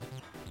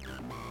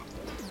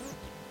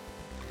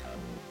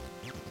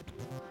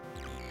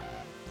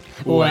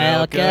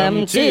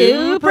Welcome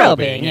to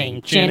Probing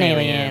Ancient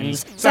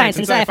Aliens. Science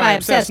and sci-fi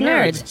obsessed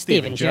nerds,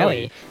 Steve and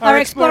Joey, are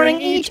exploring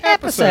each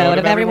episode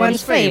of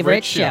everyone's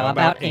favorite show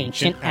about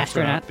ancient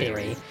astronaut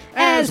theory,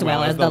 as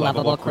well as the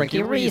lovable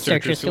quirky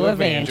researchers who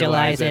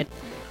evangelize it.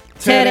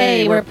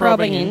 Today we're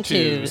probing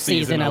into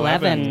Season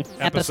 11,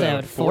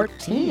 Episode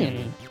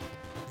 14,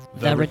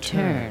 The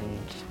Returned.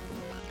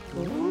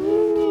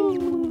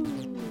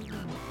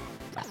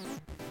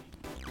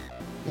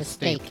 This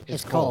steak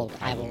is cold.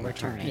 I will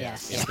return it.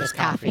 Yes. If this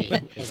coffee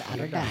is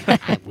underdone,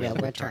 I will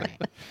return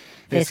it.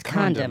 This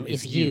condom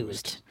is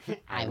used.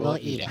 I will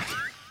eat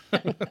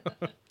it.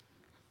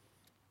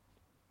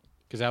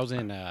 Because I was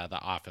in the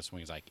office when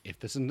he's like, if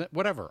this isn't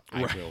whatever,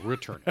 I will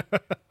return it.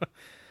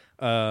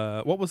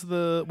 What's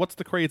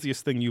the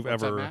craziest thing you've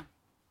What's that, ever Matt?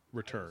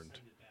 returned?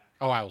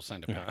 Oh, I will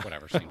send it back.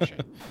 Whatever, same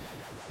shit.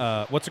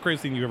 What's the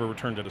craziest thing you ever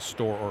returned at a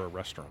store or a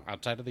restaurant?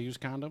 Outside of the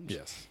used condoms?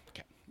 Yes.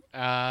 Okay.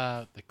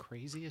 The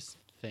craziest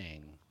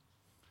thing.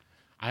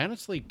 I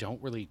honestly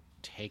don't really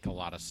take a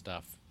lot of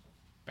stuff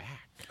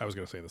back. I was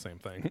going to say the same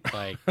thing.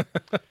 Like,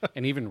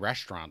 and even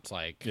restaurants,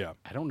 like, Yeah.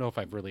 I don't know if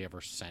I've really ever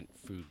sent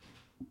food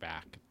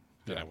back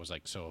that I was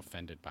like so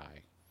offended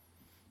by.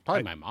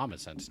 Probably my mom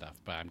has sent stuff,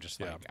 but I'm just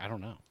like, I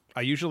don't know.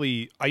 I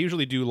usually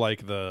do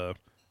like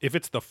if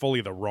it's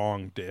fully the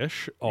wrong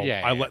dish,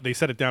 they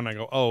set it down and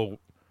I go, oh,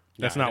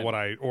 that's not what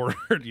I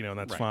ordered, and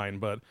that's fine.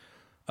 But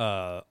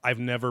I've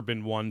never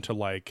been one to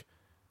like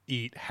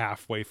eat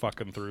halfway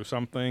fucking through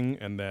something,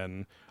 and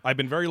then I've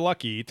been very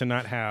lucky to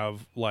not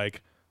have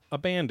like a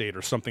Band-Aid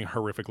or something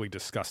horrifically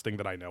disgusting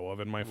that I know of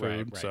in my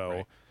food.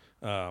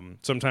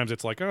 Sometimes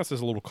it's like, oh, this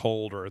is a little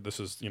cold, or this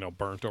is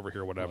burnt over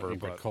here, whatever.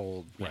 But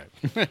cold, right.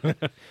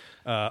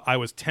 I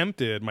was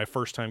tempted my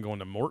first time going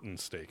to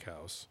Morton's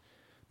Steakhouse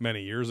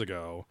many years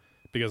ago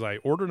because I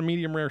ordered a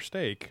medium rare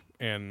steak,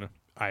 and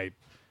I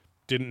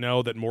didn't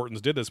know that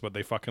Morton's did this, but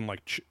they fucking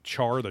like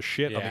char the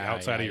shit on the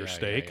outside of your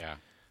steak. Yeah.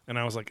 And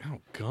I was like, oh,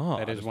 God.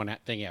 That is one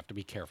thing you have to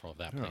be careful of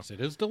that place.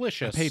 It is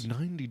delicious. I paid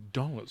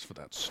 $90 for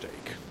that steak.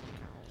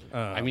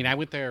 I mean, I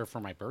went there for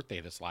my birthday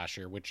this last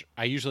year, which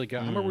I usually go.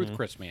 I'm a Ruth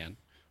Chris man.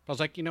 I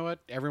was like, you know what?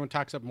 Everyone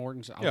talks up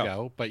Morton's. I'll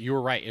go. But you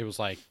were right. It was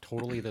like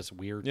totally this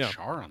weird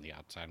char on the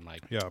outside. I'm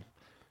like,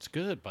 it's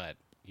good, but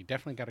you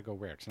definitely got to go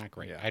rare. It's not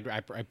great.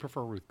 I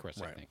prefer Ruth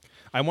Chris, I think.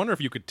 I wonder if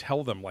you could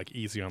tell them like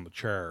easy on the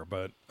chair,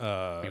 but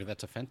maybe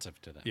that's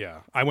offensive to them.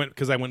 Yeah, I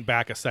went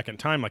back a second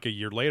time like a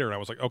year later, and I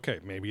was like, okay,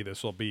 maybe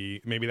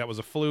that was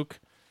a fluke.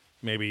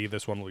 Maybe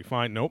this one will be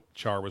fine. Nope,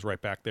 char was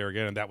right back there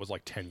again, and that was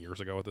like 10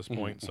 years ago at this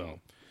point. So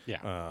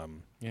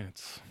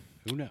it's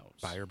who knows?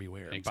 Buyer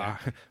beware.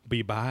 Exactly.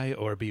 Be buy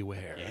or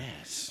beware.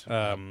 Yes.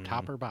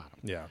 Top or bottom.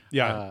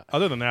 Yeah.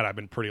 Other than that, I've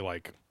been pretty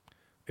like.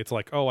 It's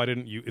like, oh, I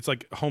didn't use... It's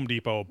like Home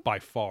Depot by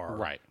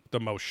far the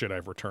most shit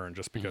I've returned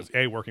just because,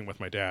 A, working with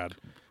my dad,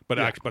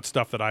 but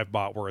stuff that I've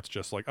bought where it's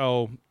just like,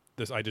 oh,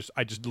 this I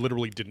just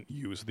literally didn't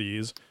use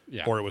these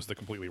or it was the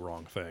completely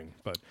wrong thing.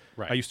 But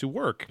I used to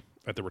work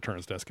at the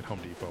returns desk at Home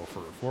Depot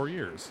for 4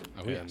 years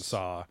and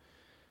saw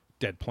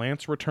dead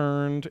plants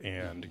returned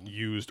and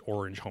used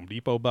orange Home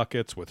Depot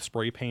buckets with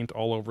spray paint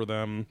all over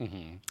them.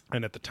 Mm-hmm.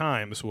 And at the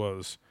time, this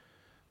was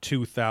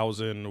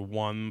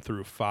 2001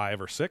 through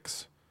 5 or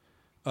 6.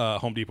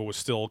 Home Depot was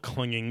still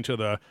clinging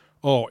to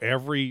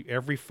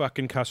every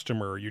fucking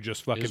customer you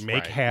just fucking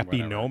make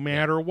happy no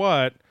matter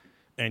what,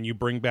 and you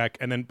bring back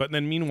but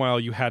then meanwhile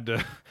you had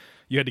to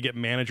get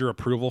manager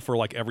approval for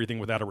like everything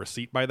without a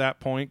receipt by that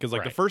point because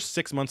like the first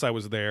 6 months I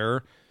was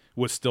there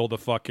was still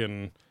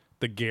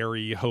the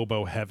Gary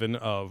hobo heaven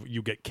of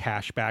you get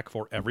cash back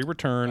for every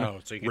return,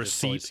 so you can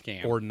receipt just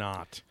scam. or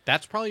not.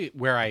 That's probably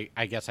where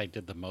I guess I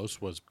did the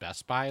most was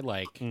Best Buy.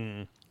 Like.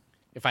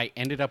 If I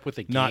ended up with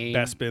a game... Not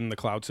Best Bin, the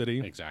Cloud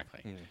City?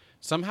 Exactly.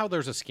 Somehow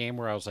there's a scam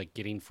where I was, like,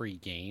 getting free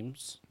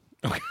games.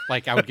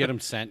 Like, I would get them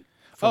sent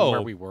from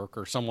where we work,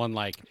 or someone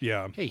like,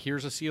 hey,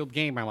 here's a sealed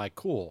game. I'm like,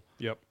 cool.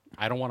 Yep.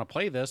 I don't want to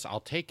play this.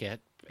 I'll take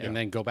it. And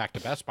then go back to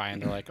Best Buy, and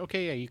they're like,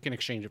 okay, yeah, you can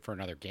exchange it for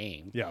another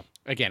game. Yeah.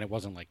 Again, it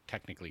wasn't, like,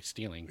 technically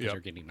stealing, because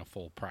you're getting a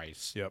full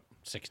price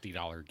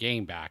 $60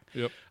 game back.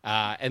 Yep.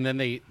 And then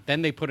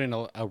they put in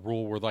a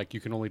rule where, like,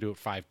 you can only do it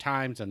 5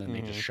 times, and then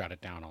they just shut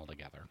it down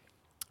altogether.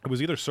 It was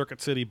either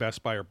Circuit City,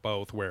 Best Buy, or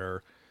both,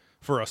 where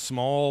for a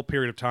small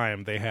period of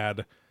time they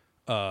had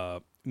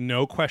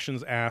no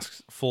questions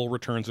asked full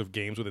returns of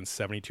games within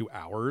 72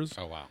 hours.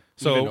 Oh, wow.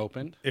 So even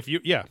opened?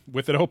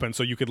 With it open.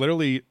 So you could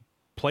literally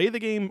play the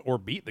game or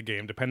beat the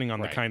game, depending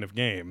on the kind of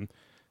game.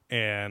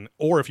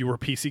 Or if you were a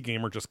PC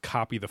gamer, just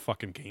copy the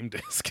fucking game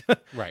disc.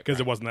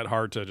 Because it wasn't that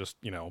hard to just,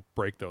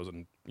 break those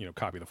and,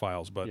 copy the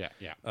files. But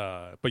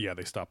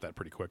they stopped that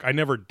pretty quick. I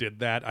never did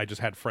that. I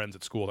just had friends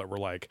at school that were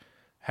like,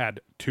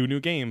 had 2 new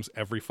games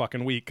every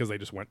fucking week because they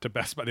just went to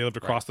Best Buy. They lived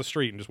across the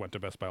street and just went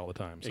to Best Buy all the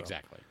time. So.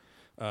 Exactly.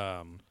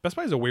 Best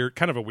Buy is a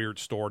weird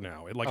store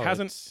now. It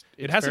hasn't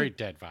very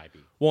dead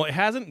vibey. Well, it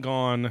hasn't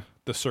gone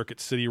the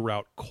Circuit City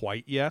route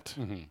quite yet.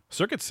 Mm-hmm.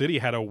 Circuit City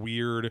had a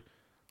weird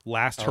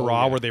last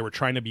hurrah where they were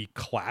trying to be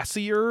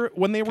classier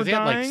when they were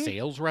dying. They had like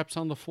sales reps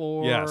on the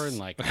floor and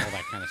like all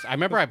that kind of stuff. I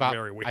remember I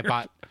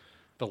bought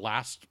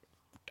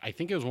I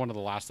think it was one of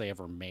the last they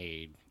ever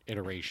made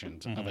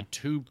iterations of a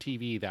tube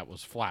TV that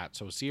was flat.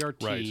 So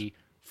CRT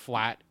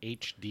flat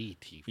HD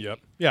TV. Yep.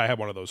 Yeah, I had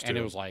one of those too. And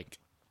it was like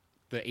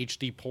the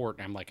HD port.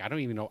 And I'm like, I don't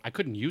even know. I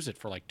couldn't use it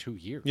for like 2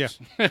 years. Yeah.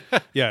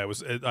 Yeah, it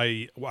was.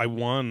 I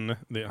won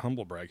the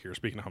humble brag here.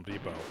 Speaking of Home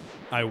Depot,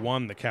 I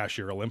won the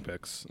Cashier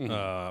Olympics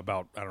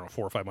about, I don't know,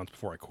 4 or 5 months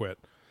before I quit.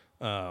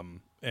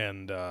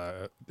 And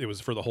it was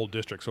for the whole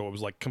district. So it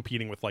was like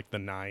competing with like the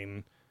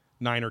 9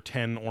 or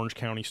 10 Orange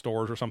County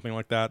stores or something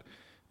like that.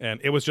 And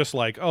it was just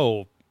like,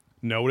 oh,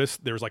 notice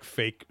there's like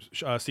fake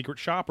secret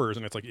shoppers.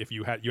 And it's like if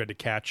you had to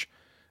catch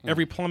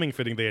every plumbing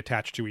fitting they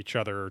attached to each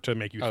other to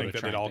make you think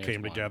that it all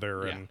came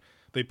together. And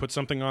they'd put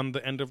something on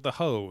the end of the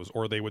hose,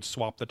 or they would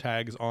swap the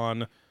tags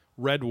on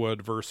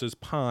redwood versus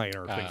pine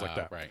or things like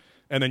that. Right.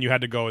 And then you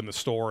had to go in the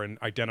store and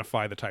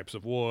identify the types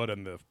of wood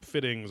and the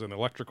fittings and the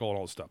electrical and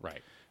all this stuff.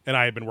 Right. And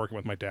I had been working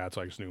with my dad,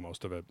 so I just knew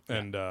most of it. Yeah.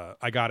 And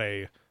I got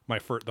the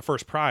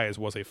first prize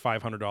was a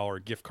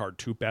 $500 gift card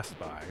to Best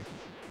Buy,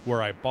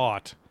 where I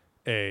bought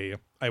I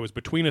was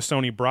between a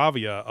Sony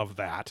Bravia of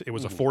that. It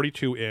was a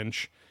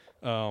 42-inch,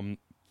 fucking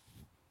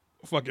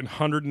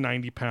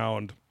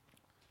 190-pound,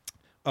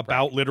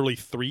 about literally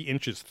 3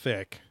 inches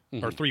thick,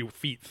 or 3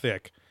 feet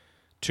thick,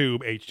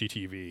 tube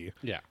HDTV.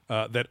 Yeah.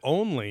 That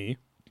only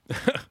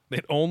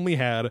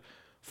had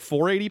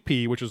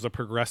 480p, which is a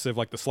progressive,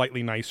 like the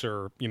slightly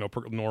nicer,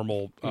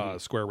 normal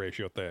square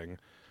ratio thing,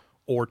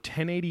 or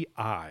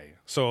 1080i.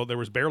 So there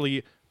was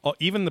barely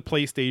even the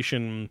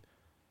PlayStation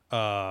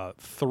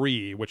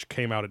 3, which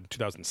came out in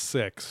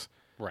 2006,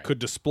 could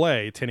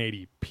display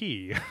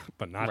 1080p,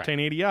 but not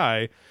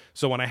 1080i.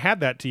 So when I had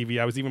that TV,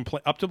 I was even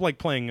up to like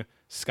playing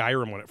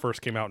Skyrim when it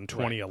first came out in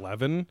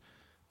 2011.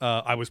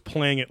 I was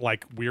playing it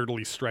like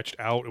weirdly stretched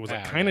out. It was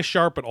like kind of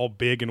sharp, but all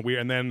big and weird.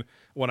 And then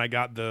when I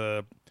got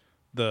the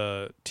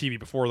TV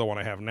before the one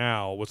I have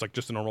now was like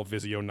just a normal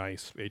Vizio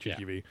nice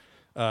HDTV.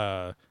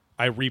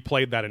 I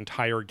replayed that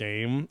entire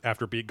game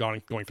after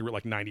going through it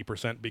like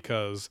 90%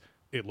 because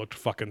it looked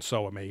fucking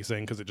so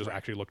amazing because it just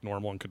actually looked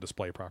normal and could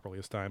display properly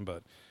this time.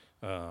 But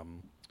I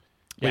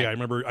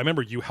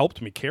remember you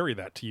helped me carry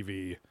that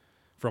TV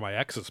from my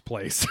ex's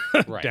place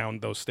down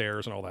those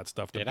stairs and all that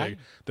stuff. The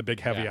big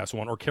heavy ass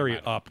one, or carry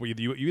it up.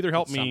 You either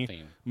helped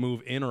me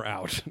move in or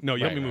out. No,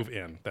 you helped me move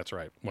in. That's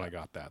right. When I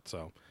got that,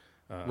 so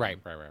right.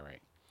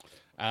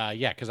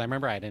 Yeah, because I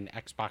remember I had an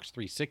Xbox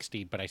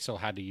 360, but I still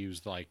had to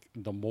use like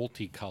the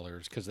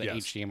multicolors because the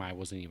HDMI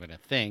wasn't even a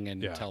thing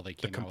until they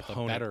came out with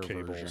a better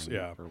version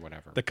or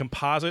whatever. The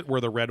composite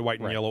were the red, white,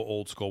 and yellow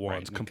old school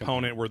ones.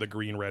 Component were the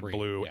green, red,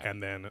 blue,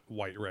 and then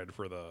white, red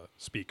for the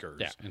speakers.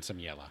 Yeah, and some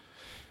yellow.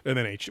 And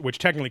then which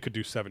technically could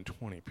do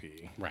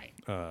 720p. Right.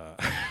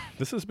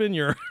 This has been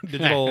your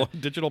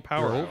digital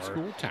power hour. Old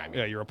school time.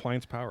 Yeah, your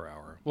appliance power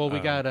hour. Well, we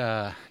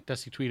got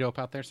Dusty Tweed Hope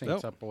out there saying,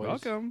 what's up, boys?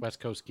 Welcome. West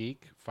Coast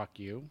Geek, fuck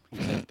you.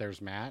 He said,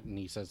 there's Matt, and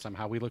he says,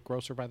 somehow we look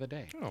grosser by the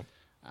day. Oh.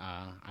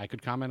 I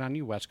could comment on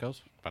you, West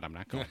Coast, but I'm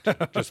not going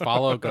to. Just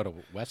go to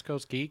West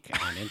Coast Geek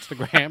on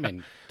Instagram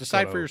and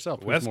decide for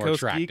yourself who's more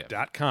attractive.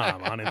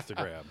 WestCoastGeek.com on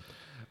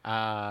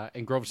Instagram.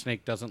 And Grove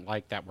Snake doesn't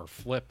like that we're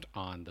flipped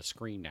on the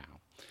screen now.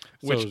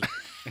 Which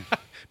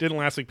didn't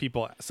last week.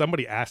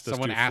 Somebody asked us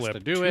to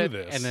do it,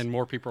 this. And then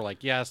more people are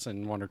like, yes,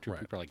 and one or two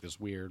people are like, this is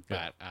weird.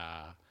 But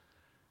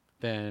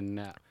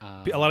then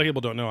a lot of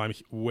people don't know I'm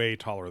way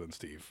taller than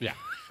Steve. Yeah.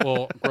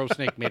 Well, Grove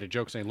Snake made a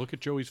joke saying, look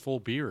at Joey's full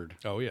beard.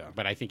 Oh, yeah.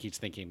 But I think he's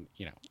thinking,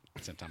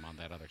 since I'm on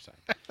that other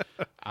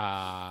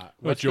side.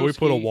 But Joey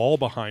put a wall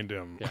behind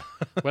him. Yeah.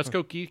 West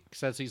Coast Geek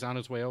says he's on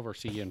his way over.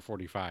 See you in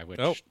 45,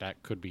 which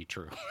that could be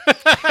true.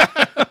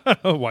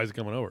 Why is he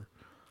coming over?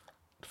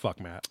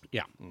 Fuck Matt.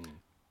 Yeah.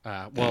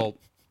 Well,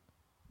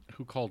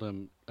 who called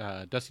him?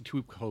 Dusty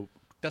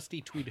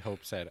Tweed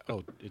Hope said,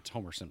 "Oh, it's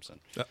Homer Simpson."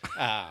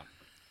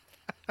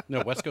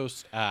 No, West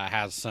Coast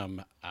has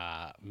some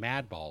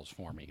Mad Balls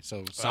for me.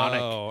 So Sonic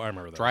I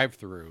remember that.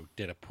 Drive-Thru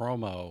did a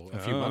promo a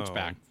few months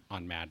back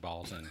on Mad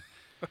Balls, and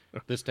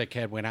this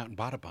dickhead went out and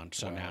bought a bunch.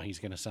 So now he's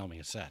going to sell me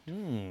a set.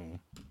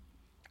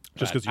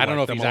 Just because I don't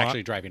know if he's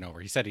actually driving over.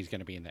 He said he's going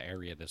to be in the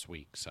area this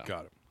week. So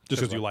got it.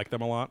 Just because you like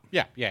them a lot?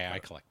 Yeah, I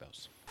collect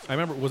those. I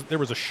remember there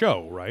was a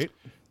show, right?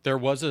 There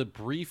was a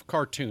brief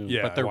cartoon,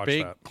 but their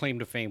big claim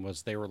to fame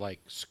was they were like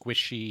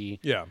squishy,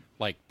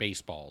 like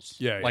baseballs.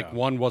 Like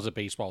one was a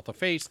baseball with a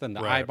face, then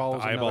the eyeball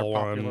was another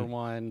popular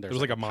one. There was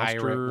like a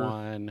pirate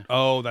one.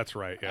 Oh, that's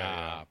right.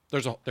 Yeah.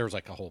 There was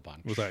like a whole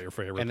bunch. Was that your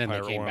favorite? And then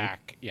they came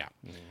back.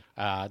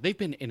 Yeah. They've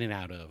been in and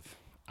out of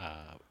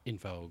In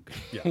Vogue.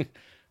 Yeah.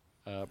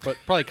 But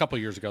probably a couple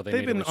years ago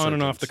they've been on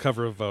and off the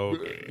cover of Vogue,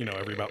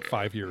 every about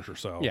 5 years or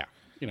so.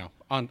 Yeah,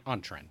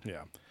 on trend.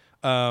 Yeah.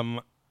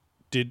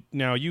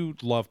 Now you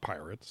love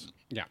pirates?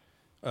 Yeah.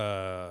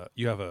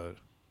 You have a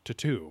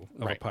tattoo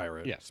of a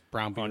pirate. Yes,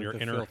 Brown Beard, on your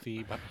inner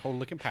filthy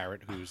butthole-looking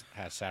pirate who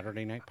has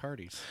Saturday night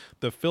parties.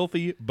 The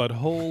filthy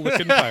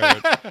butthole-looking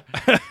pirate,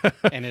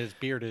 and his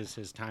beard is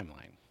his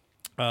timeline.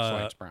 That's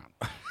why it's brown.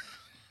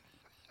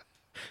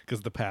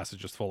 because the past is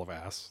just full of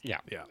ass. Yeah.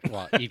 Yeah.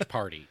 Well, each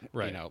party,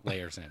 Right.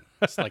 layers in.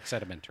 It's like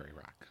sedimentary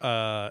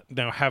rock.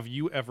 Now, have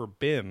you ever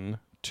been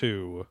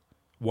to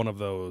one of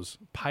those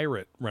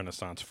pirate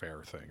Renaissance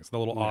fair things, the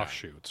little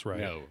offshoots, right?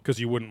 No. Because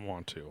you wouldn't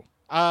want to.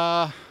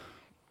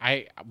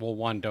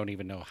 One, don't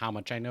even know how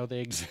much I know they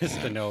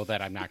exist to know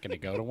that I'm not going to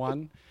go to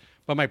one.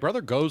 But my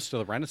brother goes to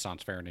the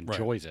Renaissance fair and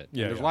enjoys it.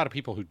 Yeah, and there's a lot of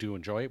people who do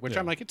enjoy it, which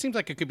I'm like, it seems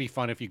like it could be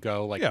fun if you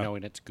go, like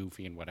knowing it's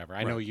goofy and whatever.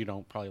 I know you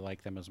don't probably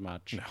like them as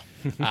much.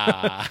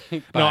 No,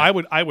 no,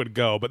 I would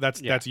go, but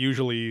that's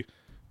usually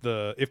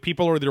if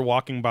people are either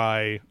walking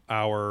by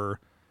our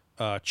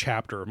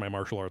chapter of my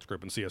martial arts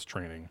group and see us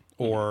training,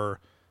 or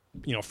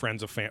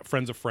friends of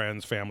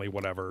friends, family,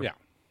 whatever. Yeah.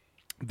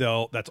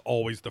 That's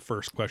always the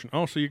first question.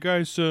 Oh, so you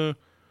guys, do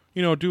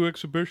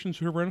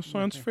exhibitions or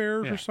Renaissance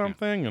fairs or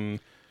something? And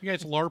you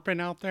guys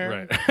LARPing out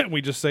there? Right.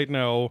 We just say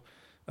no,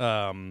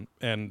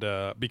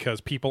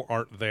 because people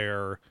aren't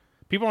there.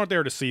 People aren't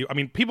there to see. I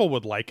mean, people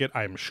would like it,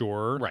 I'm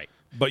sure. Right.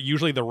 But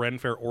usually the Ren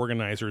Fair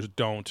organizers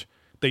don't.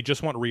 They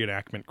just want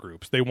reenactment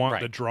groups. They want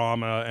the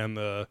drama and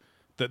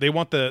they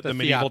want the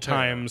medieval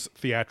times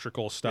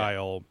theatrical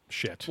style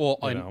shit. Well,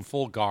 in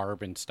full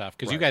garb and stuff,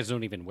 because you guys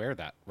don't even wear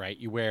that, right?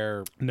 You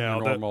wear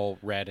normal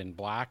red and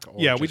black. Or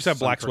we just have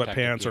black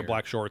sweatpants or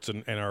black shorts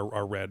and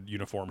our red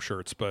uniform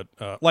shirts. But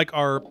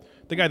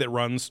the guy that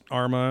runs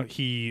Arma,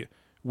 he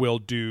will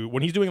do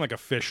when he's doing like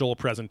official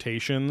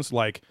presentations.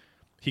 Like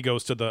he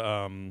goes to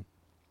the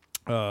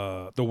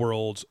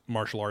world's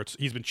martial arts.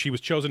 She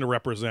was chosen to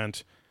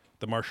represent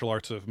the martial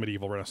arts of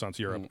medieval Renaissance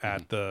Europe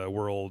at the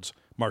World's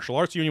Martial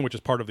Arts Union, which is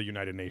part of the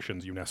United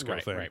Nations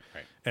UNESCO thing. Right.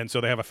 And so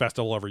they have a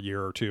festival every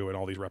year or two, and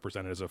all these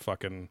representatives of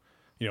fucking,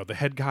 the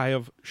head guy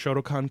of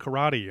Shotokan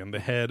Karate and the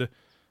head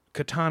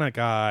katana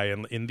guy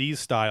and in these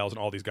styles, and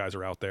all these guys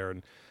are out there.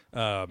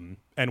 And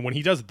when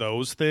he does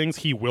those things,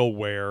 he will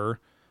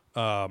wear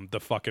the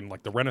fucking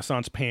like the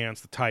Renaissance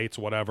pants, the tights,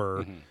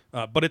 whatever.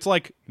 But it's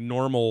like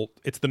normal.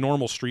 It's the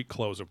normal street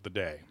clothes of the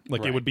day.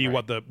 Like it would be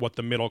what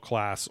the middle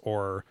class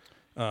or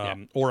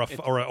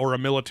a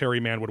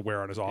military man would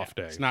wear on his off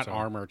day. It's not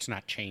armor. It's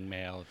not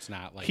chainmail. It's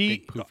not like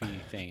big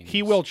poofy things.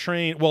 He will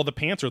train. Well, the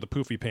pants are the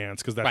poofy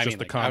pants because that's just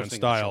the common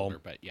style.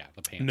 Shoulder, but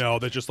the pants. No,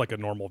 they're just like a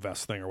normal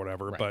vest thing or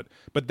whatever. Right.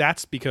 But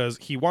that's because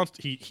he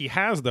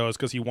has those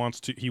because he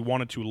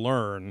wanted to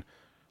learn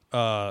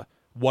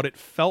what it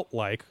felt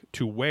like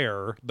to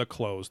wear the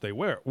clothes they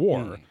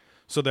wore.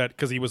 So that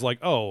because he was like,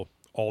 oh,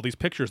 all these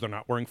pictures they're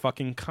not wearing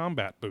fucking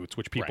combat boots,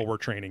 which people were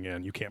training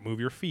in. You can't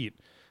move your feet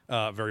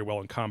very well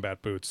in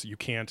combat boots. You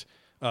can't.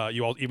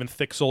 Even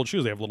thick-soled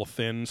shoes. They have little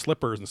thin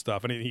slippers and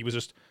stuff. And he was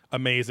just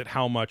amazed at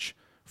how much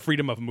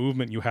freedom of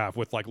movement you have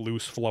with like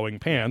loose flowing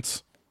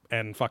pants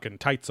and fucking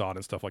tights on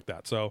and stuff like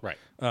that. So,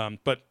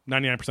 but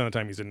 99% of the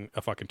time he's in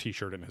a fucking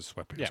t-shirt and his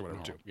sweatpants or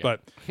whatever too. Yeah.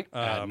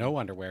 But no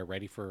underwear,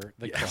 ready for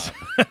the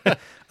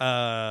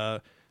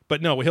club.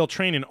 But no, he'll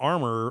train in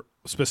armor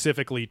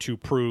specifically to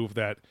prove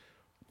that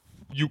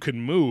you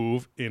can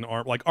move in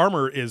armor. Like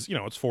armor is,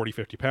 it's 40,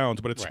 50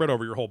 pounds, but it's spread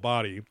over your whole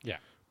body. Yeah.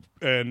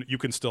 And you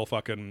can still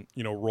fucking,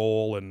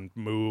 roll and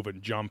move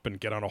and jump and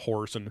get on a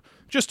horse, and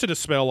just to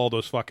dispel all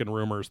those fucking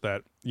rumors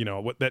that,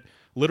 that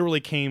literally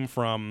came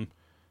from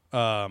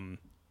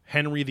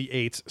Henry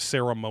VIII's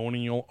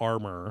ceremonial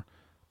armor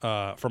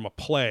from a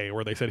play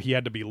where they said he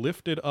had to be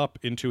lifted up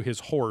into his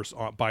horse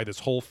by this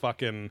whole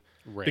fucking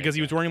because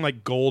he was wearing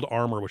like gold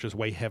armor, which is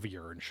way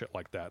heavier and shit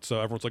like that.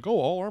 So everyone's like, oh,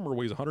 all armor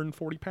weighs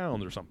 140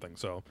 pounds or something.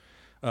 So,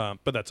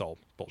 but that's all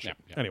bullshit.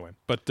 Yeah. Anyway,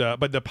 but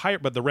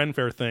the Ren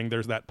Fair thing,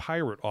 there's that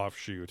pirate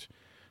offshoot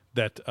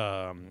that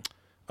well,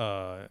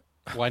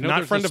 I know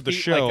not friend of the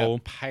show, like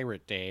a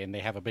pirate day, and they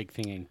have a big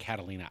thing in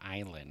Catalina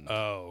Island.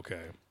 Oh,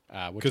 okay.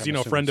 Because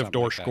friend of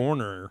Dorsch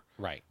Gorner,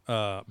 right?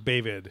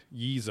 David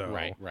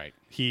Yizo, right.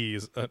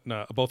 He's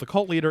both a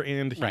cult leader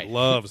and he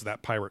loves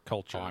that pirate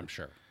culture. Oh, I'm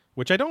sure.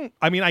 Which I don't.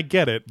 I mean, I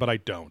get it, but I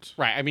don't.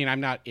 Right. I mean, I'm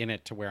not in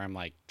it to where I'm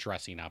like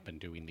dressing up and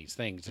doing these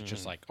things. It's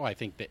just like, I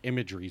think the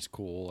imagery's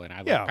cool, and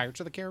I like Pirates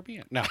of the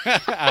Caribbean. No,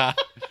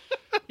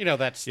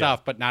 that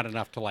stuff, but not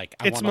enough to like.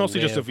 It's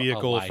mostly just a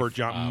vehicle for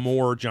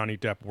more Johnny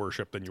Depp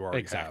worship than you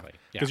already have.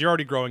 Because you're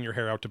already growing your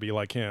hair out to be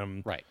like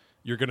him. Right.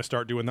 You're going to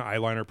start doing the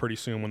eyeliner pretty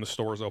soon when the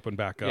stores open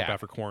back up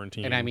after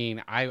quarantine. And I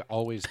mean, I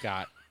always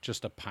got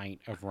just a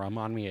pint of rum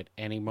on me at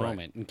any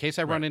moment in case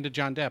I run into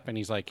John Depp and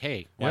he's like,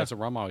 "Hey, why is the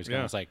rum always going?"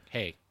 I was like,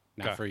 "Hey,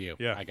 not for you.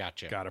 Yeah. I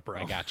got you. Got it, bro.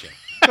 I got you."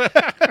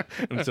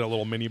 And it's a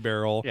little mini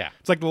barrel. Yeah.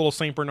 It's like the little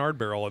St. Bernard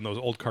barrel in those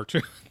old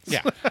cartoons.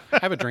 Yeah. I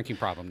have a drinking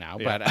problem now,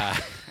 but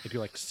I do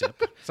like sip.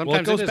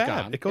 Sometimes it goes bad.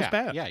 Gone. It goes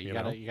bad. Yeah, you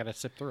gotta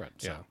sip through it.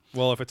 So. Yeah.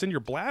 Well, if it's in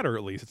your bladder,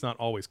 at least it's not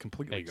always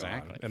completely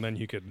gone. And then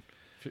you could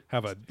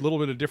have a little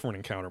bit of different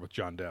encounter with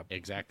John Depp.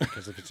 Exactly,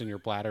 because if it's in your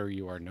bladder,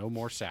 you are no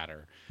more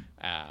sadder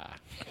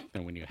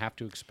than when you have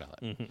to expel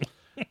it.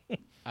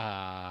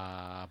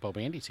 Bo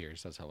Bandy's here.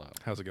 Says hello.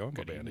 How's it going,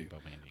 Bo Bandy? Evening, Bo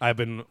Bandy? I've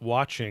been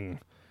watching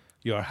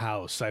your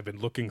house. I've been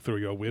looking through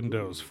your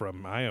windows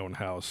from my own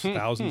house,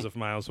 thousands of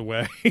miles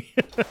away,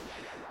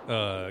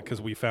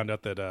 because we found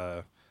out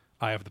that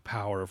I have the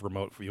power of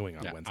remote viewing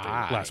on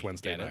last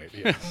Wednesday night.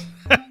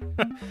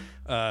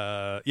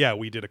 Yeah.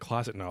 We did a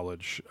Closet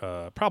Knowledge.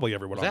 Probably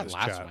everyone was on this that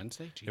last chat.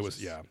 Wednesday? Jesus. It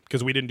was,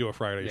 because we didn't do a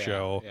Friday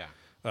show. Yeah.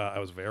 I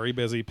was very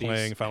busy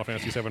playing Final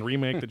Fantasy VII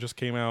Remake that just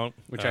came out.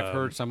 Which I've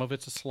heard some of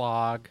it's a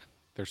slog.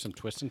 There's some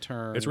twists and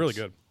turns. It's really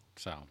good.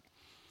 So,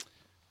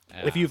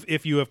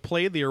 if you have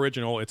played the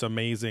original, it's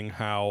amazing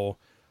how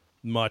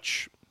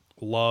much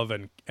love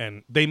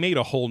and they made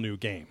a whole new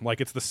game. Like,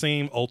 it's the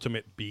same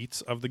ultimate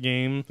beats of the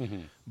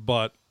game,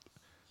 but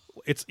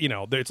it's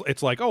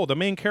it's like, oh, the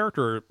main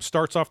character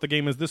starts off the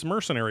game as this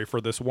mercenary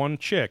for this one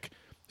chick.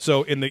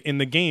 So in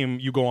the game,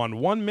 you go on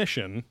one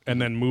mission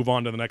and then move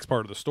on to the next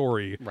part of the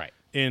story. Right.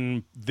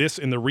 In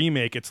the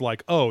remake, it's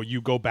like, oh,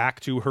 you go back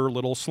to her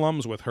little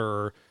slums with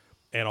her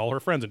and all her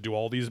friends and do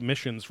all these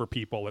missions for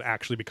people and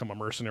actually become a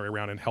mercenary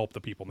around and help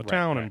the people in the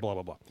town and blah,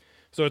 blah, blah.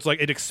 So it's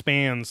like it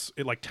expands,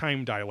 it like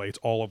time dilates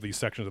all of these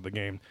sections of the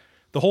game.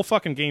 The whole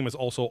fucking game is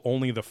also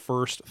only the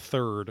first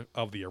third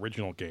of the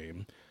original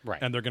game. Right.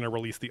 And they're going to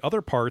release the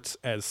other parts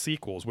as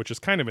sequels, which is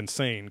kind of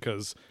insane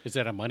because... Is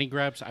that a money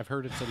grab? I've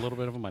heard it's a little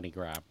bit of a money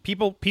grab.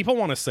 People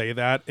want to say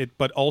that,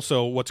 but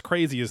also what's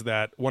crazy is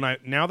that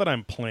now that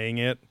I'm playing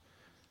it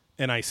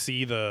and I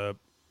see because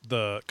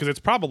it's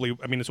probably,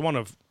 I mean, it's one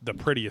of the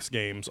prettiest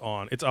games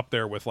on, it's up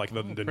there with like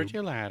the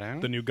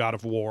new God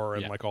of War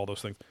and like all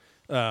those things.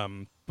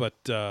 So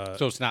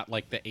it's not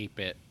like the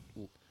 8-bit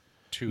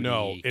 2D.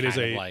 No, it is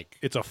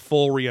it's a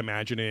full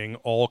reimagining,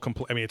 all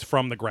complete. I mean, it's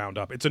from the ground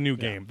up. It's a new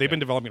game. They've been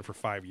developing it for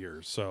 5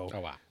 years. So,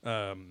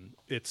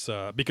 it's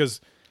because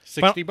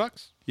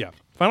 $60. Yeah,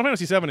 Final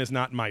Fantasy VII is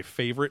not my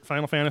favorite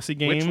Final Fantasy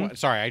game. Which one?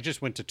 Sorry, I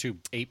just went to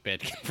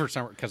 8-bit for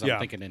some because I'm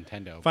thinking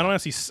Nintendo.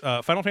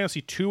 Final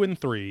Fantasy 2 and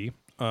 3.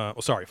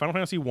 Final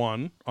Fantasy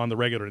 1 on the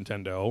regular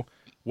Nintendo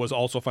was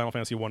also Final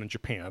Fantasy 1 in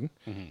Japan.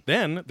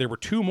 Then there were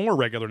 2 more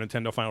regular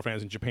Nintendo Final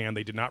Fantasy in Japan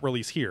they did not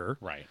release here.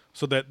 Right.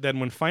 So that then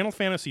when Final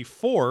Fantasy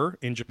 4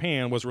 in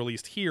Japan was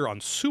released here on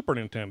Super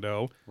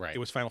Nintendo, it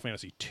was Final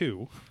Fantasy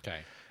 2. Okay.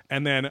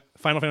 And then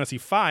Final Fantasy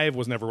 5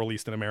 was never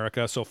released in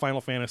America, so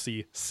Final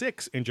Fantasy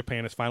 6 in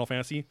Japan is Final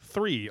Fantasy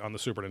 3 on the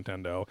Super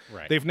Nintendo.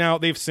 Right.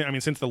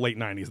 Since the late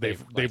 90s,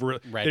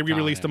 they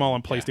re-released them all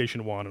on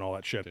PlayStation 1 and all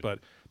that shit, but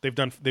they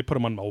put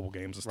them on mobile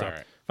games and stuff.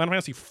 Right. Final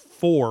Fantasy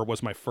 4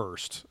 was my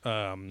first.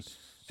 And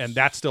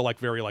that's still like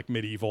very like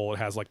medieval. It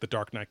has like the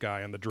Dark Knight guy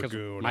and the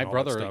Dragoon. My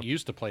brother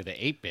used to play the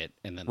 8-bit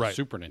and then the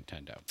Super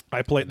Nintendo.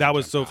 I played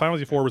Final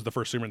Fantasy 4 was the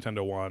first Super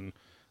Nintendo one.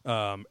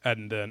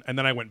 And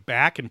then I went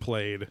back and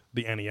played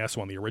the NES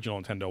one, the original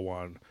Nintendo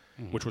one,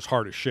 which was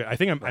hard as shit. I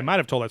think I might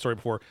have told that story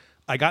before.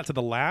 I got to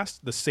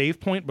the save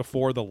point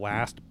before the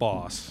last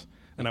boss,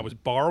 and I was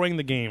borrowing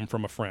the game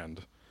from a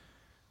friend.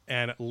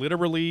 And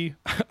literally,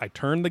 I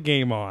turned the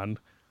game on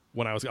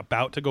when I was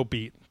about to go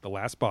beat the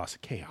last boss,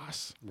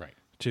 Chaos. Right.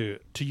 To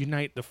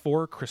unite the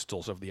 4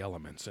 crystals of the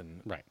elements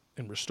and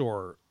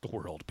restore the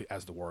world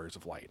as the Warriors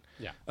of Light.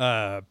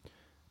 Yeah.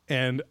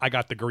 And I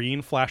got the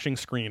green flashing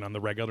screen on the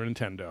regular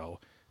Nintendo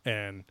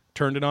and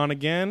turned it on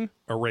again,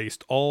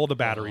 erased all the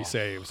battery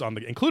saves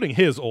including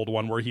his old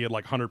one where he had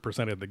like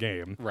 100% of the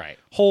game. Right.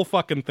 Whole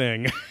fucking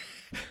thing.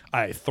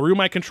 I threw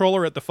my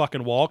controller at the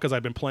fucking wall because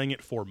I'd been playing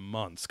it for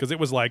months. Because it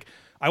was like,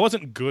 I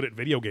wasn't good at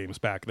video games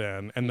back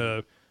then. And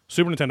the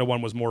Super Nintendo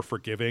one was more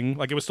forgiving.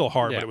 Like, it was still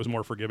hard, but it was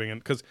more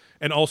forgiving.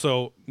 And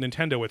also,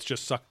 Nintendo,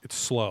 it's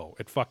slow.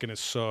 It fucking is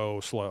so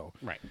slow.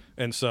 Right.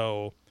 And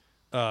so...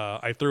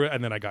 I threw it,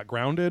 and then I got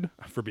grounded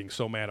for being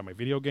so mad at my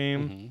video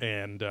game,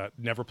 and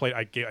never played.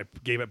 I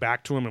gave it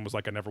back to him and was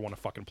like, I never want to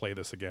fucking play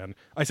this again.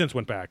 I since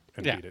went back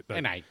and beat it,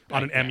 and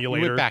on an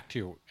emulator. You went back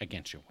to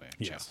against your will.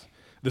 Yes,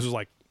 this was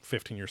like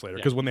 15 years later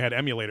because when they had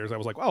emulators, I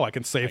was like, oh, I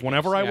can save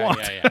whenever I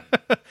want.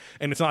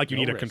 And it's not like you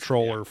need a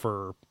controller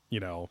for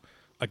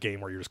a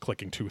game where you're just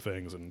clicking 2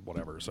 things and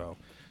whatever. So,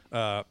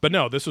 but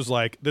no, this was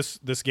like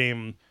this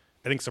game.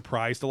 I think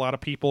surprised a lot of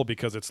people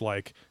because it's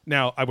like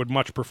now I would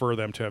much prefer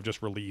them to have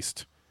just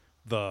released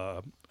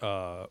the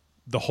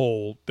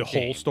whole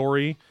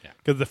story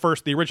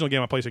because the original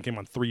game on PlayStation came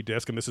on 3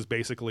 discs and this is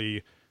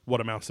basically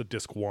what amounts to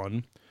disc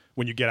 1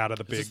 when you get out of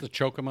the Is this the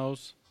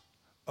Chocomos?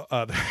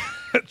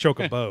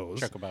 Chocobos.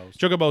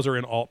 Chocobos are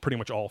in pretty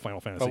much all Final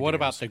Fantasy. But what games.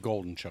 about the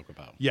Golden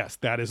Chocobo? Yes,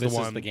 that is the one.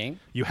 This is the game?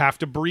 You have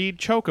to breed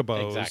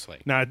Chocobos. Exactly.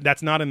 Now,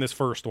 that's not in this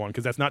first one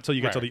because that's not till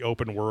you get to the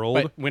open world.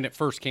 But when it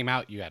first came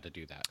out, you had to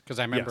do that because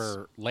I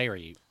remember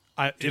Larry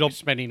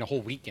spending a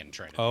whole weekend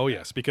trying to do that.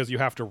 Yes, because you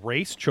have to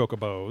race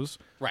Chocobos.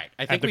 Right.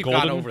 I think we've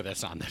gone over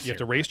this on this. You have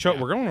to race We're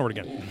going over it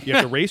again. You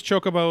have to race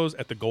Chocobos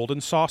at the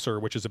Golden Saucer,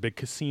 which is a big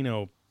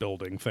casino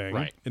building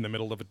thing in the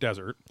middle of a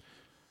desert.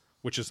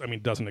 Which is,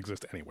 doesn't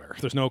exist anywhere.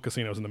 There's no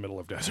casinos in the middle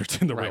of deserts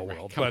in the real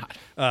world.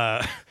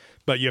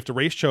 But you have to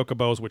race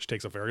Chocobos, which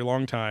takes a very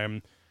long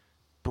time.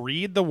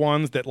 Breed the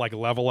ones that like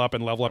level up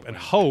and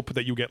hope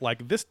that you get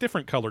like this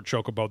different colored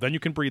Chocobo. Then you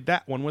can breed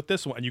that one with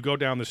this one, and you go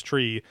down this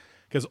tree.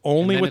 because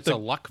only with it's a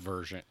luck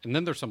version, and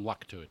then there's some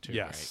luck to it too.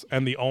 Yes, right?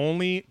 and the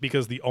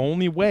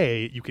only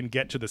way you can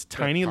get to this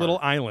tiny little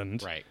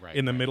island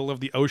in the middle of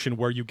the ocean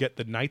where you get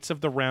the Knights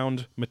of the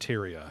Round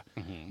materia,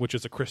 which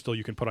is a crystal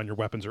you can put on your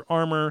weapons or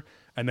armor,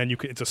 and then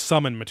it's a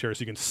summon materia,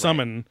 so you can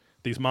summon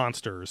these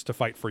monsters to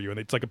fight for you, and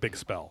it's like a big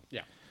spell.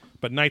 Yeah.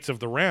 But Knights of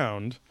the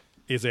Round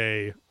is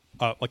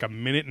like a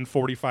minute and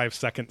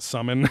 45-second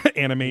summon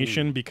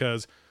animation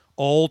because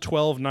all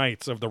 12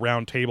 knights of the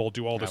round table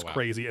do all this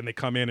crazy, and they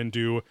come in and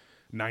do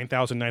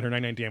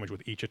 9,999 damage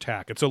with each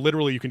attack. And so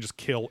literally you can just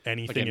kill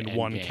anything in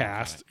one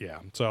cast. Yeah.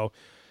 So,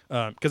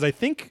 because I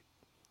think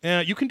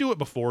you can do it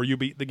before you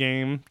beat the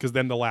game, because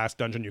then the last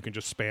dungeon you can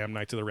just spam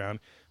Knights of the Round.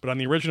 But on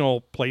the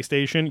original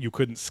PlayStation, you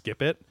couldn't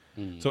skip it.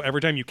 So every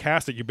time you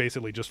cast it, you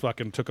basically just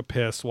fucking took a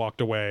piss,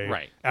 walked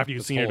away after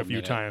you've seen it a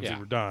few times and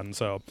were done.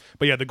 So,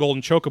 but yeah, the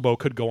Golden Chocobo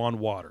could go on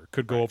water,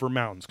 could go over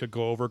mountains, could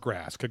go over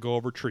grass, could go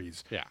over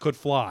trees, could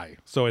fly.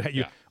 So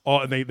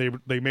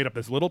they made up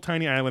this little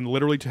tiny island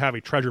literally to have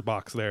a treasure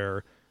box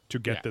there to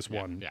get this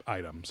one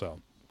item.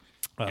 So,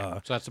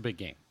 so that's a big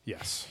game.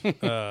 Yes,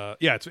 I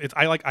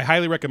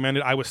highly recommend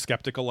it. I was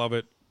skeptical of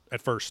it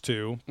at first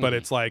too, but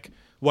it's like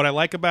what I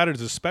like about it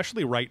is,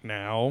 especially right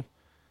now,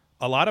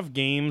 a lot of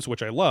games,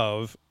 which I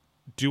love,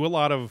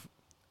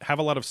 have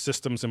a lot of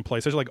systems in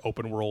place, especially like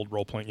open world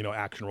role playing,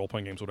 action role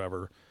playing games,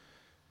 whatever.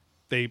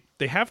 They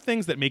have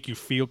things that make you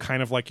feel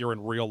kind of like you're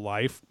in real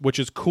life, which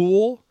is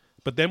cool.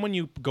 But then when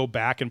you go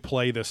back and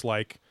play this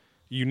like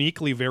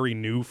uniquely very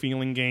new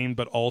feeling game,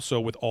 but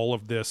also with all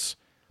of this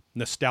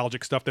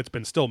nostalgic stuff that's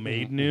been still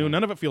made new,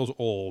 none of it feels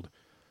old.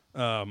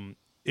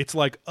 It's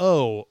like,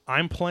 oh,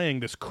 I'm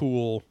playing this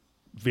cool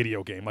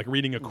video game, like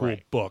reading a cool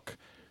book.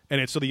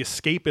 And so the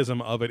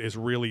escapism of it is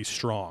really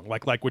strong,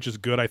 like which is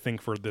good, I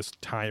think, for this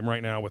time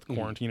right now with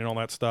quarantine and all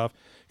that stuff.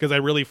 Because I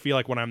really feel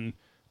like when I'm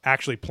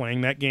actually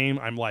playing that game,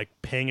 I'm like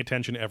paying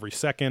attention every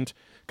second.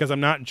 Because I'm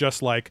not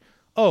just like,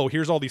 oh,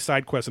 here's all these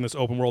side quests in this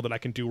open world that I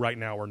can do right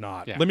now or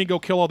not. Yeah. Let me go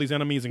kill all these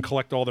enemies and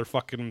collect all their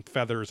fucking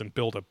feathers and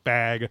build a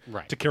bag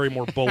to carry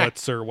more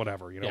bullets or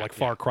whatever, like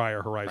Far Cry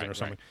or Horizon or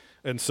something.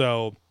 And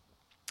so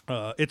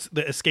it's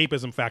the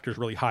escapism factor is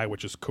really high,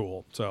 which is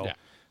cool. So.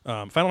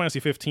 Final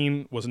Fantasy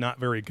 15 was not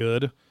very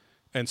good,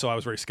 and so I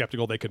was very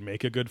skeptical they could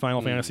make a good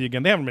Final Fantasy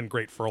again. They haven't been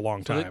great for a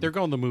long time. They're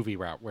going the movie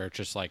route where it's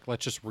just like,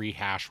 let's just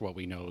rehash what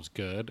we know is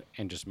good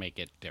and just make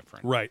it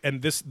different. Right,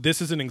 and this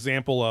is an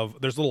example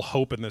of, there's a little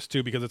hope in this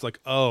too, because it's like,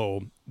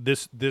 oh,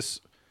 this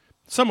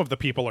some of the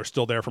people are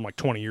still there from like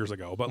 20 years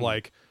ago, but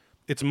like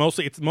it's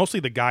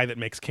mostly the guy that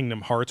makes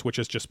Kingdom Hearts, which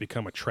has just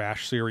become a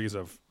trash series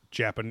of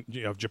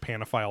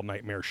Japanophile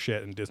nightmare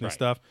shit and Disney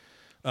stuff.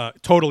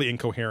 Totally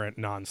incoherent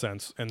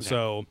nonsense, and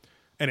so,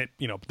 and it,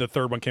 the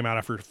third one came out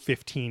after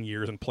 15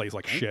 years and plays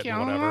like shit and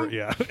whatever,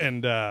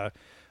 and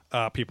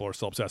people are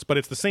still obsessed. But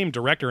it's the same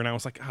director, and I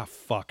was like,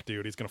 fuck,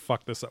 dude, he's gonna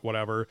fuck this up,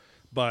 whatever.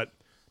 But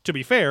to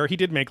be fair, he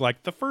did make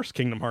like the first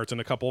Kingdom Hearts and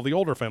a couple of the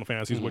older Final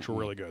Fantasies, which were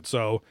really good.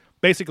 So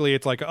basically,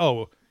 it's like,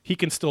 oh, he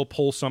can still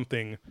pull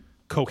something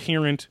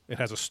coherent. It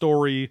has a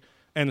story,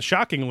 and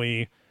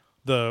shockingly,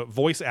 the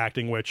voice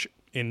acting, which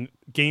in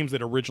games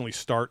that originally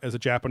start as a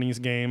Japanese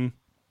game,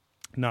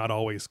 not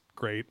always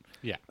great.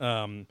 Yeah.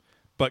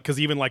 But because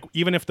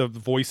even if the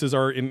voices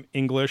are in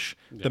English,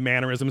 the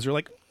mannerisms are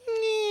like,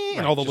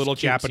 and all the little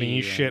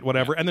Japanese shit,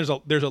 whatever. And there's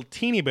a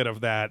teeny bit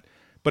of that,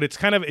 but it's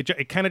kind of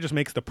it kind of just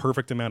makes the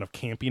perfect amount of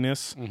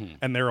campiness,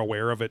 and they're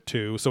aware of it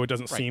too. So it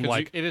doesn't seem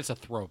like it is a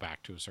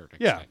throwback to a certain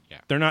extent.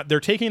 Yeah. They're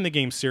taking the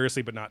game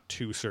seriously, but not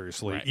too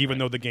seriously. Even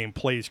though the game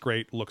plays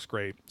great, looks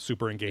great,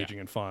 super engaging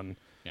and fun.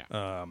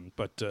 Yeah.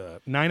 But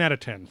 9 out of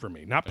 10 for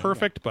me. Not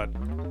perfect, but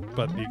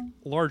the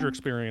larger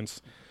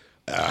experience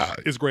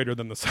is greater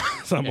than the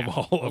sum of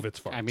all of its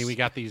parts. I mean, we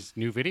got these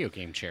new video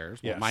game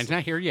chairs. Well, mine's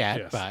not here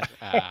yet, but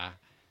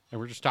and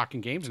we're just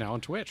talking games now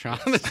on Twitch. Huh?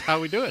 That's how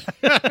we do it.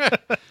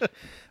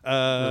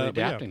 Really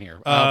adapting here.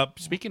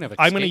 Speaking of,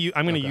 I'm gonna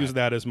use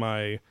that as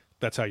my.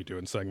 That's how you do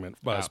it segment.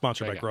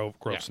 Sponsored by Grove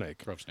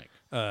Snake. Grove Snake.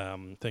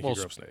 Thank you,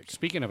 Grove Snake.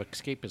 Speaking of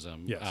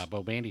escapism,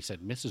 Bo Bandy said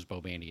Mrs.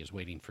 Bo Bandy is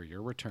waiting for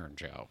your return,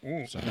 Joe.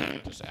 So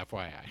just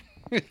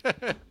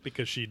FYI.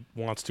 Because she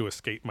wants to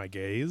escape my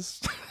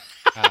gaze?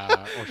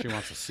 Or she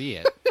wants to see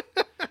it.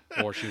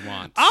 Or she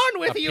wants on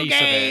with you,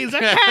 gays!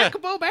 Attack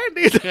Bo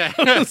Bandy!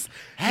 Yes.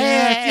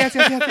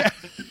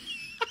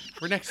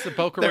 We're next to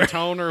Boca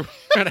Raton or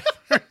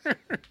whatever.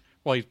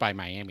 Well, he's by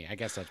Miami. I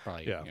guess that's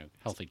probably a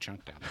healthy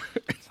chunk down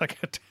there. It's like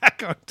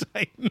Attack on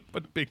Titan,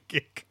 but big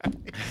gay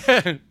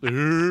guy.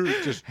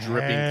 Just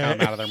dripping cum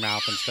out of their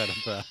mouth instead of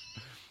the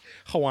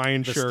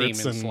Hawaiian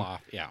shirts and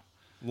sloth. Yeah.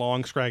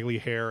 Long scraggly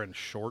hair and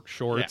short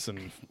shorts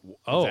and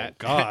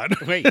God,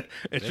 wait,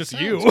 it's just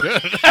you.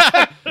 Good.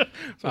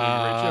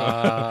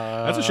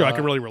 That's a show I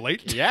can really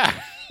relate to. Yeah,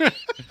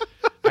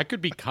 I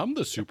could become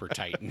the Super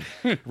Titan.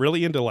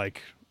 Really into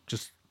like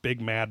just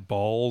big mad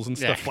balls and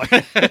stuff like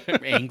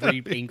that.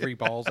 angry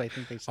balls. I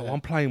think they said. Oh,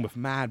 I'm playing with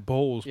mad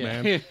balls,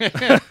 man.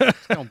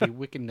 It's gonna be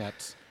wicked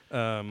nuts.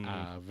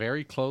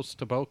 Very close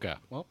to Boca.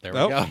 Well, there we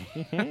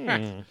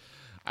go.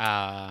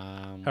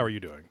 How are you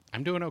doing?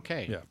 I'm doing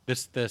okay. Yeah.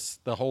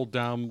 The whole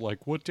dumb,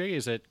 like, what day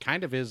is it?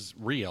 Kind of is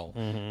real.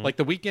 Mm-hmm. Like,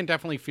 the weekend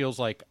definitely feels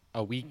like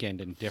a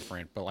weekend and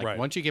different. But, like, Right.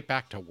 once you get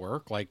back to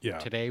work, like, Yeah.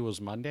 today was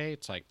Monday.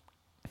 It's like,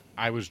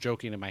 I was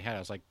joking in my head. I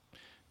was like,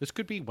 this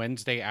could be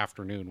Wednesday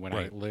afternoon when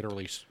Right. I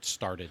literally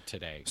started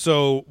today.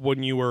 So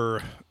when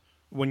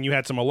you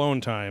had some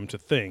alone time to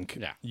think,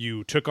 Yeah.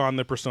 you took on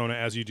the persona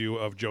as you do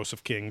of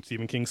Joseph King,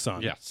 Stephen King's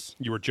son. Yes.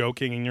 You were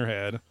joking in your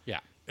head. Yeah.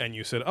 And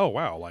you said, "Oh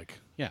wow, like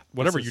Yeah.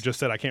 whatever This you is- just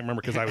said, I can't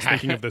remember because I was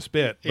thinking of this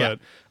bit." Yeah.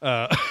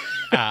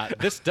 But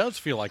This does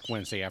feel like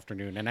Wednesday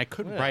afternoon, and I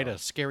could write a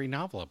scary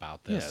novel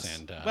about this. yes.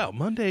 And well,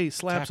 Monday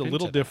slaps a tap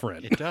little into that.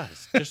 different. It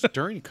does. Just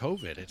during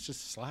COVID, it's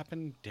just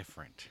slapping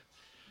different.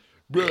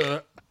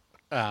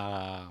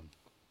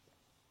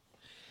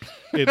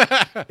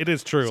 It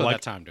is true. So like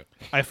that's how I'm doing.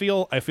 I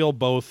feel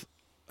both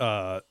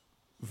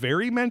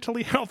very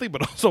mentally healthy,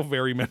 but also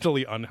very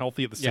mentally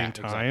unhealthy at the same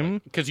time.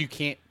 Because you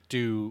can't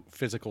do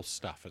physical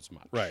stuff as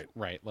much. Right.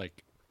 Right.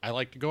 Like, I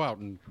like to go out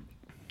and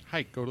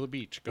hike, go to the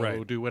beach, go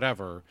Right. do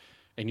whatever.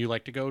 And you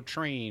like to go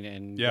train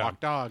and Yeah. walk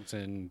dogs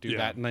and do Yeah.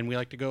 that. And then we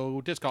like to go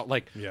disc golf.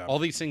 Like, Yeah. all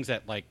these things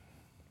that, like,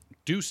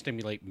 do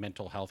stimulate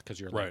mental health because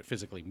you're, like, Right.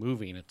 physically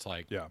moving. It's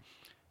like, Yeah.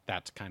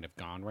 that's kind of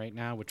gone right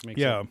now, which makes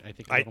Yeah. it, I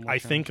think, a little more I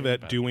think challenging,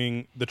 that but-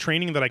 doing the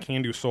training that I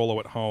can do solo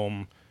at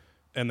home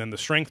and then the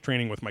strength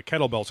training with my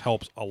kettlebells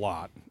helps a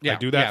lot. Yeah, I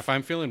do that. Yeah, if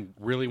I'm feeling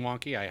really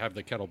wonky, I have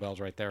the kettlebells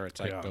right there.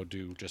 It's like, Yeah. go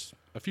do just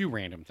a few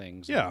random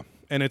things. Yeah,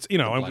 and it's, you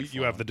know, and blood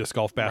you have flow. the disc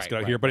golf basket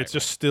Right, out here, right, but right, it's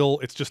just still,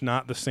 it's just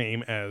not the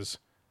same as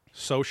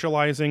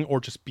socializing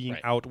or just being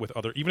Right. out with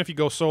other. Even if you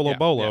go solo Yeah,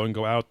 bolo yeah. and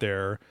go out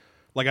there,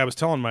 like I was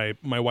telling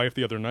my wife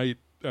the other night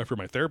after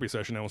my therapy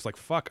session, I was like,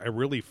 "Fuck, I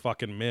really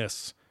fucking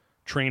miss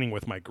training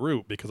with my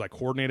group because I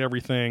coordinate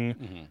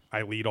everything.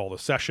 I lead all the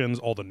sessions,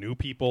 all the new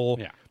people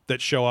Yeah.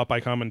 that show up. I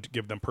come and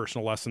give them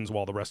personal lessons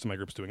while the rest of my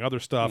group's doing other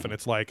stuff, and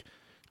it's like."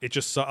 It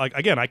just like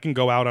again, I can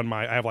go out on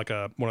I have like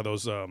one of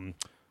those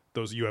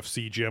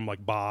UFC gym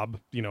like Bob,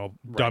 you know,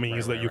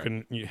 dummies that you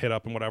can hit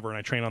up and whatever, and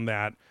I train on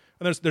that.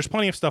 And there's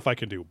plenty of stuff I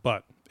can do,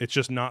 but it's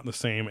just not the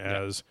same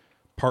as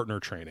partner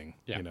training.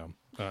 Yeah. You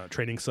know,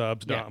 training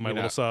subs, Yeah, my you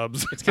little know,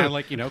 subs. It's kind of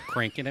like,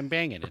 cranking and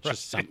banging. It's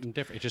just something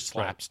different. It just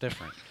slaps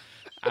different.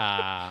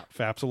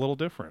 FAP's a little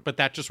different. But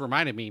that just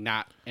reminded me,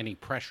 not any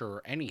pressure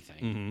or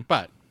anything. Mm-hmm.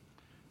 But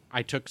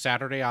I took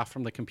Saturday off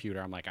from the computer.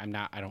 I'm like,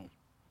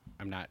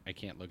 I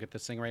can't look at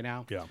this thing right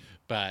now. Yeah.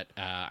 But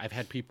I've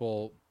had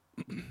people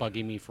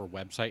bugging me for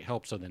website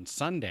help. So then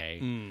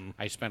Sunday,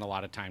 I spent a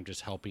lot of time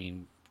just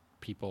helping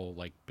people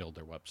like build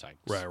their websites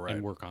Right.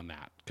 and work on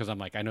that. Because I'm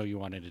like, I know you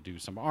wanted to do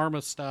some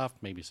Arma stuff,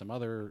 maybe some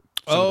of the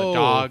Oh,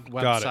 dog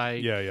got it.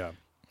 website. Yeah.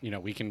 You know,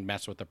 we can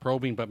mess with the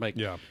probing, but like,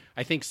 Yeah.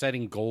 I think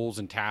setting goals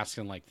and tasks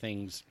and like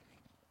things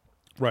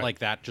Right. like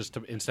that, just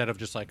to, instead of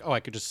just like, oh,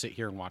 I could just sit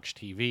here and watch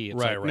TV. It's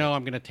Right, like, right. no,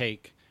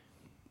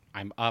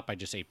 I'm up. I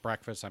just ate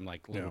breakfast. I'm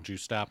like a little Yeah.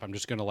 juiced up. I'm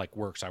just going to like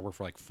work. So I work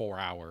for like 4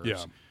 hours.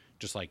 Yeah.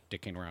 Just like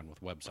dicking around with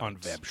websites. On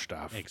web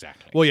stuff.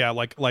 Exactly. Well, yeah,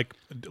 like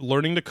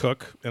learning to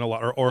cook and a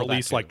lot, or at that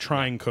least too, like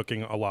trying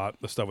cooking a lot.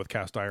 The stuff with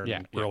cast iron Yeah,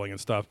 and yeah. grilling and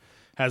stuff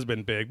has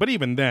been big. But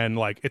even then,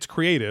 like it's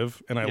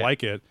creative and I Yeah.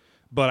 like it.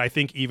 But I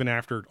think even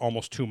after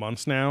almost 2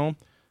 months now,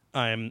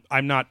 I'm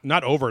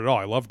not over it at all.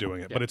 I love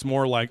doing it, but it's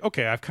more like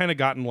okay, I've kind of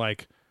gotten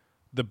like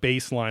the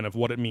baseline of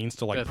what it means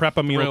to like The prep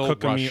a meal, thrill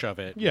cook a meal. rush of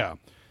it. Yeah.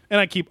 And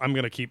I'm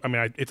gonna keep. I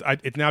mean,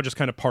 it's now just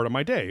kind of part of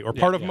my day, or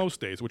part of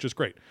most days, which is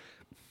great.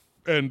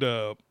 And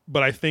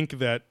but I think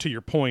that to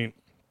your point,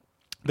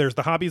 there's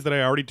the hobbies that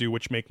I already do,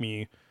 which make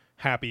me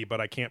happy,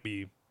 but I can't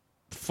be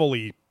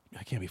fully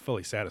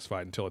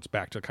satisfied until it's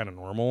back to kind of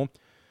normal.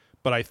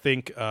 But I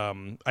think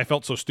I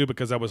felt so stupid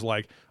because I was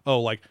like, oh,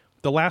 like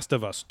The Last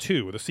of Us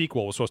 2, the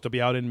sequel, was supposed to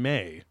be out in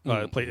May.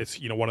 It's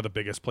one of the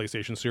biggest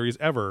PlayStation series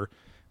ever,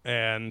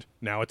 and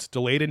now it's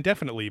delayed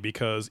indefinitely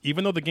because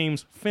even though the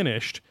game's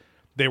finished,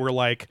 they were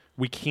like,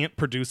 we can't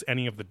produce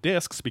any of the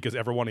discs because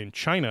everyone in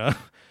China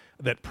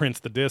that prints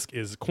the disc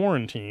is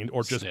quarantined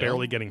or just Still?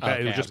 barely getting back.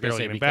 Okay, It was I just was gonna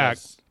barely say getting back.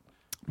 because-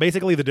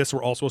 Basically, the discs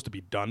were all supposed to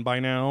be done by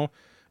now,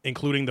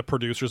 including the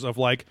producers of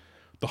like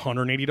the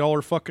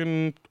 $180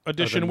 fucking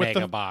edition with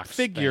mega the box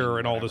figure thing,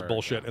 and all this whatever,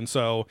 bullshit. yeah. And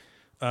so,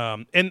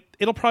 and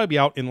it'll probably be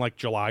out in like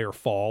July or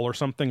fall or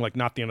something, like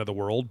not the end of the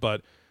world,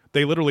 but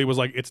they literally was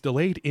like, it's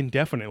delayed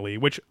indefinitely,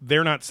 which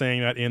they're not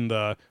saying that in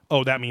the,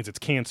 oh, that means it's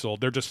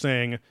canceled. They're just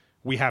saying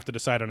we have to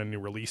decide on a new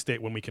release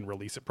date when we can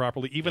release it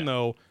properly, even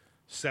though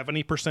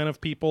 70% of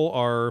people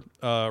are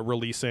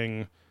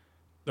releasing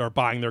or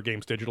buying their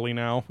games digitally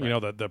now. You know,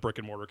 the brick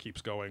and mortar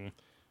keeps going.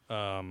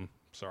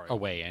 Sorry.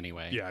 Away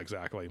anyway. Yeah,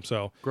 exactly.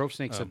 So Grove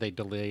Snake said they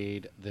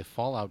delayed the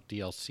Fallout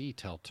DLC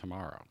till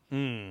tomorrow.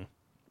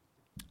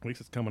 at least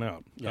it's coming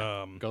out.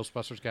 Yeah.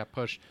 Ghostbusters got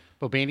pushed.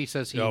 But Bandy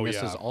says he Oh,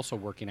 misses yeah. also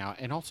working out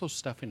and also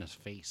stuffing his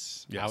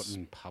face out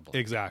in public.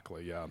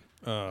 Exactly. Yeah.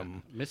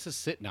 Misses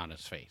sitting on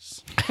his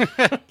face.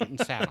 Getting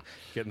sat on.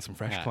 Getting some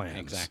fresh Yeah, plans.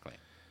 exactly.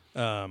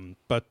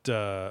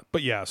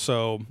 But yeah.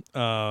 So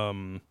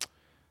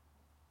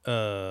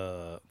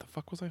the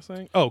fuck was I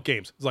saying? Oh,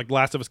 games. It's like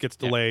Last of Us gets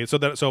delayed.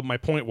 So my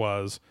point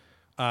was,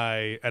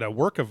 at a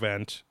work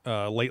event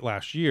late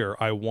last year,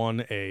 I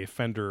won a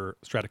Fender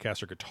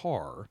Stratocaster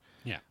guitar.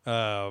 Yeah.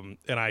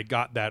 And I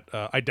got that.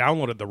 I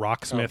downloaded the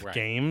Rocksmith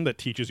game that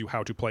teaches you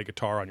how to play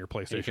guitar on your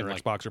PlayStation or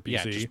Xbox or PC.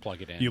 Yeah, just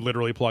plug it in. You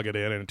literally plug it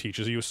in and it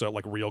teaches you. So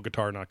like real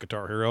guitar, not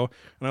Guitar Hero.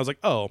 And I was like,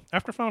 oh,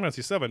 after Final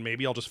Fantasy VII,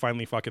 maybe I'll just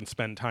finally fucking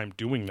spend time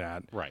doing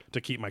that. Right.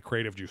 To keep my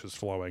creative juices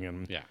flowing.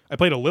 And yeah. I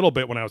played a little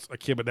bit when I was a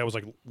kid, but that was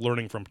like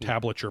learning from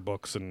tablature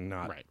books and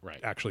not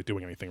actually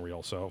doing anything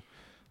real. So,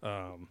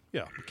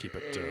 yeah, keep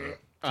it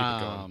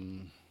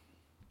going.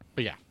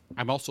 But yeah,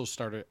 I'm also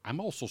started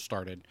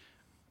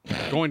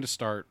going to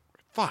start.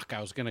 Fuck, I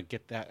was gonna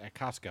get that at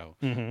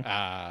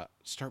Costco.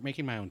 Start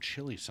making my own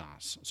chili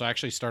sauce. So I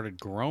actually started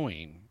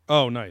growing.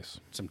 Oh, nice.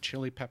 Some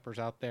chili peppers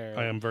out there.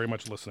 I am very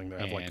much listening.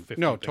 I have like 50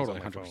 no, things totally,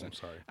 on my 100%. phone.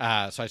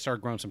 Sorry. So I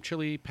started growing some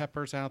chili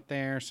peppers out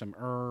there, some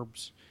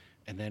herbs,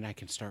 and then I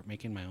can start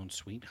making my own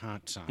sweet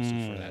hot sauce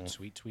for that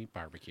sweet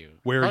barbecue.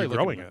 Where are you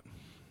growing it?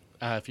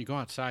 If you go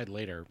outside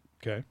later.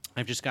 Okay.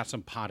 I've just got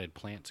some potted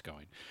plants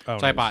going. Oh,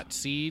 so nice. I bought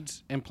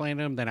seeds and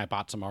planted them. Then I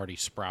bought some already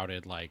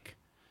sprouted, like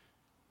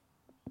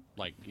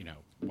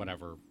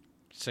whatever,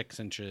 6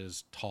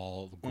 inches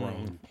tall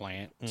grown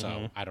plant.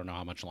 So I don't know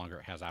how much longer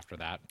it has after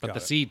that.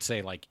 But seeds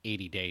say like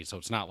 80 days, so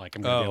it's not like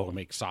I'm gonna be able to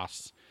make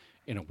sauce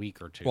in a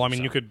week or two. Well, I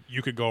mean,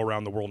 you could go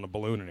around the world in a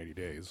balloon in 80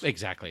 days.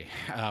 Exactly,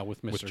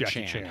 with Mr.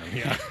 Jackie Chan.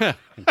 Yeah.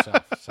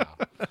 himself. So,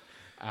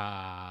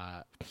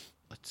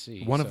 let's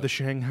see. One of the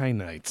Shanghai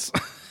Nights.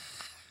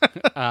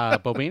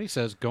 Bobani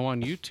says, go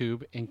on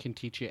YouTube and can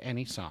teach you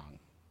any song.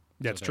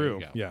 That's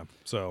true. Yeah.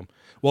 So,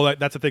 well,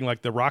 that's the thing.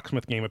 Like the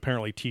Rocksmith game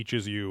apparently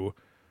teaches you,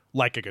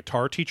 like a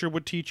guitar teacher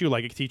would teach you.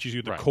 Like it teaches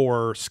you the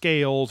core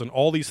scales and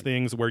all these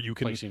things where you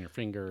can placing your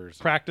fingers,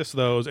 practice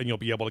those, and you'll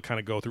be able to kind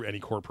of go through any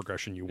chord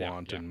progression you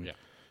want. And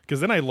because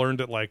then I learned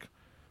that like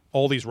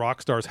all these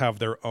rock stars have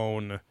their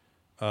own.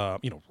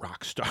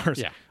 Rock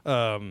stars.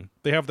 Yeah.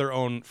 They have their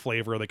own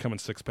flavor. They come in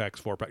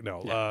 6-packs, 4-pack.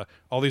 No.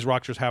 All these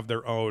rock stars have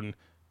their own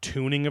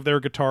tuning of their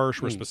guitars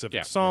for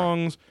specific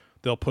songs. Right.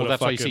 They'll put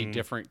that's why you see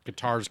different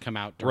guitars come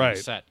out during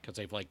the set, because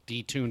they've like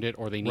detuned it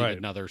or they need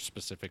another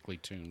specifically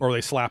tuned. Or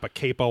they slap a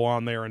capo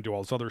on there and do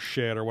all this other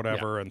shit or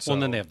whatever. Yeah. And so,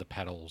 and then they have the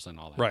pedals and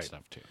all that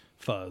stuff too.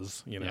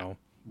 Fuzz,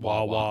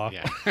 wah wah.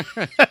 Yeah.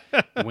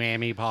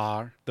 Whammy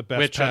bar. The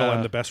best pedal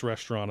and the best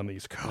restaurant on the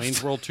East Coast.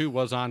 Wayne's World 2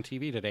 was on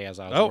TV today as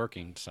I was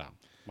working, so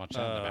watch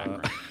that in the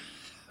background.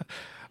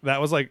 That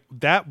was like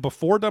that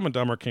before Dumb and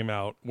Dumber came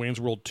out. Wayne's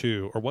World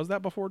 2, or was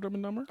that before Dumb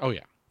and Dumber? Oh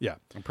yeah. Yeah,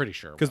 I'm pretty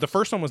sure. Because the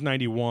first one was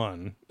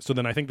 91, so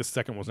then I think the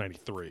second was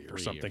 93 or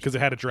something. Because it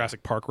had a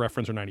Jurassic Park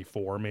reference, or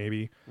 94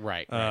 maybe.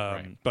 Right.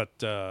 But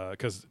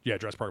because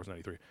Jurassic Park was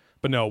 93.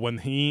 But no, when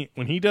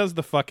he does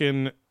the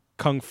fucking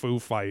kung fu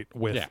fight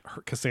with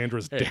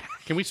Cassandra's dad.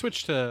 Can we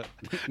switch to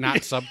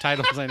not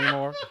subtitles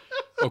anymore?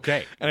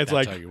 Okay. And it's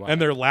like, and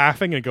they're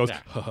laughing, and it goes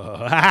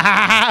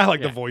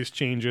like the voice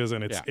changes,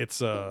 and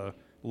it's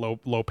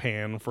low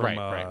pan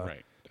from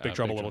Big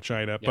Trouble Little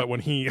China. But when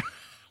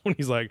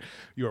he's like,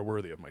 you are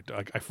worthy of my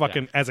dog. I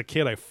fucking, as a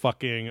kid, I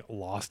fucking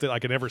lost it.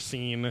 Like, I'd never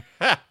seen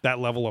that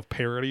level of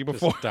parody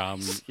before. Just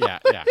dumb.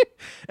 Yeah.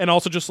 And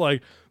also just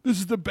like, this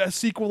is the best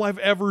sequel I've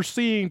ever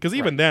seen. Because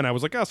even then, I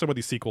was like, some of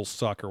these sequels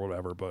suck or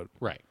whatever. But,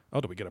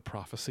 did we get a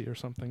prophecy or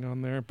something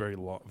on there? Very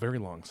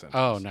long sentence.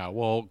 Oh, no.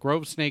 Well,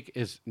 Grove Snake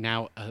is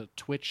now a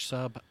Twitch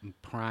sub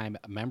Prime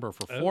member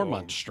for 4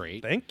 months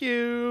straight. Thank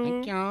you.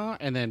 Thank you.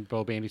 And then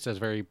Bo Bandy says,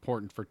 very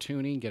important for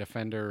tuning. Get a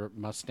Fender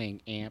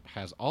Mustang amp.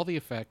 Has all the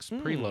effects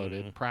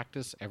preloaded.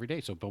 Practice every day.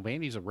 So Bo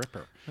Bandy's a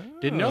ripper.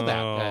 Didn't know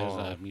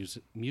that as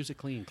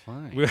musically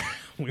inclined.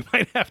 We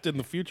might have to in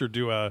the future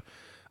do a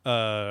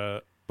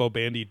Bo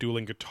Bandy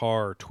dueling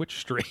guitar Twitch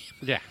stream.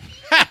 Yeah.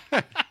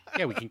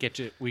 Yeah,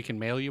 we can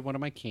mail you one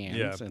of my cans.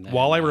 Yeah. And then,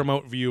 while I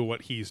remote view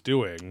what he's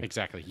doing.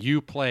 Exactly.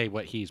 You play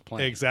what he's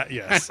playing. Exactly.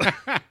 Yes.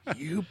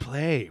 You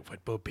play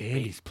what Bo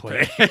Bandy's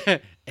playing.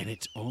 And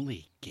it's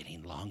only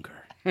getting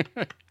longer.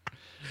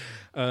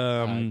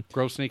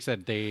 Grove Snake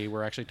said they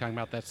were actually talking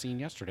about that scene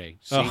yesterday.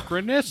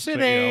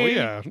 Synchronicity.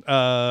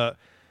 Yeah.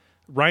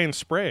 Ryan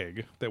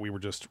Sprague that we were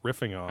just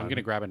riffing on. I'm going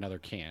to grab another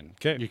can.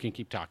 Okay. You can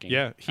keep talking.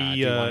 Yeah. Do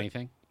you want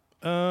anything?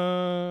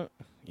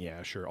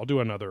 Yeah, sure. I'll do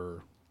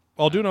another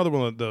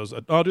one of those.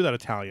 I'll do that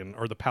Italian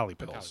or the Pally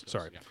Pills.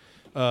 Sorry.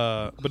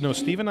 Yeah. But no,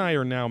 Steve and I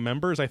are now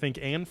members, I think,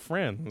 and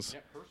friends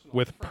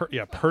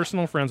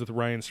personal friends with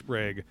Ryan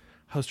Sprague,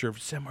 host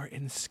of Somewhere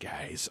in the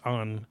Skies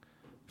on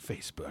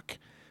Facebook.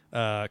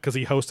 Because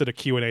he hosted a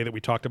Q&A that we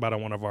talked about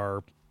on one of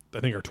our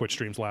Twitch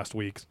streams last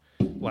week.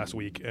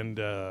 And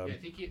I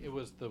think it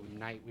was the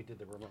night we did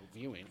the remote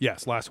viewing.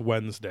 Yes, last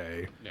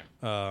Wednesday.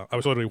 Yeah. I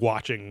was literally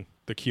watching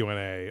the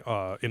Q&A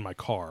in my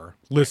car,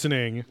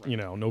 listening.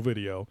 No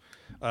video.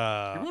 You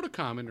wrote a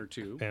comment or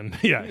two. And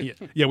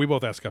we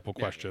both asked a couple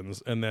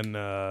questions, and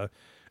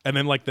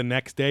then like the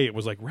next day, it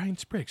was like Ryan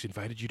Spriggs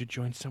invited you to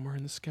join Somewhere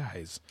in the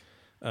Skies.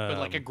 But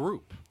like a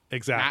group.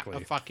 Exactly.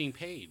 Not a fucking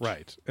page.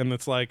 Right. And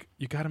it's like,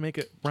 you got to make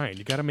it, Ryan,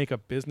 you got to make a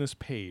business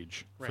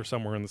page for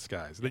Somewhere in the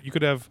Skies. That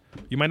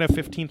you might have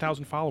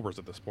 15,000 followers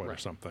at this point or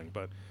something.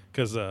 But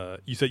because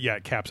you said,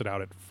 it caps it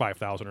out at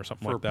 5,000 or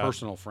something like that. For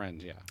personal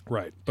friends, yeah.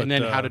 Right. But, and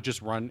then how to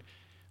just run,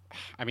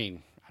 I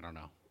mean, I don't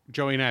know.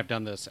 Joey and I have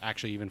done this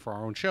actually even for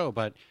our own show,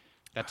 but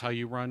that's how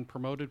you run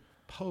promoted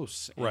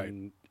posts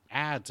and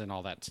ads and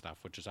all that stuff,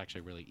 which is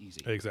actually really easy.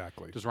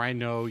 Exactly. Does Ryan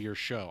know your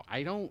show?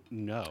 I don't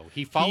know.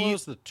 He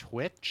follows the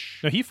Twitch.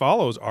 No, he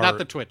follows not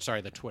the Twitch. Sorry,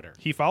 the Twitter.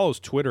 He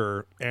follows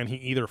Twitter, and he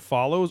either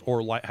follows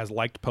or has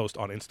liked posts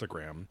on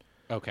Instagram.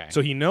 Okay.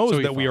 So he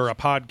knows that we are a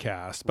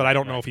podcast, but I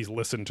don't know if he's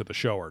listened to the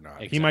show or not.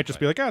 Exactly. He might just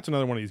be like, it's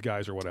another one of these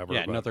guys or whatever.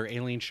 Yeah, another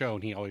alien show,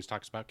 and he always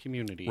talks about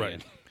community.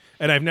 Right.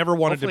 And I've never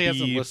wanted to be...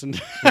 Hopefully he hasn't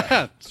listened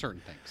to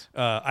certain things.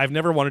 I've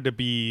never wanted to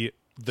be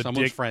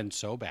someone's friend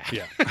so bad.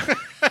 Yeah.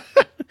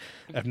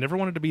 I've never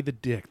wanted to be the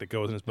dick that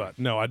goes in his butt.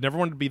 No, I've never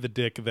wanted to be the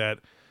dick that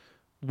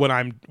when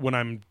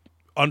I'm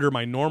under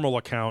my normal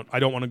account, I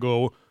don't want to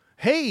go,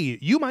 hey,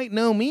 you might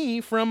know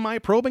me from my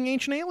Probing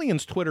Ancient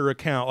Aliens Twitter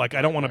account. Like,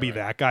 I don't want to be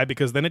that guy,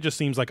 because then it just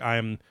seems like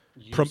I'm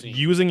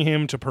using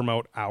him to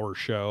promote our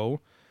show.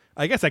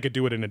 I guess I could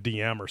do it in a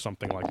DM or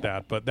something like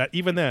that, but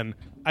even then,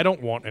 I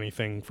don't want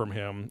anything from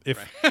him.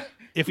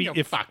 If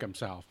he fuck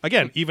himself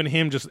again, even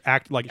him just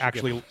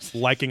actually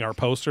liking our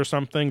posts or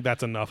something,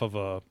 that's enough of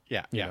a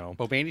you know.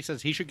 Bobandy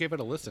says he should give it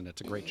a listen.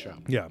 It's a great show.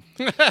 Yeah.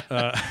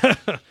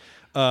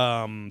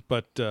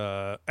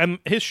 And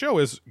his show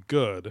is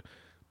good,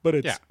 but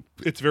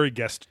it's very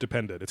guest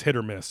dependent. It's hit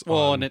or miss.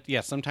 Well, and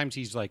sometimes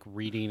he's like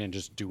reading and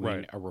just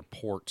doing a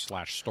report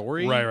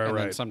 /story. Right.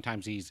 Then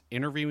sometimes he's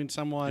interviewing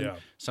someone. Yeah.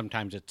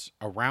 Sometimes it's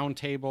a round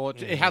table.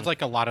 It has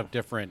like a lot of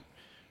different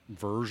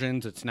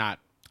versions. It's not.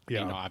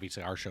 You know,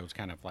 obviously our show's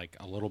kind of like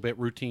a little bit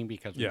routine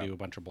because we do a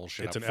bunch of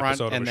bullshit up front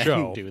and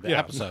then do the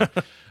episode.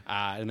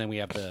 And then we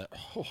have the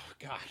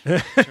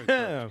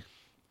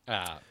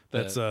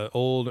that's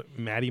old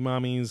Maddie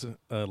Mommy's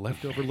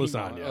leftover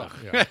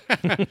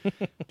lasagna.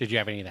 Did you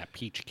have any of that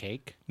peach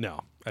cake?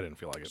 No, I didn't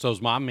feel like it. So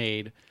his mom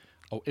made.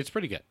 Oh, it's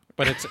pretty good,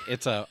 but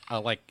it's a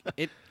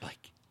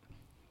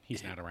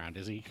he's not around,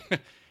 is he?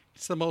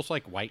 It's the most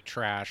like white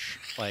trash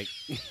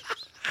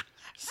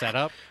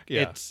setup.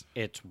 Yeah.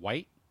 It's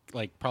white.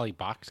 Like probably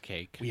box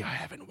cake. We are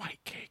having white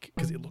cake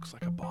because it looks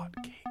like a bought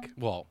cake.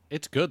 Well,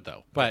 it's good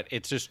though, but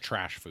it's just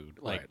trash food.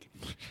 Like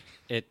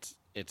it's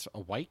a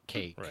white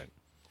cake,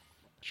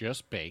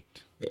 just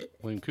baked.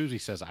 William Kuzi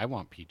says, "I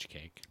want peach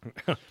cake."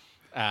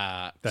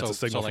 That's a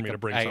signal for me to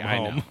bring some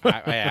home.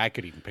 I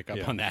could even pick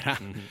up on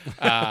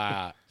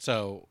that.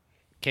 So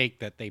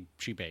cake that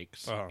she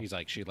bakes. He's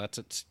like, she lets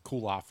it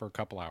cool off for a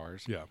couple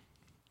hours. Yeah.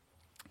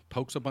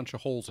 Pokes a bunch of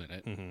holes in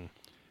it. Mm-hmm.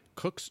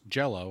 Cooks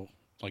Jell-O,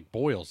 like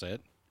boils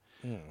it.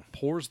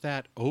 Pours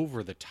that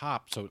over the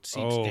top so it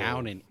seeps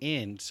down and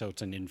in, so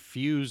it's an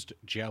infused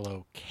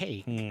Jell-O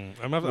cake.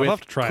 I'll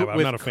have to try it.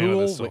 I'm not a fan of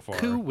this so far.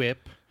 Cool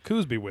Whip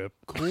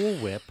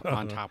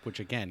on top,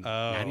 which again,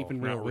 not even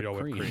real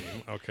whipped cream.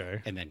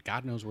 Okay. And then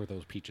God knows where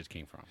those peaches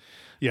came from.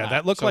 Yeah,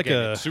 that looked like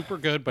it's super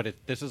good, but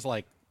this is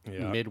like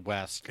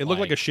Midwest. It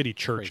looked like a shitty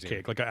church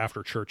cake, like an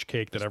after church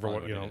cake that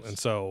everyone, and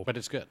so. But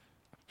it's good.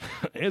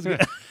 It is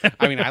good.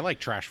 I mean, I like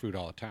trash food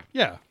all the time.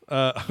 Yeah,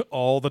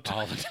 all the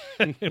time.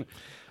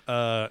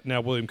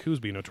 Now, William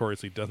Coosby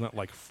notoriously does not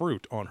like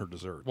fruit on her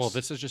desserts. Well,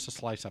 this is just a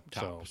slice up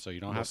top, so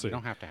you don't have to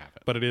have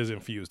it. But it is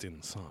infused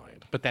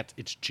inside. But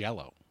it's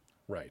Jell-O,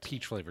 right?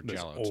 Peach flavored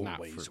Jell-O. There's it's not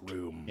always fruit.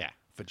 room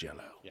for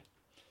Jell-O. Yeah,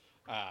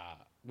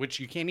 which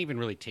you can't even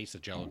really taste the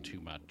Jell-O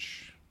too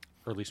much,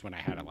 or at least when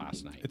I had it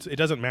last night. It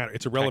doesn't matter.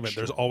 It's irrelevant.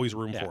 There's always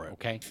room for it.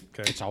 Okay,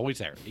 it's always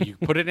there. You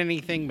put it in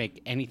anything,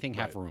 make anything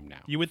have room now.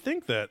 You would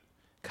think that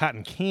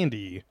cotton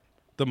candy.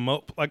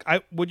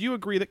 Would you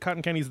agree that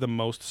cotton candy is the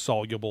most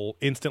soluble,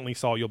 instantly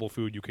soluble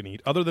food you can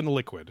eat, other than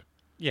liquid?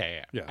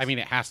 Yeah. Yes. I mean,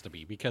 it has to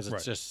be because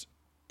it's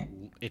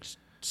it's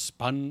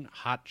spun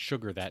hot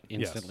sugar that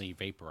instantly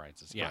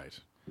vaporizes. Yeah. Right.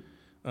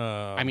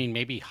 I mean,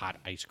 maybe hot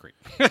ice cream,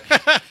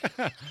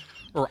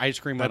 or ice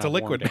cream. That's on a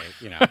liquid, warm day,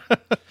 you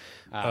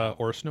know,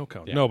 or a snow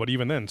cone. Yeah. No, but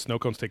even then, snow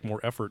cones take more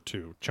effort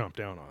to chomp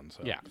down on.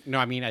 So. Yeah. No,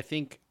 I mean, I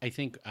think.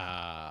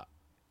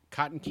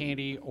 Cotton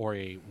candy or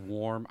a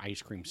warm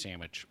ice cream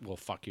sandwich will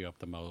fuck you up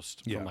the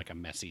most from like a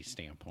messy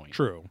standpoint.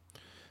 True.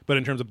 But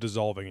in terms of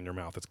dissolving in your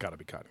mouth, it's got to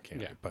be cotton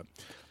candy. Yeah. But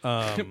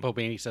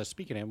Bobandy says,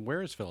 speaking of him,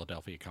 where is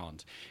Philadelphia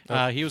Collins?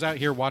 He was out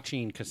here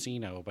watching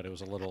Casino, but it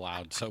was a little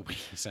loud, so we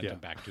sent him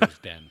back to his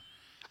den.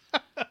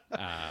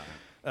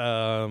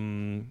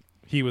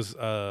 He was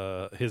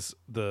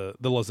the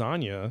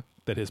lasagna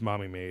that his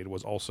mommy made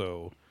was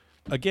also,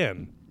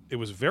 again, it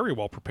was very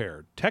well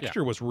prepared.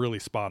 Texture was really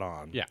spot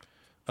on. Yeah.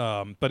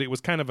 But it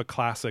was kind of a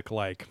classic,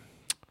 like,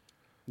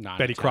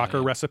 Betty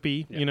Crocker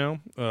recipe, you know?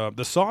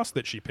 The sauce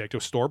that she picked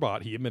was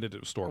store-bought. He admitted it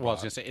was store-bought. Well, I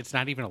was going to say, it's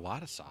not even a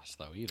lot of sauce,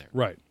 though, either.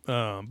 Right.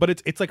 But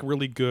it's like,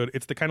 really good.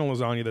 It's the kind of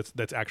lasagna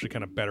that's actually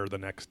kind of better the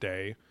next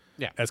day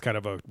as kind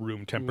of a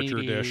room temperature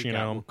dish, you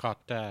know?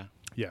 Ricotta.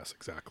 Yes,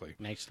 exactly.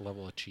 Nice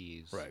level of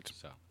cheese. Right.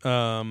 So.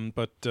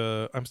 But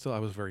I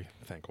was very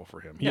thankful for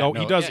him. He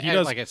Like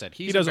I said,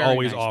 he does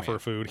always nice offer man.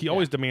 food. He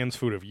always demands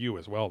food of you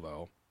as well,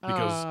 though,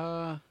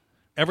 because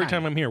every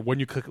time I'm here, when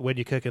you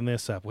cooking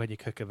this up, when you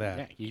cooking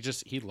that. Yeah,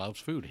 he loves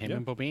food. Him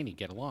and Bobani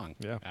get along.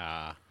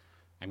 Yeah.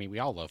 I mean, we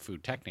all love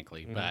food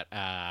technically, but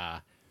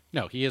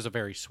no, he is a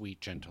very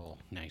sweet, gentle,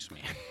 nice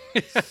man.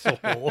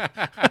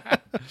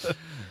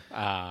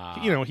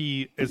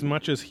 He as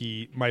much as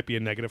he might be a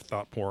negative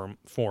thought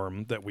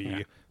form that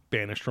we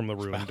banished from the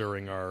room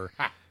during our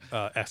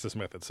Estes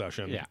Method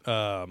session.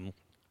 Yeah.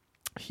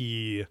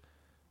 He,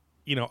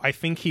 I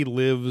think he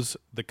lives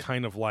the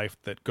kind of life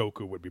that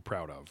Goku would be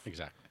proud of.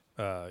 Exactly.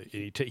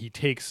 He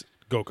takes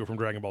Goku from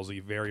Dragon Ball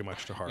Z very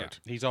much to heart.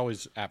 Yeah. He's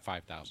always at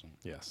 5,000.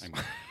 Yes. I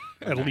mean,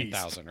 at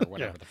 9,000 least. or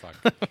whatever the fuck.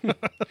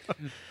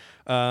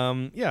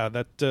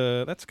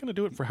 That's going to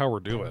do it for how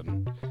we're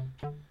doing.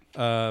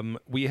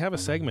 We have a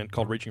segment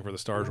called Reaching for the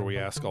Stars where we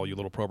ask all you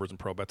little probers and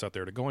probets out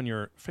there to go on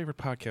your favorite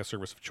podcast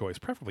service of choice,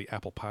 preferably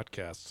Apple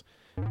Podcasts,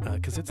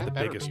 because it's the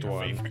biggest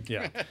one.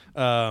 Yeah.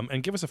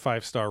 And give us a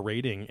 5-star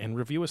rating and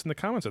review us in the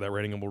comments of that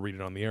rating, and we'll read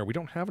it on the air. We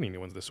don't have any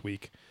new ones this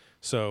week,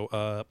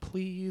 so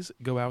please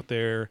go out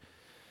there.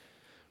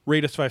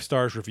 Rate us 5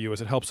 stars, review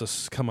us. It helps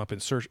us come up in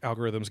search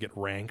algorithms, get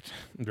ranked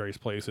in various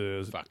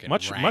places.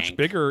 Much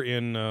bigger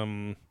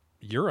in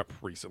Europe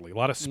recently. A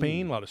lot of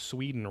Spain, a lot of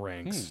Sweden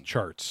ranks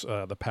charts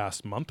the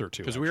past month or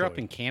two. Because we were up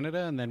in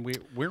Canada, and then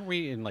weren't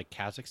we in like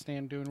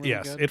Kazakhstan doing really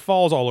good? Yes, it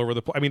falls all over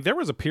the place. I mean, there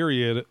was a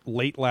period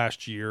late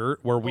last year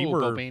where we were...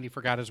 Bill Bandy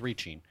forgot his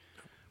reaching.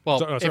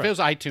 Well, if it was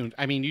iTunes,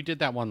 I mean, you did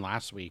that one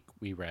last week,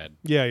 we read.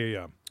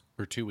 Yeah.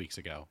 Or 2 weeks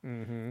ago.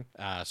 Mm-hmm.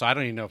 So I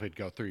don't even know if it'd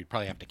go through. You'd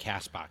probably have to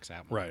Castbox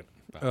that one. Right.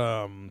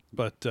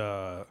 But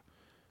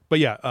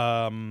yeah,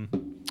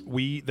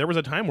 there was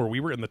a time where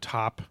we were in the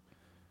top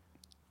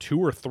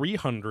 200 or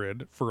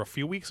 300 for a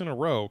few weeks in a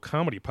row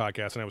comedy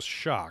podcast, and I was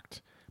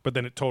shocked. But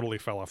then it totally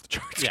fell off the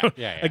charts.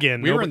 Yeah.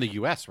 Again, we were in the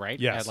U.S., right?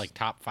 Yes. At like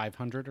top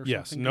 500 or something.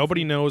 Yes.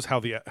 Nobody knows how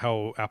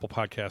Apple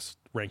Podcast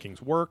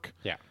rankings work.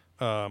 Yeah.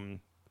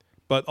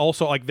 But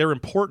also, like, they're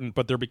important,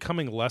 but they're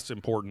becoming less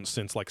important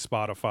since like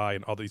Spotify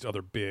and all these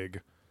other big,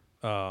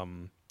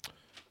 Beacon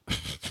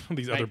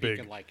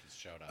Like has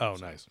showed up. Oh,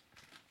 so. Nice.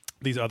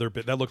 These other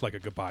that look like a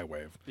goodbye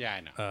wave. Yeah,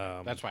 I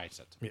know. That's why I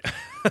said so.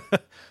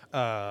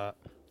 Yeah.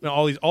 No,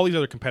 all these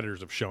other competitors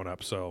have shown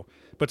up. So,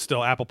 but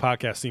still, Apple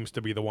Podcast seems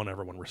to be the one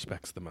everyone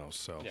respects the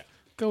most. So,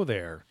 go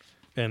there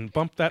and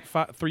bump that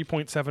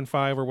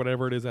 3.75 or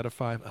whatever it is out of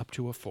 5 up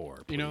to a 4.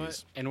 Please. You know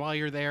what? And while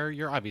you're there,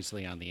 you're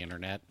obviously on the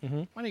internet. Mm-hmm.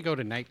 Why don't you go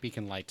to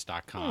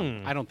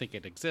nightbeaconlights.com? I don't think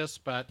it exists,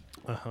 but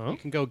you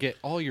can go get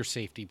all your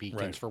safety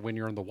beacons for when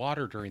you're in the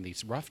water during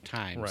these rough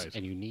times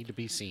and you need to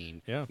be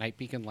seen. Yeah. Night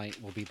Beacon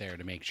Light will be there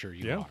to make sure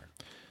you are.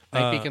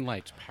 Night Beacon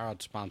Lights,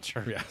 proud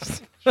sponsor.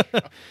 Yes.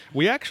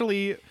 We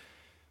actually,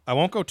 I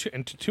won't go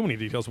into too many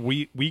details.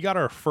 We got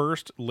our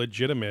first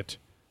legitimate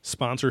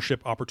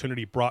sponsorship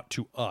opportunity brought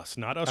to us,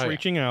 not us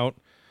reaching out,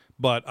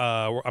 but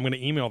I'm going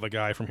to email the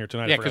guy from here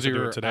tonight. Yeah, because you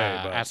were today.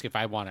 Ask if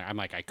I want it. I'm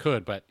like, I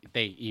could, but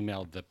they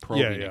emailed the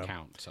probing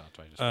account, so that's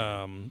why I just.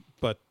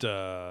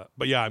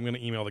 But yeah, I'm going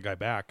to email the guy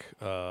back.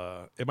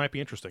 It might be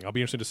interesting. I'll be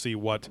interested to see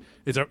what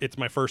it's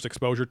my first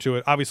exposure to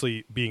it.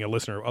 Obviously, being a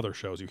listener of other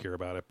shows, you hear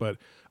about it, but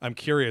I'm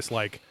curious,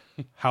 like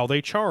how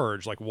they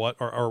charge, like what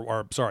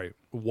or sorry,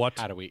 what?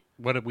 How do we?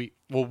 What do we?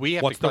 Well, we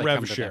have what's to the rev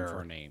come share to them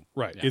for a name,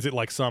 right? Yeah. Is it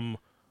like some?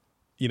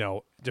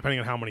 Depending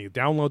on how many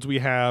downloads we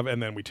have,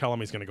 and then we tell him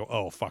he's going to go,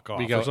 oh, fuck off.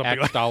 We go or something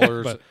X like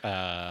dollars but,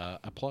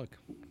 a plug.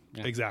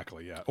 Yeah.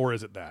 Exactly, yeah. Or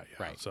is it that?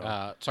 Yeah, right.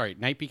 So. Sorry,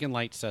 Night Beacon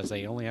Lights says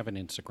they only have an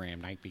Instagram,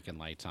 Night Beacon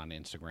Lights on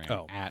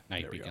Instagram, at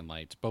Night Beacon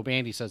Lights. Bo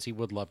Bandy says he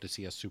would love to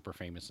see us super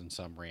famous in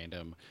some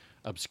random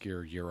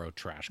obscure Euro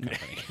trash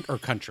company or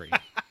country.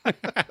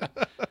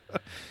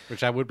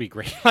 Which that would be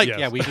great.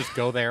 Like, we just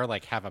go there,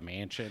 like, have a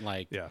mansion,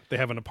 like... Yeah, they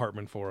have an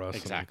apartment for us.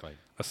 Exactly.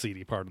 A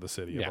seedy part of the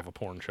city above a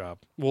porn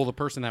shop. Well, the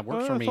person that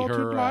works for me, I thought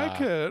you'd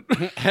like it.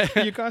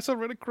 You guys are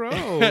really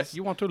gross.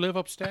 You want to live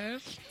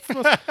upstairs?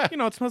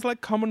 It smells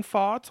like common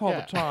farts all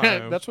the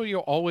time. That's what you're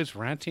always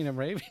ranting and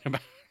raving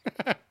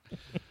about.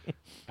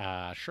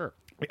 Sure.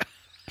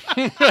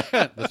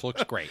 This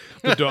looks great.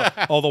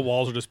 All the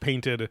walls are just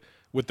painted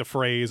with the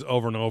phrase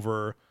over and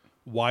over,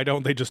 why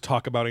don't they just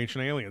talk about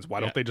ancient aliens? Why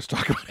don't they just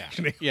talk about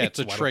ancient aliens? Yeah, it's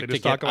a trick to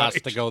get us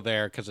to go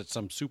there because it's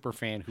some super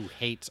fan who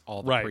hates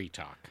all the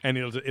pre-talk. And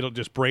it'll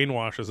just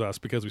brainwashes us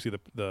because we see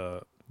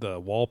the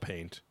wall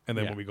paint, and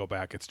then when we go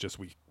back, it's just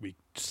we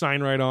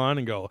sign right on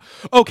and go,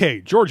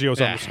 okay,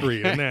 Giorgio's on the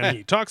screen, and then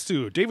he talks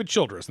to David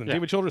Childress, and then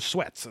David Childress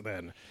sweats, and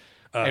then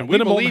and we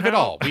believe it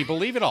all. We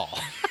believe it all.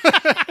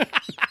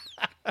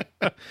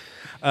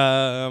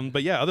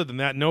 But yeah, other than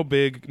that, no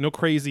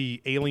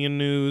crazy alien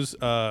news.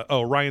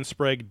 Ryan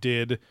Sprague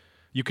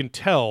you can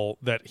tell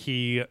that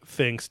he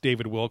thinks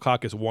David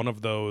Wilcock is one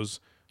of those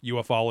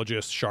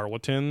ufologist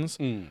charlatans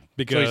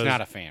because so he's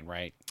not a fan,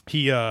 right?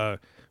 He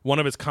one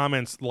of his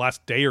comments the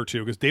last day or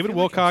two, because David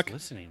Wilcock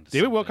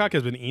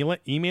has been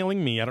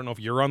emailing me. I don't know if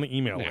you're on the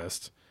email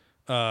list.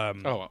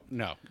 Oh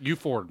no, you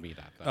forwarded me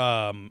that.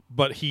 Though.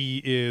 But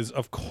he is,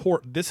 of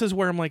course. This is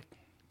where I'm like,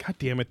 God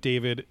damn it,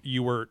 David!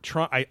 You were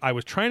I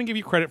was trying to give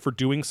you credit for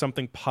doing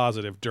something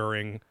positive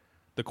during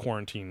the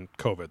quarantine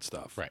COVID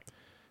stuff, right?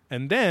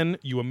 And then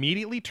you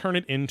immediately turn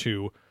it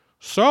into,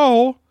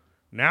 so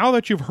now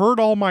that you've heard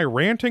all my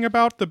ranting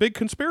about the big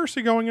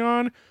conspiracy going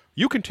on,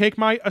 you can take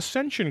my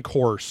Ascension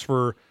course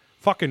for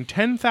fucking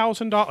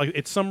 $10,000.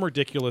 It's some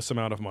ridiculous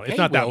amount of money. It's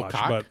not that much,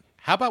 but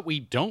how about we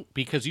don't?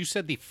 Because you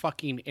said the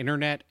fucking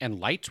internet and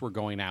lights were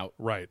going out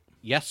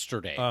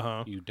yesterday.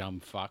 You dumb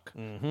fuck.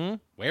 Mm-hmm.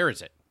 Where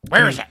is it?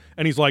 Where is it?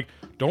 And he's like,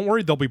 don't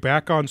worry, they'll be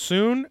back on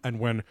soon. And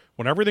when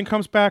everything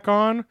comes back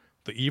on,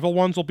 the evil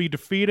ones will be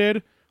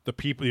defeated. The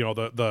people,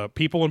 the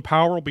people in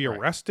power will be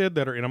arrested.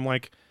 And I'm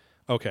like,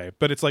 okay,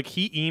 but it's like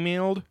he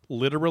emailed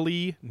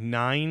literally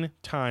 9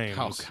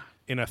 times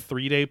in a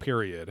 3-day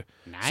period,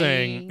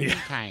 saying,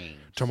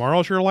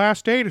 tomorrow's your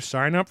last day to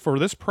sign up for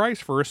this price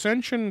for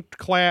Ascension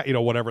class,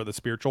 whatever, the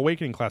spiritual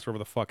awakening class, whatever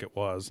the fuck it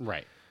was.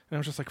 Right. And I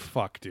was just like,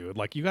 fuck, dude.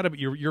 Like,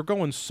 you're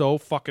going so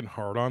fucking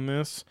hard on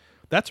this.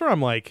 That's where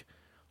I'm like,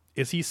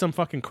 is he some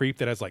fucking creep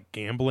that has like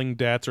gambling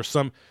debts or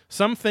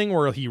something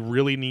where he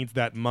really needs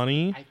that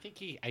money? I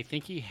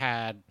think he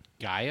had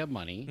Gaia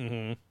money.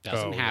 Mm-hmm.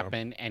 Doesn't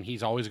happen, and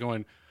he's always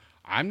going,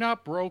 I'm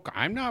not broke.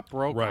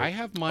 Right. I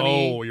have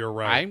money. Oh, you're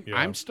right.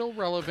 I'm still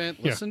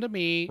relevant. Listen to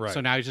me. Right. So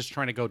now he's just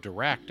trying to go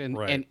direct,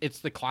 and it's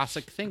the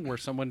classic thing where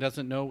someone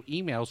doesn't know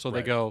email, so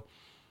they go,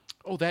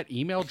 oh, that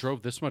email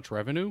drove this much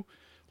revenue.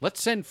 Let's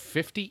send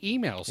 50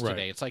 emails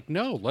today. It's like,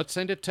 no, let's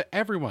send it to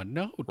everyone.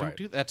 No, don't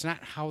do that. That's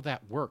not how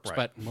that works. Right.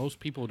 But most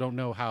people don't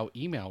know how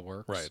email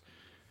works. Right.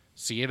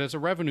 See it as a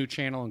revenue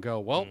channel and go,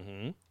 well,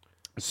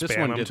 if this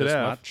one did this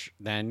much,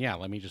 then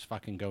let me just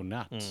fucking go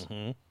nuts.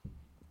 Mm-hmm.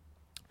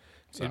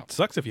 So. It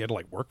sucks if you had to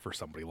like work for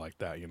somebody like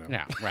that,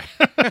 Yeah,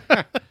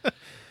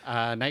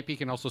 right. Night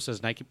Beacon also says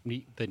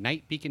the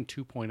Night Beacon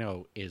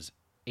 2.0 is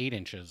 8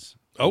 inches.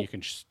 You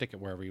can stick it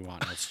wherever you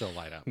want and it'll still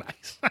light up.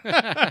 Nice.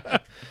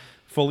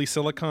 Fully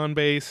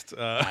silicone-based,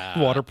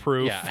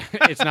 waterproof. Yeah,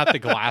 it's not the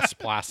glass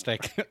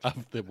plastic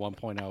of the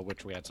 1.0,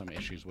 which we had some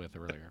issues with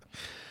earlier.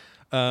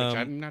 Which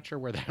I'm not sure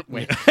where that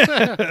went.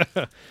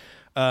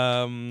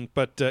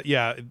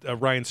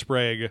 Ryan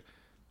Sprague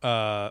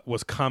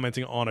was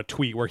commenting on a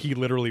tweet where he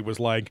literally was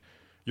like,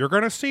 "You're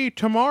gonna see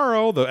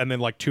tomorrow," and then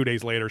like 2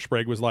 days later,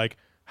 Sprague was like,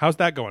 "How's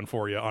that going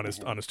for you?" on his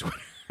Twitter,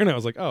 and I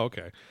was like, "Oh,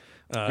 okay."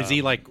 Is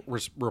he like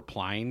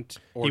replying?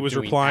 He was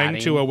replying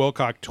to a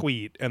Wilcock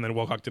tweet, and then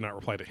Wilcock did not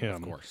reply to him.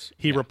 Of course,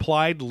 he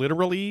replied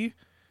literally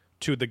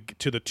to the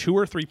 2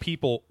 or 3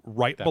 people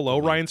below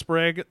Ryan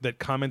Sprague that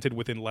commented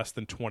within less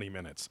than 20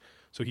 minutes.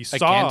 So he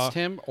saw against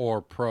him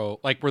or pro.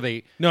 Like were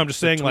they? No, I'm just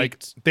saying tweets?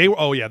 Like they were.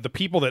 Oh yeah, the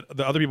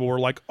other people were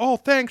like, "Oh,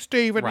 thanks,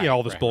 David."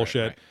 All this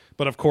bullshit. Right.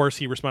 But of course,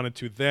 he responded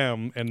to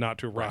them and not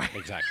to Ryan. Right,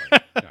 exactly.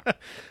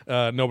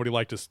 Nobody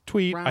liked his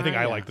tweet. I think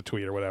I liked the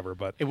tweet or whatever.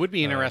 But it would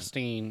be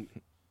interesting.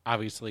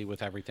 Obviously,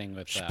 with everything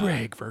with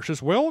Sprague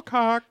versus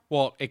Wilcock.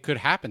 Well, it could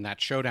happen. That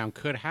showdown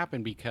could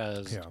happen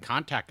because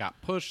Contact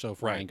got pushed. So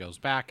if Ryan goes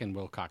back and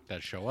Wilcock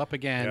does show up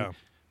again,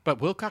 but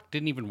Wilcock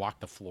didn't even walk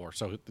the floor,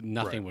 so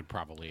nothing would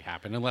probably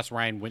happen unless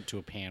Ryan went to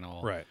a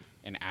panel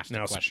and asked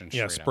a question.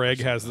 Yeah,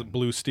 Sprague has the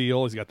blue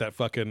steel. He's got that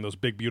fucking those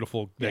big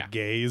beautiful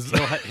gaze.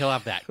 He'll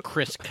have that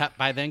crisp cut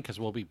by then because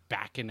we'll be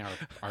back in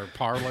our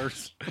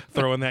parlors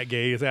throwing that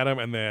gaze at him,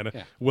 and then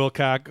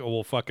Wilcock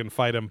will fucking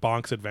fight him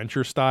Bonk's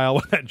Adventure style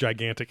with that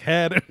gigantic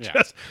head, and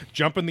just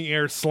jump in the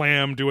air,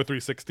 slam, do a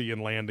 360,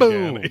 and land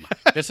again.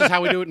 This is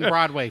how we do it in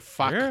Broadway.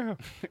 Fuck. Yeah.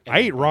 I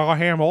ate raw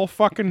ham all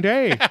fucking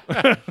day.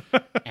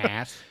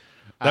 Ass.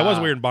 That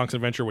was weird in Bonk's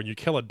Adventure when you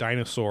kill a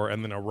dinosaur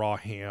and then a raw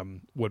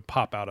ham would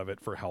pop out of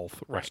it for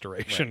health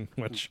restoration,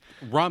 which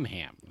rum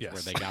ham is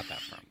where they got that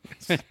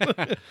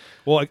from.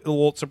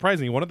 well,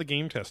 surprisingly, one of the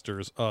game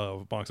testers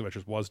of Bonk's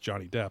Adventures was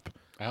Johnny Depp.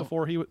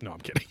 Before he was... No, I'm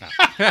kidding.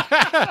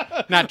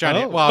 Not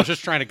Johnny. Well, I was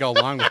just trying to go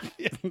along with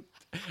it.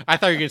 I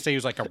thought you were going to say he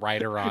was like a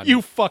writer on...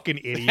 You fucking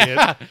idiot.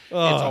 It's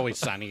Always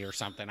Sunny or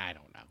something. I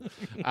don't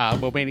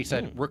know. Bobaney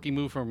said, rookie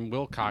move from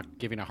Wilcock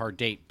giving a hard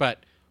date,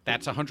 but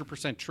that's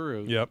 100%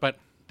 true. Yep. But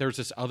there's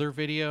this other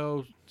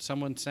video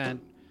someone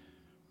sent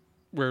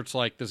where it's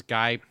like this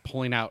guy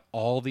pulling out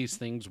all these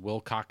things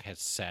Wilcock has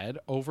said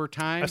over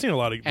time. I've seen a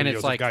lot of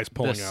videos of guys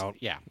pulling out.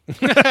 Yeah.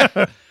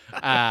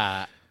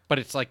 But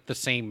it's like the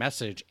same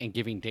message and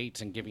giving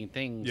dates and giving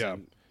things. Yeah.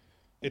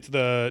 It's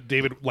the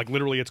David, like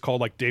literally it's called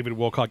like David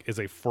Wilcock is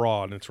a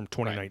fraud, and it's from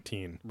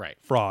 2019. Right.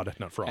 Fraud,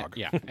 not frog.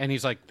 Yeah. And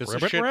he's like, this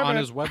is shit on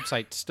his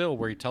website still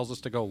where he tells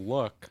us to go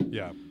look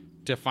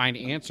to find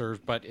answers,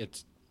 but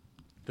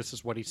this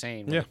is what he's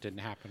saying when it didn't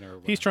happen. Or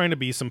he's trying to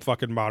be some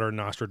fucking modern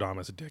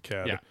Nostradamus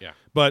dickhead. Yeah.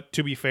 But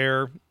to be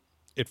fair,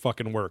 it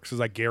fucking works. Because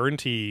I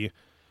guarantee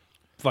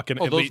fucking...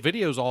 those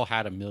videos all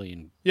had 1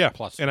 million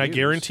plus and views. I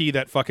guarantee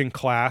that fucking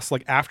class,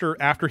 like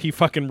after he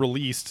fucking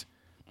released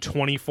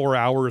 24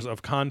 hours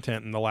of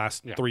content in the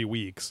last 3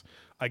 weeks,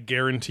 I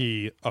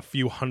guarantee a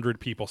few hundred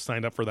people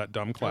signed up for that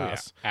dumb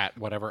class. At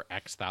whatever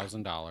 $X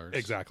thousand.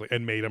 Exactly.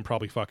 And made him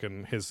probably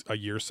fucking a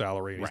year's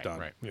salary and he's done.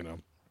 Right. You know.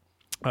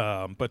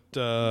 But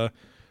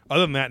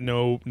other than that,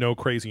 no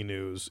crazy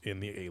news in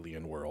the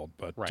alien world.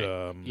 But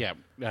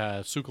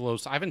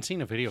Tsoukalos. I haven't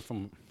seen a video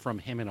from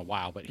him in a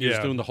while, but he was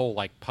doing the whole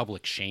like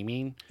public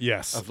shaming.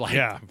 Yes, of like,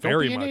 yeah, don't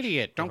very be an much.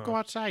 idiot. Don't go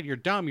outside. You're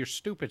dumb. You're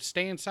stupid.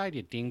 Stay inside.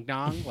 You ding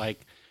dong.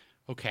 Like,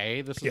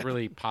 okay, this is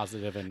really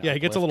positive and he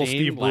gets a little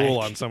Steve Brule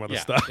on some of the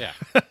stuff. Yeah,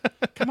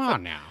 come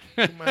on now.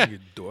 Come on, you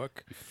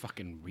dork. You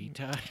fucking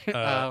retard.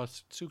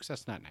 Tsouks,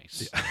 that's not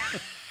nice.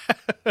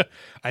 Yeah.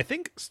 I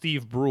think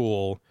Steve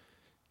Brule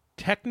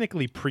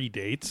technically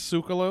predates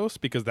Tsoukalos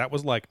because that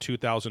was like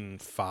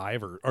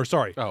 2005 or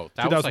sorry,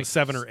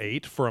 2007 or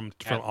 8 from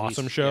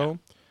Awesome least, Show.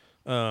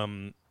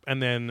 And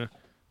then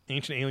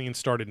Ancient Aliens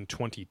started in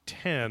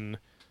 2010.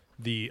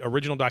 The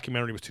original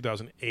documentary was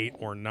 2008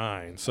 or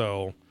 9.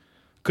 So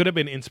could have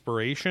been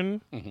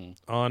inspiration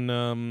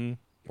on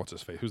what's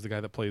his face? Who's the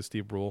guy that plays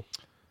Steve Brule?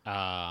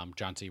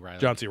 John C. Reilly.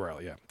 John C.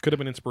 Reilly, yeah. Could have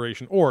been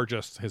inspiration or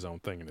just his own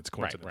thing and it's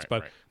coincidence.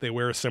 But they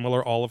wear a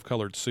similar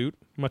olive-colored suit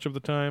much of the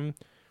time.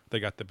 They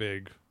got the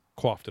big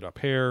coiffed up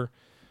hair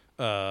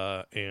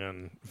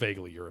and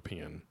vaguely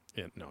European.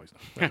 No, he's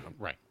not.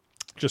 Right.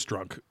 Just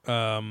drunk.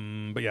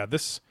 But yeah,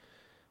 this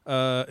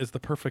is the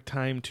perfect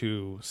time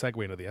to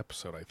segue into the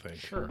episode, I think.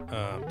 Sure.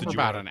 Did you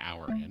about an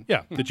hour in.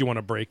 Yeah. Did you want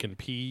to break and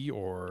pee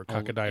or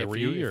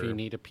cock-a-diarrhea? If you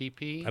need a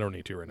pee-pee. I don't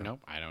need to right now.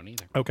 Nope, I don't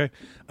either. Okay.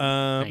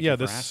 Thank you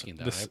for asking,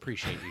 though. I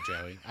appreciate you,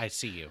 Joey. I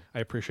see you. I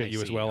appreciate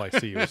you as well. I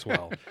see you as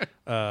well.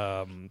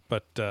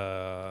 But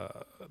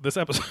this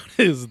episode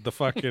is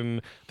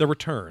the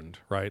Returned,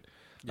 right?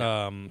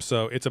 Yeah.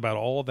 So it's about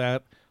all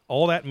that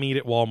meat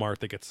at Walmart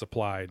that gets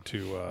supplied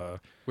to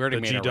the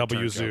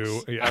GW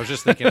Zoo. Yeah. I was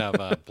just thinking of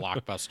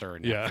Blockbuster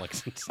and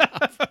Netflix and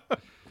stuff.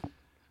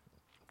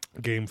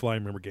 Gamefly,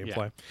 remember Gamefly?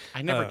 Yeah.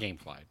 I never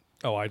Gameflied.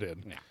 Oh, I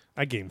did. Yeah.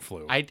 I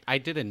Gameflew. I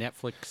did a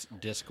Netflix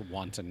disc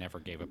once and never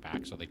gave it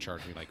back, so they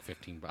charged me like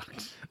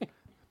 $15.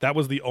 That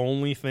was the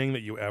only thing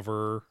that you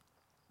ever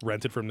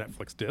rented from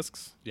Netflix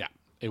discs? Yeah.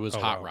 It was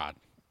Hot Rod.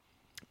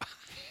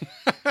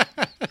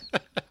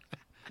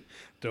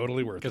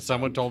 Totally worth it. Because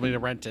someone told me to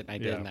rent it, and I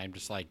did, and I'm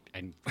just like,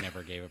 I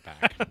never gave it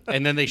back.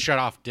 And then they shut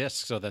off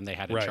discs, so then they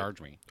had to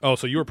charge me. Oh,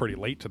 so you were pretty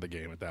late to the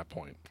game at that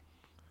point.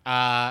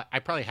 I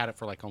probably had it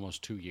for like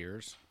almost 2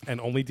 years. And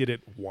only did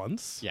it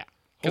once? Yeah.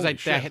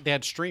 Because they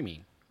had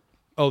streaming.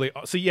 Oh,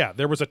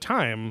 there was a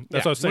time.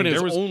 That's what I was saying.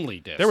 There was only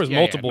discs. There was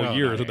multiple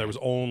years where there was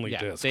only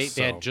discs.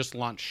 They had just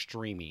launched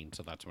streaming,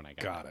 so that's when I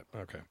got it.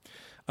 Okay.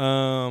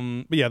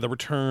 But yeah, The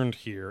Returned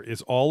here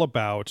is all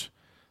about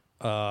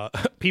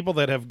people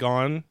that have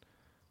gone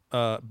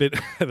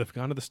they've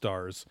gone to the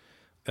stars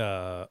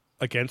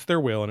against their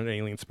will in an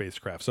alien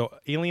spacecraft. So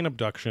alien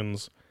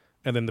abductions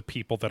and then the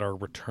people that are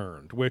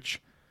returned,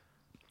 which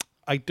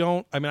I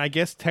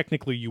guess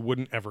technically you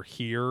wouldn't ever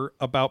hear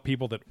about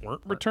people that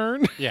weren't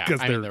returned because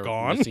they're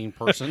gone, missing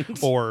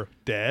persons or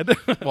dead.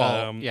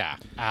 Well,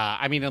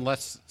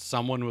 unless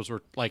someone was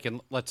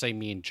let's say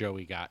me and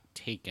Joey got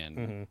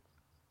taken,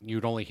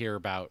 you'd only hear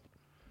about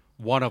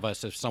one of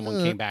us if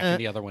someone came back and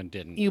the other one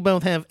didn't. You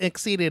both have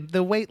exceeded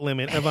the weight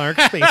limit of our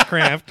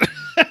spacecraft.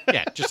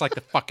 Yeah, just like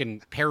the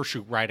fucking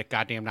parachute ride at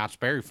goddamn Knott's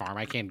Berry Farm.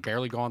 I can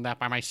barely go on that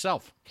by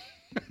myself.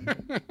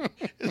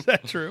 Is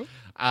that true?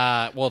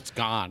 Well, it's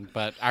gone.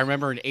 But I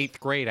remember in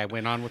 8th grade, I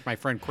went on with my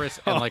friend Chris,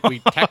 and we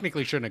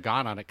technically shouldn't have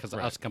gone on it because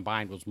us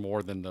combined was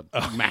more than the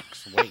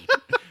max weight.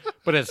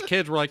 But as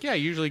kids, we're like, yeah, I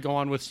usually go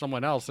on with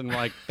someone else, and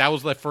that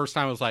was the first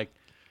time I was like,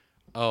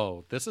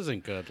 oh, this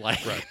isn't good.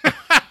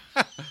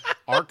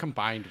 Our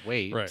combined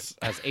weights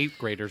as 8th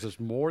graders is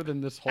more than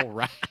this whole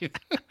ride.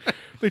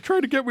 They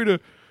tried to get me to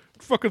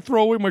fucking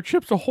throw away my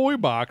Chips Ahoy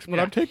box, but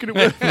I'm taking it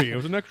with me. It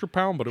was an extra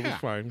pound, but it was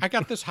fine. I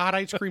got this hot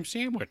ice cream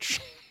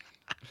sandwich.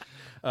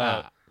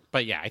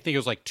 But yeah, I think it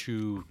was like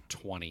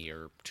 $2.20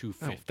 or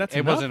 $2.50. That's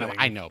it nothing. Wasn't.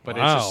 I know, but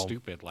it's just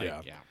stupid.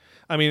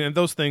 I mean, and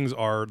those things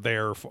are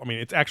there.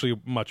 It's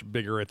actually much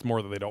bigger. It's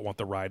more that they don't want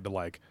the ride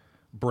to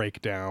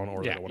break down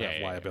or they don't want to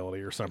have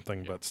liability or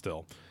something. But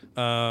still,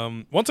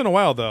 once in a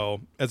while,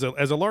 though, as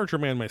a larger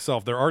man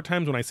myself, there are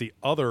times when I see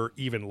other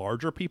even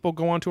larger people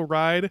go onto a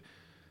ride,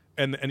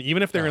 and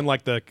even if they're in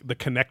the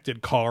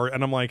connected car,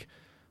 and I'm like.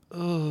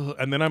 Ugh.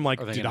 And then I'm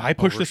like, did I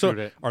push this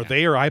over?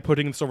 Are I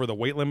putting this over the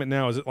weight limit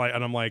now? Is it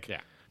and I'm like,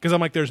 because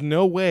I'm like, there's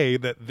no way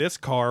that this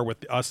car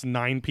with us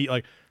 9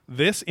 people,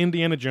 this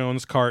Indiana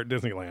Jones car at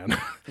Disneyland,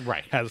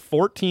 has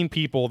 14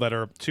 people that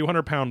are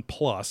 200-pound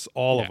plus,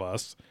 all of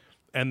us,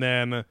 and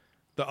then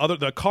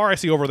the car I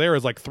see over there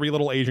is 3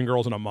 little Asian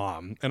girls and a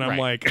mom, and I'm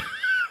like,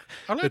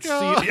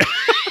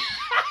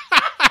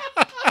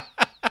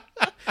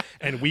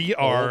 and we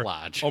are,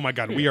 oh my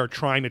God, we are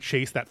trying to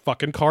chase that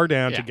fucking car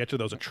down to get to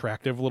those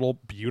attractive little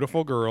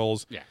beautiful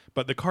girls. Yeah.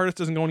 But the car just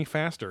doesn't go any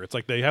faster. It's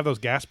like they have those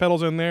gas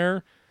pedals in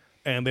there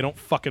and they don't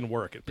fucking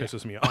work. It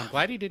pisses me off. I'm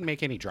glad he didn't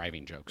make any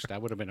driving jokes.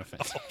 That would have been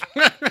offensive.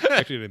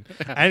 Actually,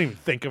 I didn't even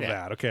think of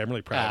that. Okay, I'm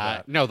really proud of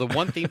that. No, the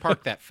one theme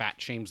park that fat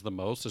shames the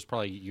most is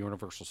probably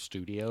Universal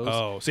Studios.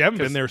 Oh, see, I haven't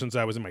been there since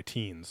I was in my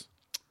teens.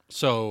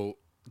 So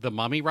the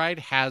Mummy ride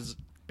has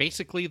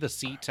basically the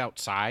seats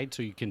outside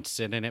so you can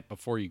sit in it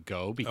before you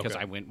go because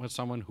I went with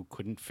someone who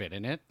couldn't fit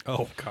in it.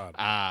 Oh, God.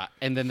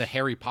 And then the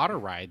Harry Potter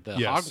ride, the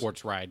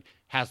Hogwarts ride,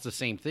 has the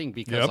same thing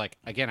because, like,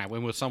 again, I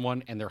went with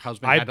someone and their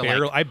husband had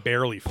to, I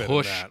barely fit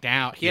push in that.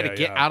 down. He had to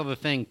get out of the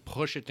thing,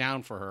 push it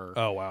down for her.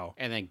 Oh, wow.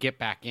 And then get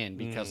back in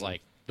because,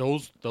 like,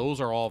 those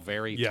are all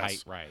very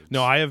tight rides.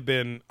 No, I have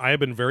been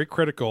very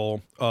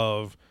critical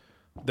of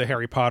the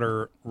Harry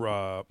Potter,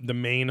 the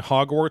main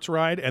Hogwarts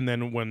ride, and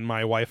then when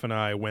my wife and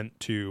I went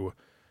to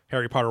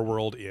Harry Potter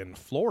World in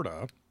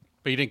Florida.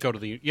 But you didn't go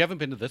to you haven't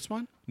been to this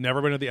one?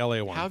 Never been to the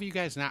LA one. How have you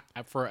guys not,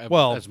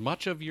 as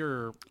much of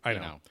your, I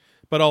know.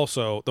 But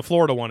also, the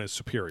Florida one is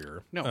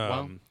superior. No,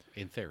 well,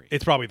 in theory.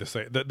 It's probably the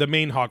same. The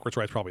main Hogwarts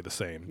ride is probably the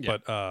same,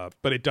 but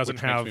it doesn't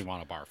have... Which makes me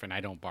want to barf, and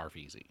I don't barf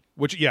easy.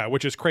 Which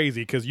is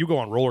crazy, because you go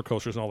on roller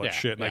coasters and all that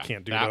shit, and I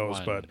can't do those.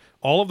 One. But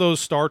all of those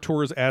Star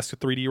Tours-esque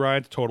 3D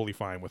rides, totally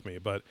fine with me.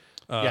 But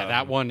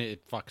that one,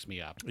 it fucks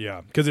me up.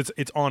 Yeah, because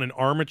it's on an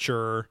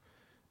armature...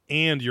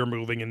 And you're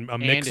moving in a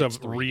mix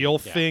of 3D, real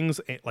things,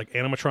 like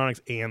animatronics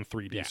and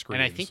 3D screens.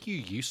 And I think you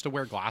used to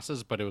wear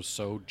glasses, but it was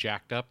so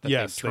jacked up that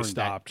they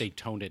stopped. They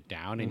toned it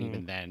down. And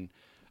even then,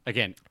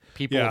 again,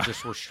 people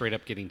just were straight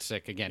up getting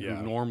sick again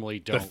who normally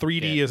don't. The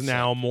 3D is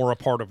now more a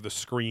part of the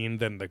screen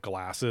than the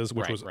glasses,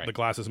 which the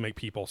glasses make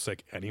people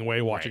sick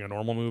anyway watching a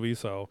normal movie.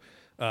 So,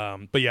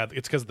 but yeah,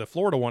 it's because the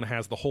Florida one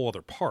has the whole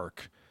other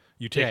park.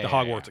 You take the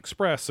Hogwarts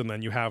Express, and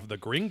then you have the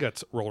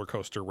Gringotts roller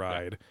coaster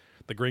ride,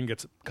 the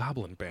Gringotts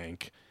Goblin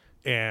Bank.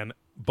 And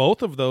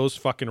both of those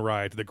fucking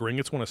rides, the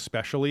Gringotts one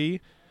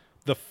especially,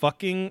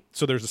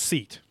 so there's a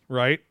seat,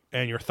 right?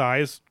 And your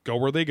thighs go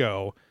where they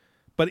go.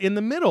 But in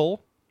the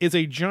middle is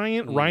a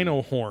giant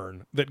rhino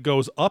horn that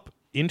goes up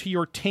into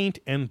your taint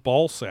and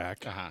ball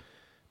sack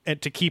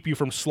and to keep you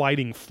from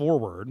sliding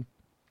forward.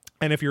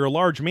 And if you're a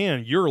large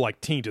man, your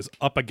taint is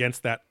up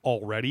against that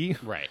already.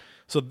 Right.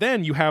 So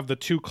then you have the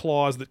two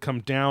claws that come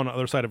down on the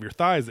other side of your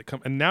thighs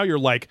and now you're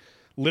like...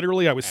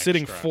 Literally, I was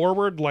sitting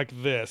forward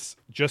like this,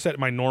 just at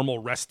my normal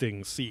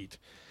resting seat,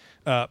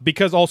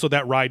 because also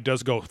that ride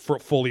does go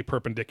fully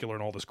perpendicular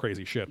and all this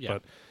crazy shit. Yeah.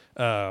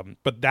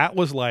 But that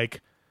was like,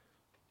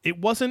 it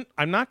wasn't.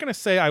 I'm not going to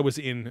say I was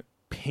in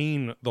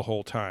pain the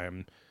whole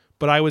time,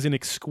 but I was in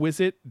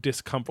exquisite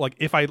discomfort. Like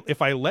if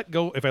I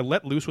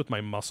let loose with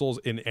my muscles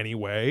in any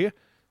way,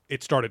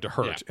 it started to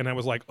hurt, and I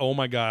was like, oh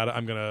my God,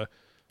 I'm gonna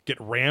get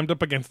rammed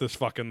up against this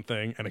fucking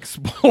thing and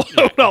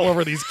explode all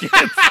over these kids.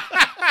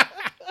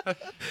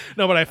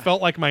 No, but I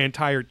felt like my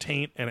entire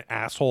taint and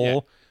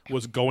asshole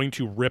was going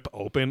to rip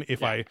open if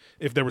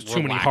there was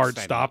too many hard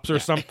stops or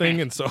something,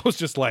 and so it was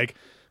just like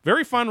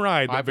very fun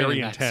ride, but very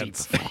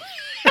intense.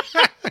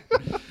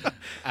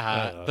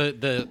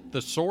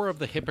 The Soar of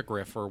the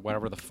Hippogriff or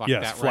whatever the fuck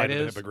that Flight ride of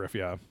the is. Hippogriff,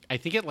 yeah. I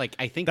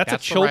think that's a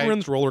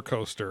children's roller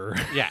coaster.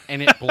 Yeah,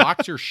 and it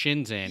blocks your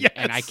shins in,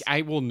 and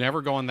I will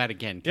never go on that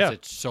again because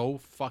it's so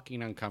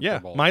fucking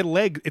uncomfortable. Yeah, my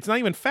leg, it's not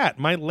even fat.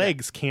 My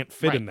legs can't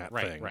fit in that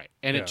thing. Right,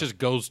 and it just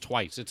goes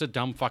twice. It's a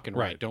dumb fucking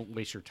ride. Don't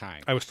waste your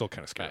time. I was still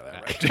kind of scared of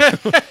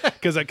that ride.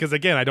 Because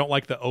again, I don't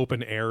like the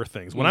open air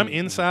things. When I'm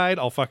inside,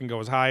 I'll fucking go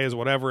as high as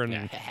whatever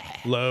and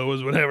low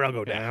as whatever. I'll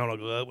go down. I'll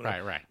go up.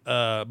 Right.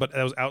 But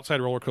those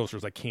outside roller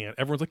coasters, I can't.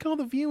 Everyone's like, "Oh,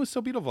 the view is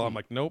so beautiful." I'm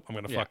like, "Nope, I'm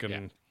gonna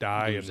fucking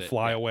die and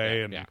fly away."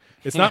 And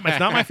it's not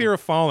my fear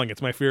of falling.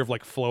 It's my fear of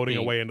floating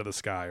away into the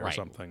sky or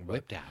something. But,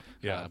 whipped out.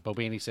 Yeah.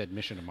 Bobaney said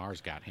Mission to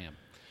Mars got him.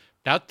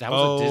 That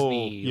was a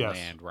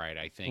Disneyland ride,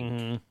 I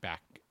think.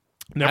 Back.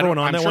 Never went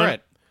on that one.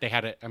 They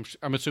had it.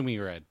 I'm assuming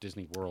you're at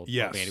Disney World,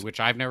 Bobaney,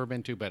 which I've never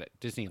been to, but at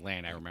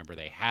Disneyland, I remember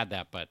they had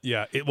that. But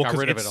got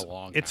rid of it a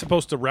long time. It's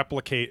supposed to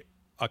replicate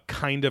a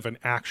kind of an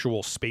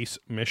actual space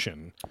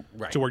mission,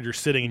 to where you're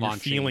sitting and you're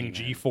feeling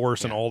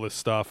G-force and all this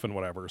stuff and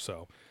whatever.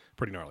 So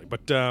pretty gnarly.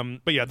 But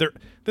yeah,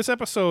 this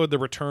episode, The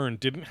Return,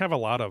 didn't have a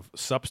lot of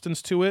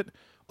substance to it,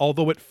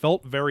 although it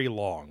felt very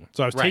long.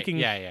 So I was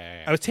taking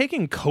I was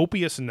taking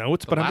copious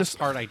notes, but last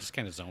part I just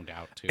kind of zoned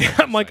out too.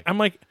 I'm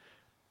like.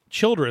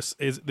 Childress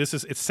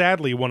it's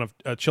sadly one of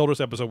a Childress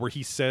episode where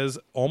he says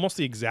almost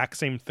the exact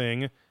same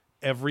thing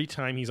every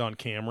time he's on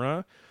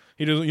camera.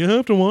 He does. You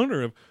have to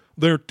wonder if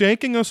they're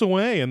taking us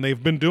away, and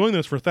they've been doing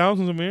this for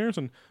thousands of years,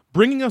 and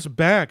bringing us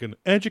back and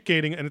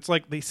educating. And it's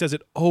like they says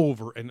it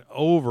over and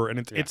over, and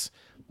it's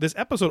this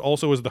episode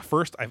also is the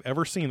first I've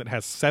ever seen that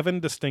has 7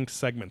 distinct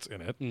segments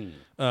in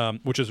it,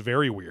 which is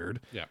very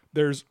weird. Yeah,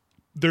 there's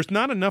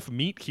not enough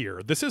meat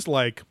here. This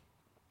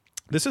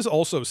is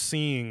also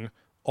seeing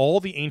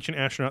all the ancient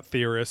astronaut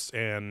theorists,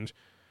 and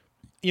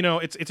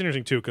it's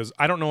interesting too because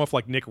I don't know if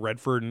Nick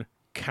Redfern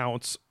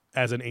counts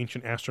as an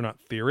ancient astronaut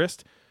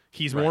theorist.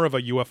 He's more of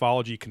a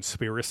ufology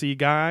conspiracy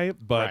guy,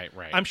 but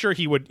I'm sure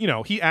he would.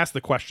 He asked the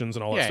questions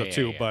and all that stuff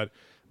too. But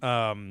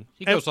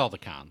he goes all the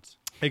cons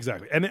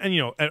exactly, and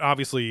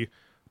obviously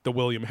the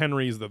William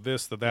Henrys, the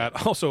this, the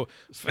that. Also,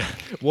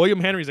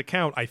 William Henry's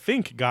account I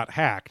think got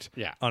hacked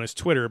on his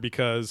Twitter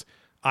because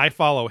I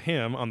follow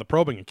him on the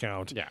probing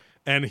account. Yeah.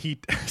 And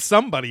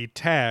somebody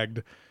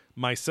tagged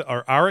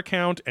our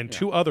account and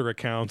 2 other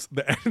accounts,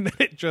 and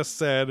it just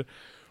said,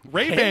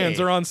 Ray-Bans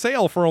are on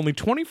sale for only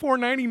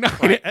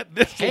 $24.99 at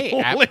this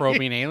at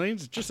Probing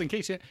Aliens, just in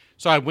case.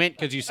 So I went,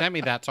 because you sent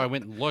me that, so I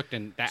went and looked.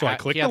 And so I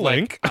clicked the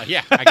link.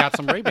 I got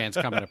some Ray-Bans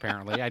coming,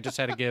 apparently. I just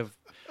had to give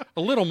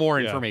a little more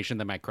information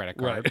than my credit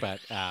card, but,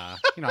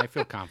 I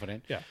feel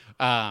confident. Yeah.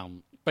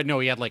 But no,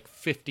 he had like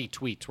 50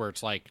 tweets where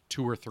it's like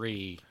 2 or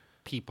 3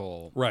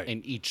 people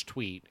in each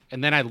tweet.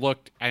 And then I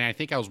looked, and I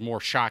think I was more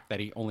shocked that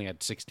he only had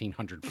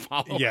 1,600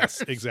 followers.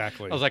 Yes,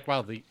 exactly. I was like,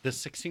 wow, the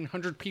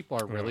 1,600 people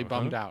are really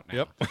bummed out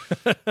now.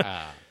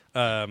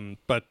 Yep.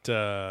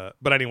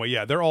 But anyway,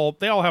 yeah, they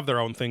all have their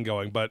own thing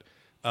going. But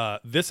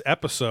this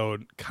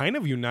episode kind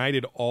of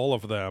united all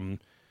of them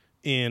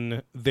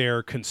in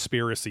their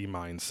conspiracy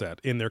mindset,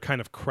 in their kind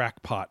of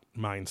crackpot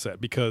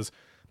mindset, because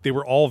they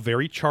were all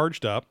very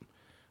charged up.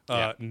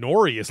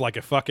 Nori is like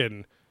a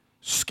fucking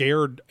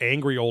scared,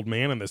 angry old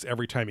man in this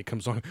every time he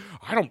comes on.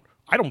 I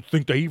don't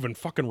think they even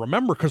fucking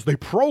remember because they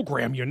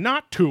program you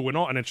not to, and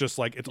all. And it's just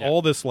like it's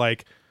all this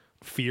like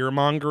fear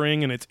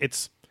mongering, and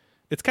it's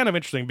kind of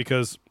interesting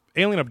because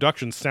alien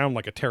abductions sound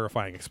like a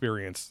terrifying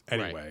experience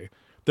anyway. Right.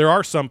 There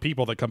are some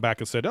people that come back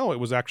and said, "Oh, it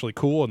was actually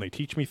cool," and they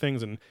teach me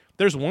things. And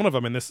there's one of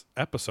them in this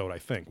episode, I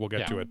think we'll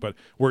get to it, but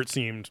where it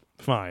seemed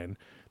fine.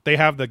 They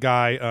have the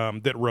guy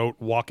that wrote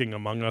Walking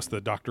Among Us,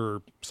 the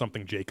Dr.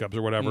 something Jacobs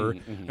or whatever.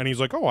 Mm-hmm. And he's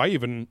like, oh, I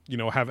even,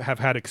 have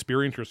had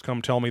experiencers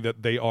come tell me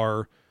that they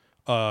are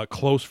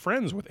close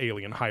friends with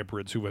alien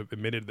hybrids who have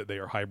admitted that they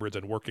are hybrids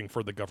and working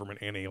for the government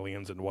and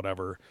aliens and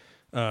whatever.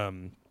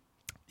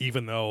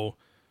 Even though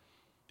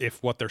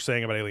if what they're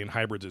saying about alien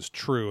hybrids is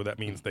true, that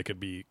means they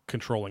could be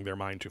controlling their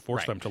mind to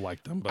force them to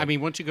like them. But, I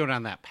mean, once you go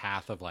down that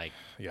path of like,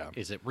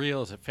 is it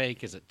real? Is it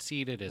fake? Is it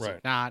seeded? Is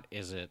it not?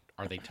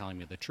 Are they telling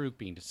me the truth,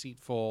 being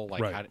deceitful?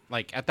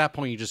 Like, at that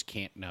point, you just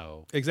can't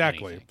know.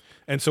 Exactly. Anything.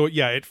 And so,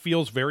 it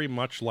feels very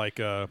much like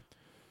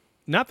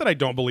not that I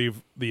don't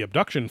believe the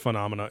abduction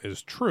phenomena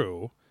is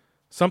true.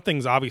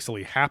 Something's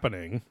obviously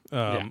happening.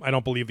 I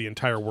don't believe the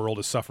entire world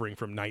is suffering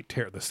from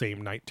the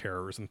same night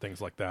terrors and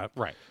things like that.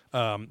 Right.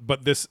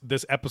 But this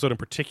episode in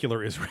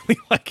particular is really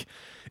like,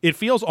 it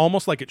feels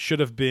almost like it should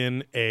have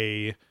been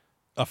a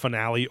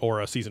finale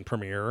or a season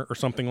premiere or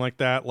something like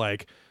that.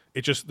 Like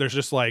it's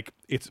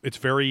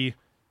very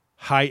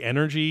high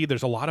energy.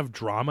 There's a lot of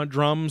drama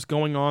drums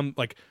going on.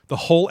 Like the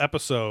whole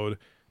episode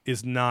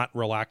is not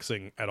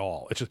relaxing at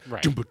all. It's just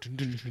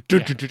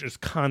it's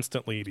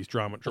constantly these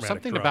dramatic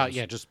something drums.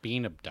 About just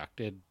being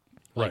abducted.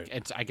 Like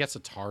I guess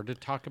it's hard to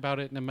talk about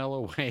it in a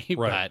mellow way,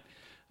 but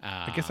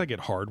I guess I get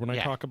hard when I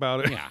talk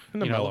about it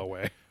in a mellow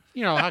way.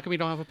 How come we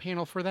don't have a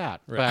panel for that?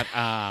 Right.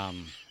 But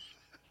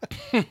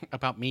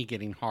about me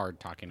getting hard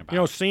talking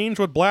about scenes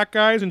with black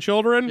guys and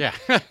children. Yeah.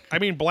 I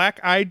mean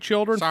black-eyed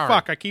children. Sorry.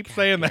 Fuck, I keep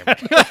saying that.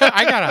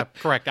 I gotta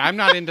correct. I'm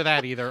not into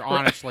that either.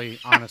 Honestly.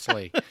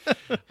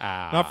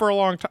 Not for a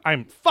long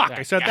time. Fuck,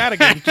 I said that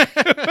again.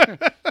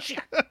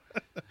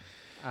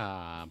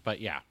 But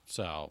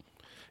so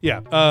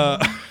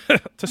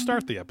to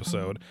start the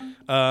episode,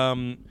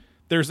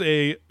 there's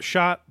a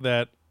shot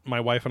that my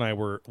wife and I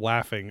were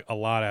laughing a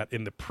lot at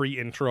in the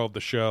pre-intro of the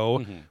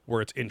show, where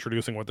it's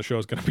introducing what the show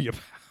is going to be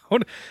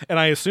about. And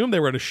I assume they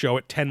were going to show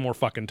it 10 more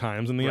fucking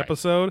times in the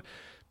episode.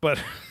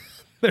 But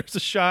there's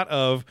a shot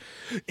of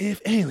if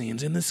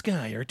aliens in the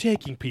sky are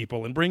taking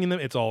people and bringing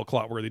them. It's all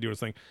Clotworthy doing his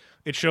thing.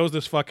 It shows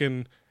this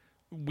fucking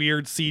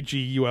weird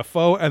CG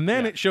UFO, and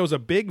then it shows a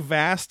big,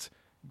 vast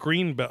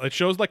green belt. It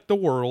shows like the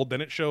world,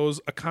 then it shows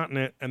a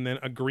continent, and then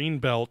a green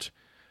belt,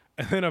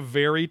 and then a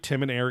very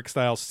Tim and Eric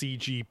style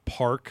CG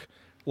park,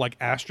 like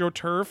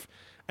AstroTurf,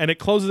 and it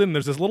closes in.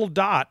 There's this little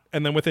dot,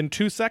 and then within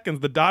 2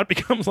 seconds, the dot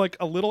becomes like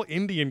a little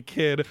Indian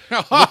kid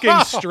looking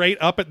straight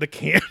up at the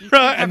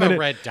camera, and then a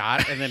red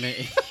dot, and then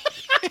it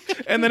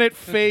and then it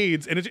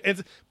fades, and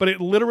but it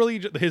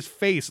literally, his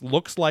face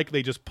looks like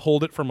they just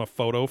pulled it from a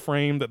photo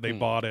frame that they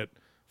bought at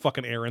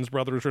fucking Aaron's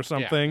Brothers or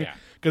something,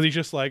 because he's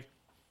just like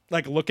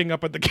looking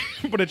up at the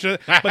camera,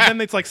 but then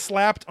it's like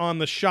slapped on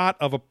the shot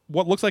of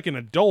what looks like an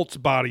adult's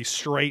body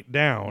straight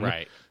down,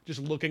 right? Just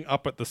looking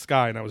up at the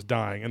sky, and I was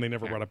dying, and they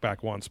never brought it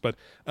back once. But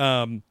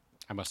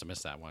I must have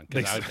missed that one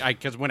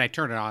because when I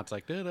turn it on, it's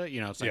like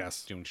it's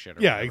like doing shit.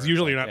 It's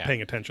usually you're not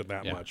paying attention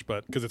that much,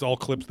 but because it's all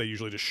clips they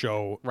usually just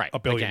show a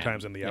billion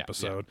times in the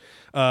episode.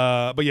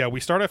 But we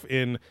start off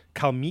in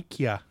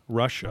Kalmykia,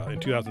 Russia, in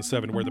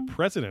 2007, where the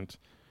president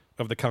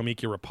of the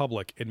Kalmykia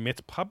Republic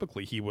admits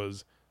publicly he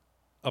was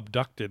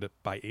abducted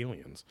by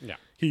aliens. Yeah,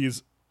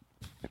 he's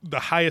the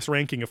highest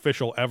ranking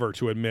official ever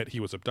to admit he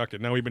was abducted.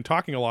 Now we've been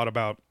talking a lot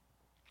about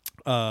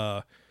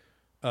Paul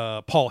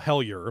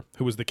Hellyer,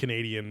 who was the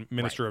Canadian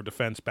Minister of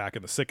Defense back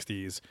in the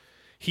 60s.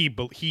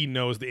 He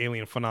knows the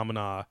alien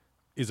phenomena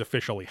is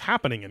officially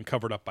happening and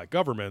covered up by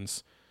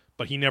governments,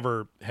 but he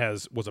never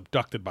was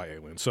abducted by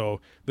aliens. So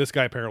this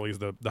guy apparently is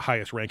the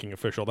highest ranking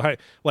official, the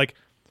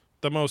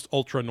most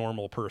ultra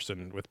normal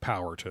person with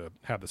power to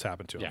have this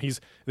happen to him.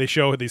 They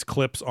show these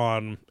clips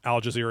on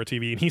Al Jazeera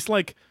TV, and he's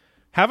like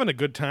having a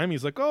good time.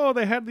 He's like, oh,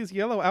 they had these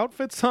yellow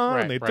outfits on,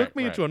 and they took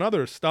me to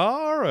another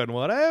star and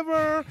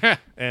whatever.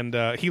 And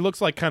he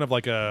looks like kind of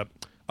like a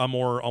a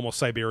more almost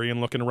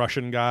Siberian-looking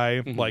Russian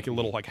guy, like a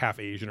little like half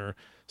Asian or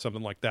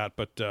something like that.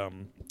 But I'll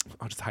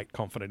just height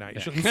confident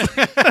Asians.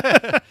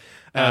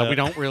 We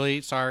don't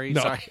really. Sorry.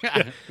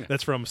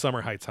 That's from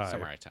Summer Heights High.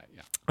 Summer Heights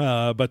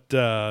High.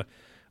 But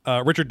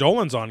Richard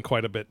Dolan's on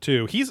quite a bit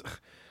too.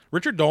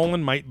 Richard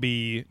Dolan might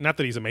be, not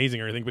that he's amazing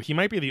or anything, but he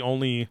might be the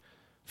only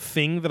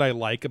thing that I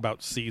like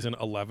about season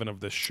 11 of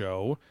this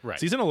show. Right.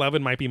 Season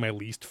 11 might be my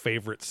least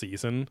favorite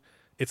season.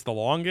 It's the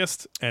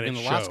longest, and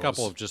the last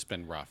couple have just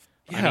been rough.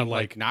 Yeah, I mean,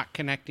 like not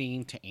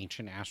connecting to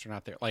Ancient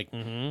Astronaut there, like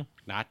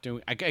not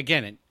doing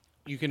again.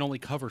 You can only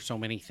cover so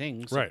many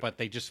things, right? But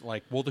they just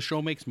like, well, the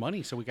show makes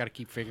money, so we got to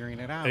keep figuring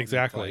it out.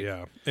 Exactly.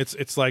 Yeah.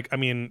 It's like, I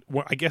mean,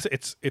 I guess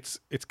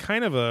it's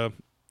kind of a,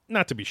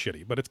 not to be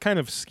shitty, but it's kind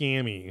of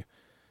scammy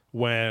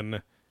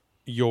when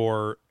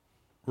you're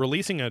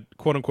releasing a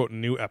quote unquote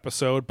new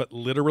episode, but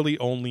literally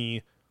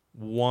only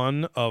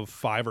one of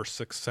 5 or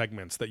 6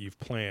 segments that you've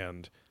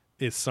planned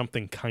is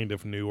something kind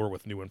of new or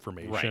with new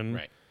information.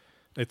 Right.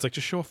 It's like,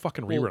 just show a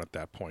fucking rerun at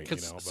that point.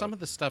 Because some of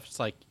the stuff's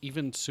like,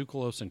 even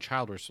Tsoukalos and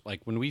Childers,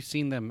 like when we've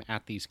seen them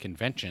at these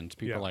conventions,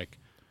 people are like,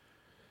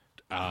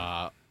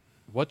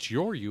 what's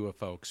your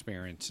UFO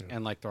experience?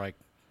 And like, they're like,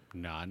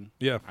 none.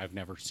 Yeah. I've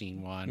never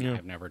seen one. Yeah.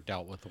 I've never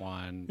dealt with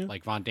one. Yeah.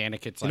 Like Von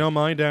Danikit's like,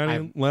 my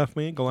daddy left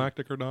me,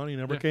 Galactic or not. He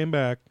never came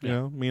back. You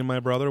know, me and my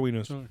brother, we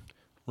just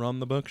run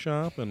the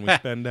bookshop and we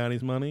spend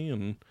daddy's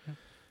money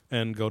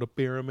and go to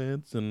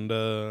pyramids. And,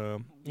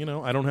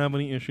 I don't have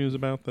any issues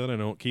about that. I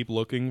don't keep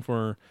looking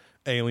for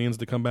aliens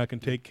to come back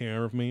and take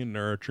care of me and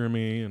nurture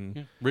me.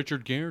 And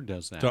Richard Gere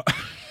does that.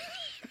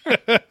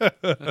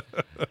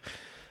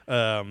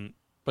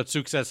 But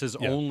Sook says his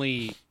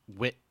only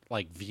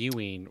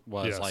viewing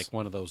was like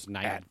one of those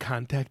night at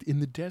Contact in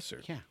the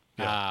Desert.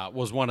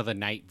 Was one of the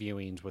night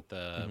viewings with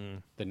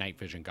the night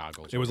vision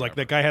goggles. It was like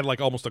that guy had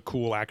like almost a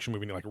cool action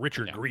movie, like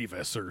Richard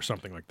Grievous or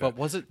something like that. But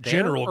was it there,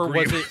 General or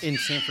Grievous? was it in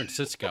San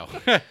Francisco?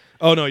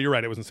 Oh no, you're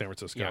right. It was in San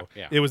Francisco.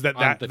 Yeah. It was that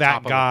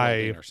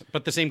guy,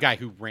 but the same guy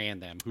who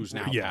ran them, who's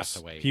now passed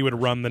away. He would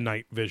run the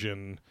night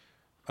vision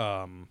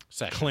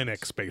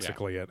clinics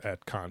basically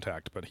at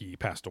Contact, but he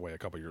passed away a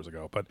couple years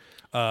ago. But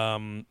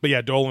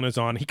yeah, Dolan is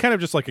on. He kind of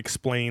just like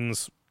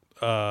explains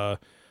the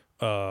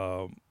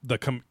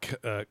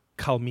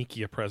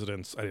Kalmykia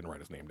president's, I didn't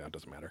write his name down,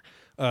 doesn't matter,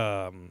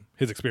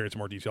 his experience in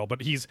more detail,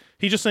 but he's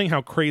just saying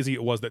how crazy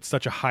it was that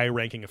such a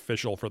high-ranking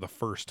official for the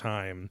first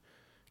time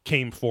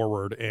came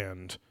forward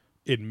and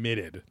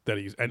admitted that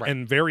he's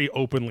and very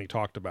openly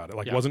talked about it,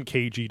 like wasn't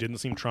cagey, didn't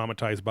seem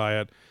traumatized by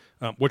it,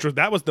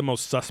 that was the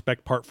most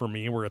suspect part for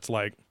me, where it's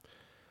like,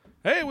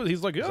 hey,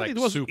 he's like, it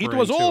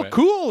was all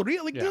cool,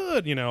 really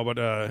good,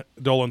 but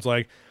Dolan's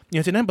like,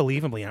 it's an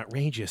unbelievably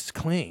outrageous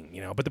claim,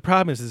 but the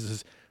problem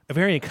is a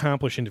very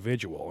accomplished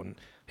individual, and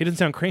he doesn't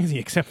sound crazy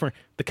except for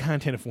the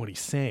content of what he's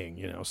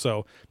saying,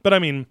 so, but I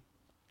mean,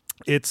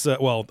 it's,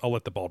 I'll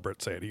let the Bald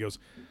Brit say it. He goes,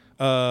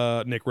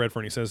 Nick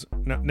Redfern, he says,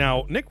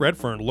 now Nick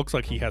Redfern looks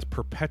like he has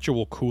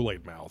perpetual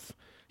Kool-Aid mouth.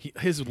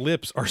 His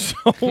lips are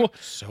so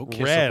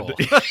red.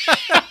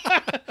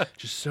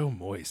 Just so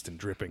moist and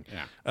dripping.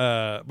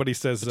 Yeah. But he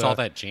says it's all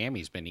that jam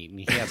he's been eating.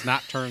 He has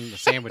not turned the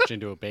sandwich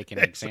into a bacon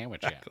egg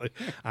sandwich yet.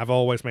 I've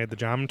always made the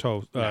jam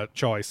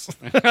choice.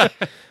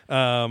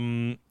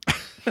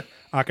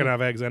 I can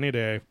have eggs any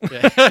day.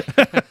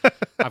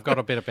 I've got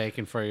a bit of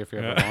bacon for you if you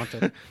ever want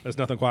it. There's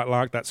nothing quite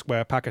like that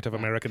square packet of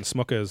American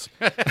Smuckers.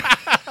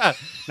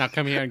 Now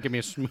come here and give me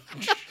a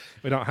smooch.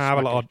 We don't have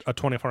a lot of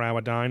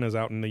 24-hour diners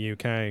out in the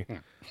UK.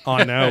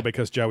 I know,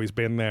 because Joey's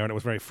been there, and it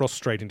was very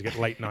frustrating to get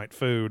late-night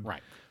food.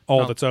 Right.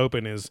 All that's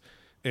open is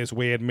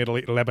weird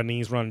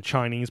Lebanese-run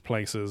Chinese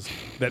places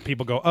that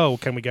people go, oh,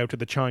 can we go to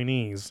the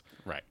Chinese?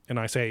 Right. And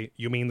I say,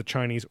 you mean the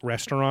Chinese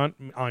restaurant?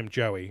 I'm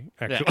Joey,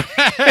 actually.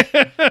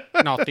 Yeah.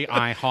 Not the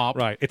IHOP.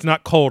 Right. It's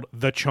not called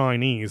the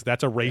Chinese.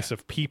 That's a race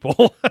of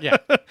people. Yeah.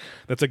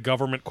 That's a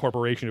government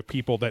corporation of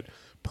people that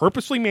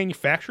purposely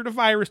manufactured a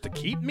virus to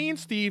keep me and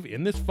Steve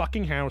in this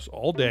fucking house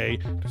all day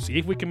to see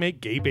if we can make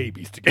gay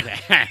babies together.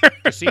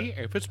 To see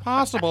if it's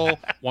possible,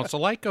 once the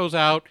light goes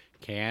out,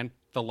 can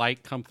the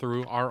light come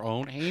through our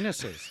own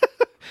anuses?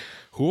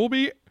 Who will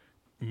be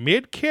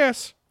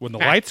mid-kiss when the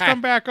lights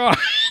come back on?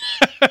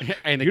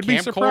 And the You'd be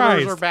camcorders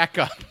surprised. are back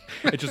up.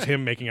 It's just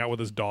him making out with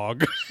his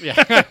dog.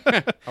 Yeah.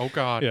 Oh,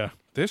 God. Yeah.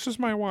 This is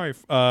my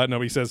wife.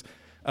 No, he says,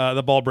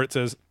 the Bald Brit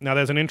says, now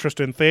there's an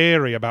interesting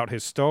theory about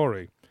his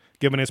story.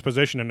 Given his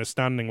position and his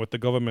standing with the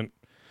government,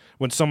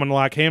 when someone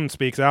like him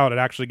speaks out, it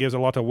actually gives a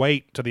lot of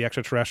weight to the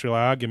extraterrestrial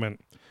argument.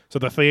 So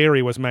the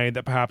theory was made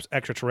that perhaps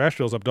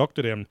extraterrestrials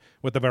abducted him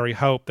with the very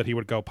hope that he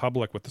would go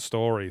public with the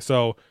story.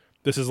 So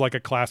this is like a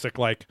classic,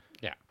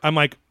 I'm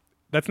like,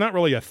 that's not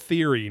really a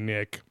theory,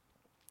 Nick.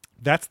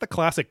 That's the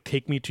classic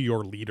take me to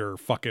your leader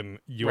fucking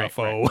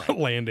UFO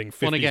landing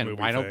 50s well, again,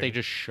 movie why don't thing. they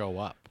just show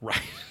up?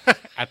 Right.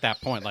 At that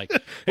point, like,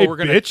 Hey, we're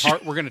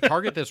gonna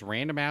target this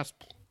random ass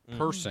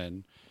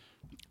person,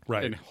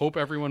 right, and hope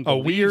everyone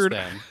believes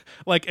them.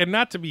 Like, and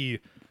not to be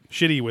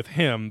shitty with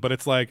him, but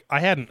it's like, I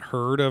hadn't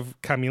heard of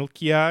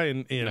Kamilkia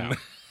in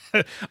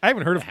I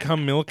haven't heard of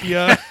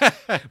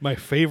Kamilkia, my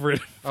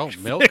favorite. Oh,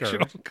 Milker.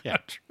 Yeah.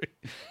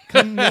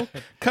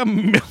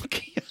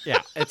 Kamilkia.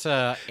 Yeah, it's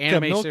a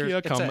anime series.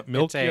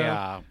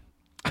 Kamilkia.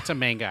 It's a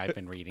manga I've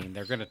been reading.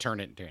 They're going to turn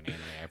it into an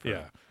anime.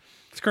 Yeah.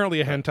 It's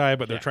currently a hentai,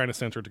 but they're trying to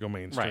censor it to go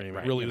mainstream.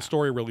 Right, really, the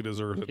story really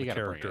deserves it. The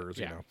characters,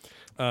 you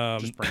know.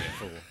 Just bring it,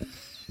 fool.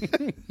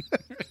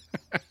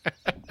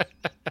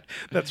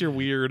 That's your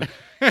weird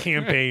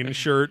campaign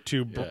shirt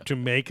to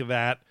make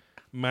that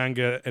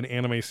manga an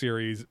anime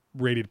series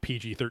rated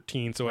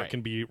PG-13 so it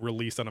can be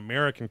released on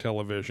American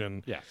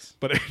television. Yes.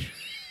 But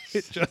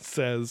it just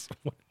says...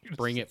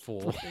 Bring it,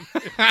 fool.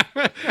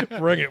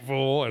 Bring it,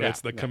 fool. And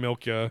it's the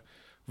Kamilkia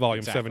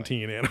Volume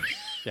 17 anime.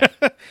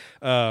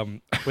 Yeah.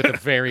 With a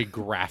very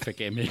graphic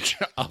image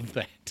of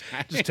that.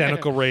 Just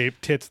tentacle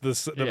rape, tits the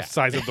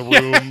size of the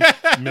room,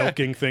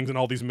 milking things, and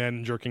all these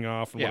men jerking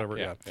off and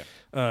whatever.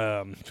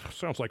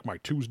 Sounds like my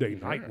Tuesday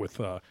night with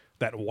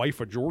that wife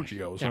of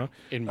Giorgio's, huh?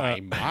 In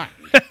my mind,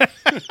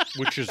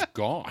 which is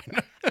gone.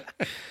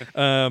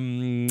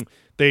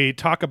 They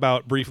talk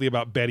briefly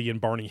about Betty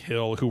and Barney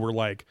Hill, who were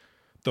like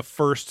the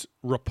first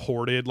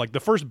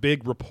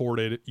big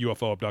reported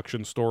UFO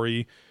abduction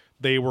story.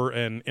 They were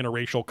an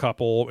interracial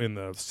couple in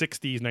the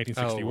 60s,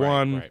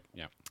 1961. Right.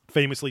 Yeah.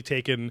 Famously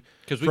taken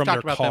from their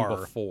talked about car. Them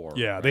before.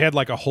 Yeah, right. They had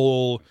like a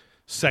whole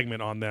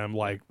segment on them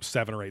like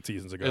 7 or 8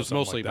 seasons ago. It was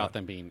mostly about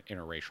them being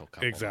interracial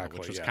couple, exactly,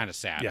 which was kind of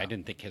sad. I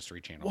didn't think History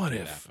Channel would do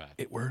that. What if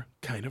it were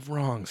kind of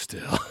wrong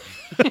still?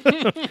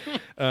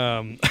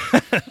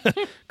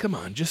 Come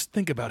on, just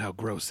think about how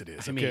gross it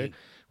is. I okay. mean,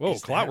 whoa,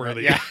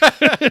 clot-worthy. Yeah.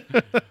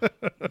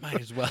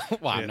 Might as well.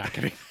 Well, I'm not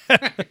going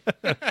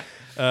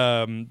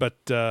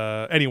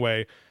to.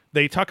 Anyway,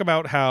 they talk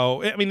about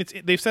how, I mean,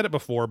 they've said it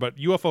before, but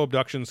UFO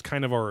abductions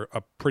kind of are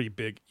a pretty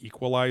big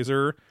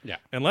equalizer. Yeah.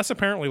 Unless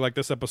apparently, like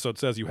this episode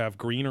says, you have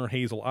green or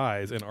hazel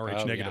eyes and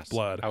Rh negative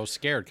blood. I was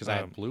scared because I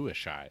have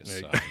bluish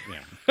eyes.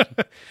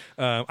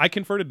 I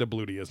converted to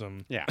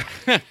Bluteism. Yeah.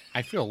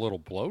 I feel a little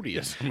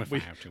bloatyism if I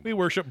have to. We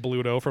worship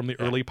Bluto from the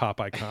early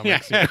Popeye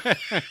comics.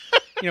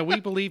 We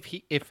believe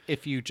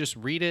if you just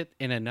read it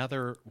in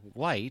another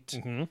light,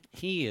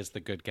 he is the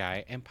good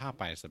guy and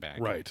Popeye is the bad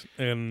guy. Right.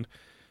 And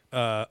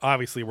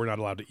obviously, we're not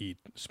allowed to eat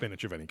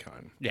spinach of any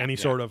kind. Any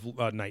sort of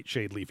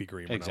nightshade leafy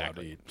green we're not allowed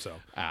to eat. So,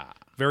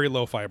 very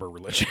low fiber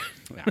religion.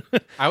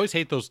 I always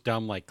hate those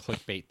dumb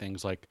clickbait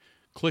things like,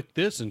 click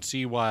this and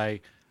see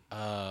why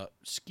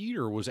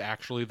Skeeter was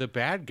actually the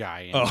bad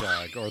guy in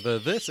Doug. Or the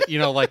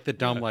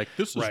dumb,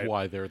 this is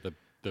why they're the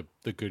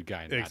good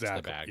guy and that's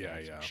the bad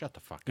guy. Yeah. Shut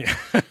the fuck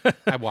up.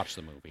 I watched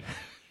the movie.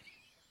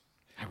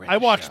 I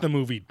watched the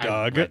movie,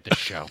 Doug. I read the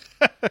show.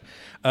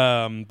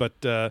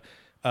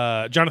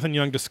 Jonathan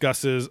Young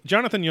discusses...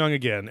 Jonathan Young,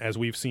 again, as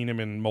we've seen him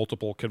in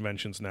multiple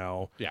conventions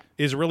now,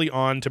 is really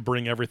on to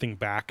bring everything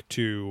back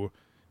to...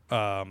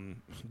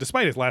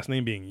 despite his last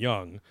name being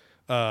Young,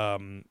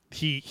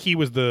 he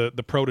was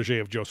the protege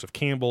of Joseph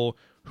Campbell,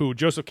 who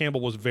Joseph Campbell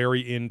was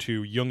very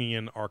into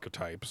Jungian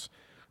archetypes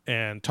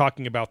and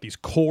talking about these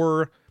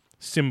core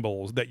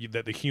symbols that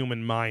the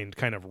human mind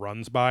kind of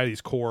runs by,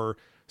 these core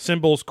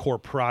symbols, core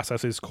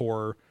processes,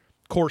 core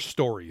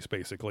stories,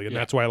 basically. And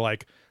that's why,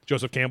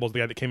 Joseph Campbell's the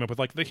guy that came up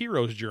with, the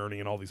hero's journey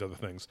and all these other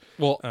things.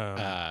 Well,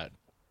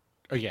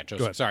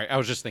 Joseph. Sorry, I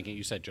was just thinking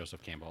you said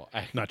Joseph Campbell.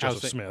 Not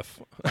Joseph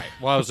Smith. Right.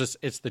 Well,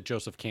 it's the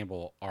Joseph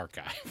Campbell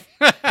Archive.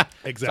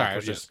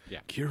 Exactly. Sorry,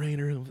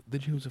 curator of the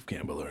Joseph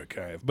Campbell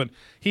Archive. But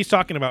he's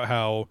talking about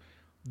how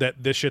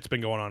that this shit's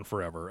been going on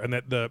forever, and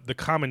that the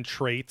common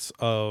traits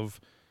of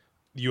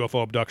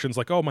UFO abductions,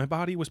 my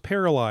body was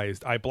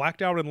paralyzed, I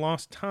blacked out and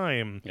lost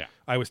time,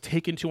 I was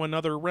taken to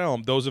another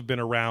realm, those have been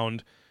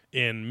around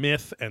in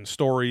myth and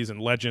stories and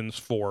legends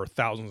for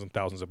thousands and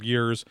thousands of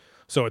years.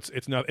 So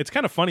it's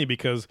kind of funny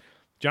because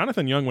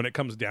Jonathan Young, when it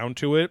comes down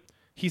to it,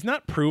 he's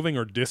not proving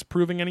or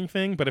disproving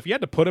anything, but if you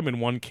had to put him in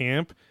one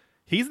camp,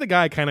 he's the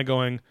guy kind of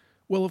going,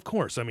 well, of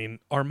course, I mean,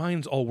 our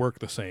minds all work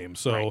the same,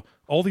 so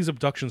all these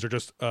abductions are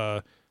just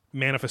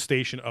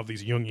manifestation of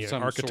these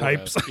Jungian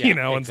archetypes, and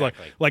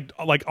exactly. it's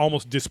like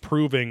almost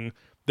disproving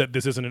that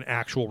this isn't an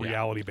actual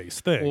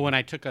reality-based thing. Well, when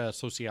I took a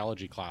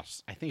sociology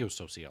class, I think it was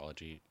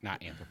sociology,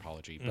 not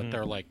anthropology, but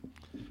they're like,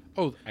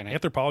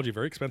 anthropology,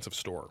 very expensive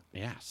store.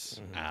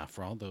 Yes,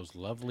 for all those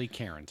lovely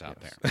Karens out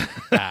there.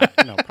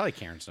 No, probably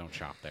Karens don't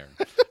shop there.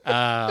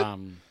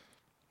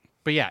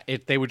 But yeah,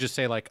 they would just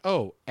say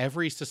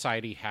every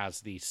society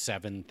has these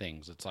 7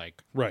 things. It's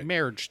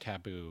marriage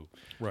taboo,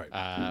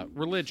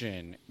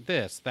 religion,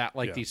 this, that,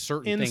 these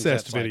certain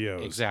incest things.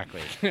 Videos.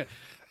 Exactly.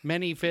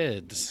 Many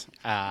vids,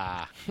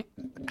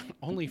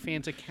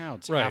 OnlyFans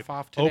accounts, half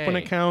off today. Open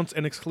accounts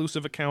and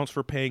exclusive accounts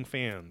for paying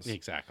fans.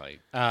 Exactly.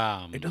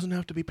 It doesn't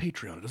have to be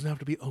Patreon. It doesn't have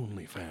to be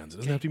OnlyFans. It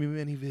doesn't have to be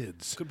many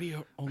vids. Could be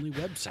your only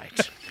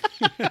website.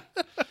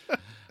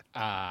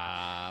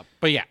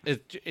 But yeah,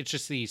 it's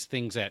just these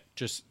things that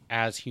just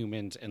as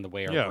humans and the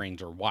way our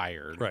brains are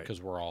wired,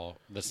 because we're all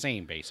the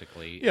same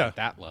basically at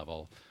that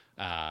level.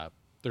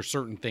 There's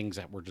certain things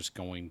that we're just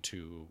going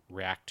to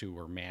react to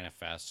or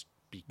manifest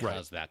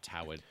because that's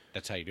how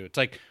you do it. It's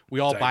like we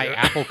all buy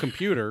Apple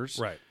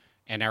computers,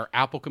 And our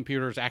Apple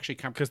computers actually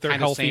come because they're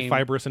healthy,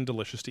 fibrous, and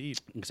delicious to eat.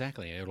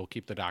 Exactly. It'll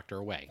keep the doctor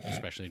away,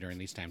 especially during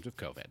these times of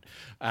COVID.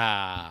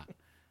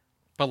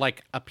 But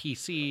like a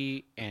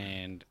PC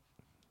and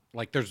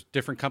like there's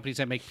different companies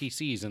that make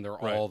PCs and they're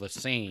all the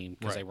same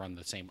because they run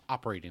the same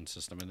operating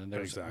system. And then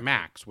there's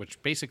Macs,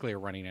 which basically are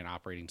running an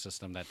operating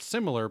system that's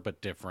similar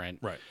but different.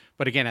 Right.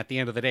 But again, at the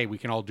end of the day, we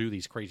can all do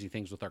these crazy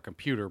things with our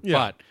computer,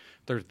 but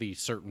there's these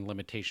certain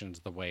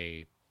limitations the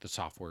way the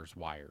software is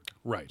wired.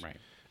 Right. Right.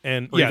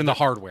 And even the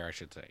hardware, I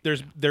should say.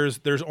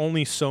 There's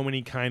only so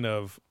many kind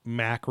of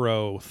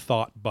macro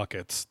thought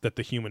buckets that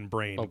the human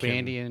brain. Oh,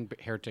 Bandy and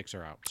Heretics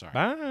are out. Sorry.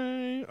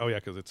 Bye. Oh yeah,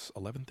 because it's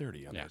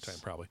 11:30 on that time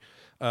probably.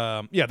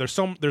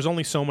 There's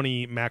only so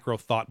many macro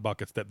thought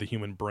buckets that the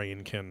human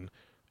brain can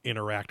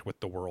interact with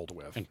the world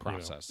with and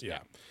process. Yeah.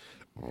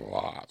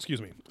 Excuse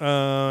me.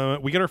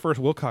 We get our first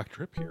Wilcock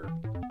trip here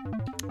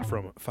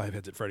from Five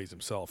Heads at Freddy's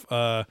himself.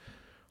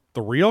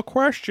 The real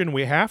question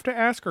we have to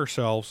ask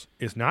ourselves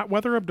is not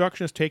whether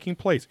abduction is taking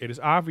place. It is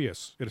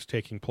obvious it is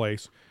taking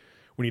place.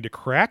 We need to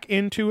crack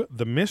into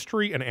the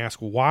mystery and ask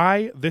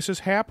why this is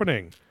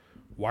happening.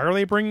 Why are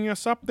they bringing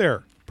us up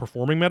there,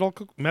 performing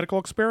medical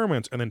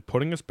experiments, and then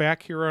putting us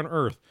back here on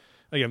Earth?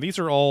 Again, these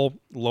are all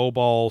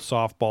low-ball,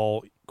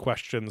 softball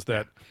questions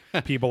that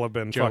people have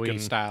been Joey fucking...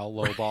 style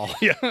low ball.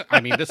 Yeah.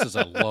 I mean, this is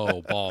a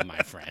low ball, my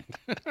friend.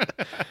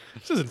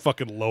 This isn't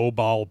fucking low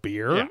ball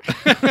beer.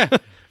 Yeah.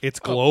 It's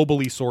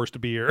globally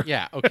sourced beer.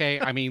 Yeah, okay.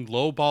 I mean,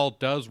 low ball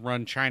does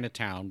run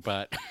Chinatown,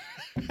 but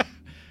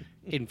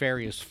in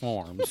various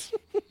forms.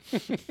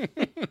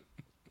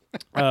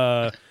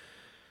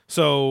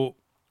 So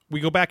we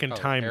go back in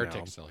time Heretic's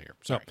now. Still here.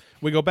 Sorry. So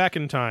we go back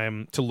in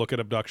time to look at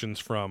abductions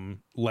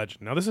from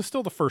legend. Now, this is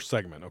still the first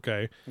segment,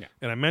 okay? Yeah.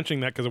 And I'm mentioning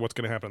that because of what's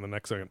going to happen in the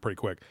next segment pretty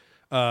quick.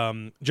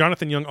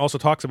 Jonathan Young also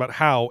talks about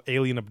how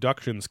alien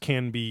abductions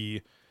can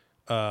be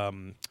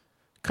kind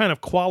of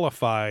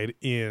qualified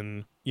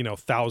in,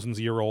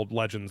 thousands-year-old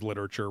legends,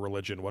 literature,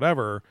 religion,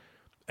 whatever,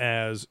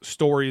 as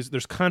stories.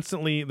 There's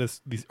constantly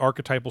these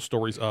archetypal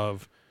stories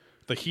of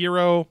the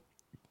hero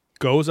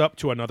goes up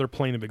to another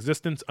plane of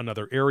existence,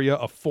 another area,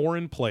 a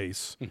foreign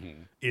place,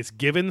 is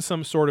given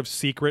some sort of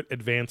secret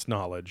advanced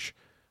knowledge,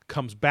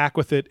 comes back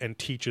with it, and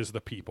teaches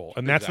the people.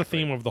 And that's the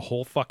theme of the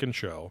whole fucking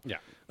show. Yeah.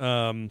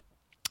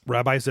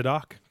 Rabbi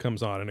Zadok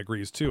comes on and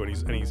agrees too,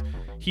 and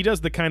he does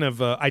the kind of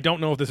I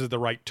don't know if this is the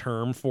right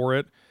term for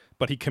it,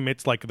 but he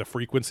commits like the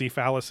frequency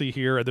fallacy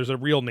here. There's a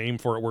real name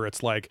for it where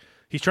it's like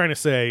he's trying to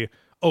say,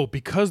 oh,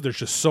 because there's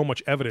just so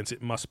much evidence,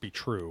 it must be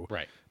true.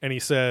 Right. And he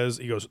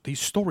goes,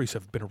 these stories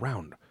have been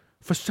around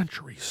for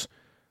centuries.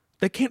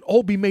 They can't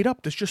all be made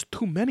up. There's just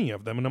too many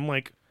of them. And I'm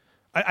like,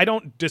 I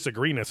don't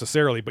disagree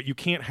necessarily, but you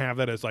can't have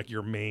that as like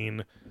your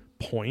main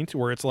point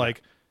where it's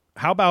like,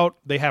 how about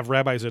they have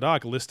Rabbi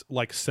Zadok list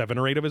like 7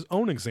 or 8 of his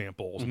own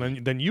examples,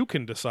 and then you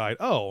can decide,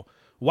 oh,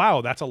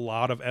 wow, that's a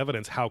lot of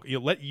evidence.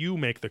 Let you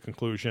make the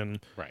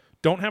conclusion. Right.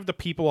 Don't have the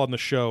people on the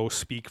show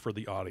speak for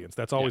the audience.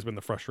 That's always been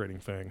the frustrating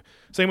thing.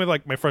 Same with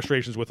like my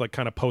frustrations with like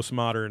kind of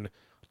postmodern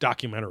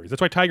documentaries.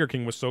 That's why Tiger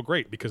King was so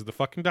great, because the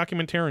fucking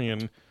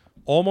documentarian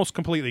almost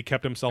completely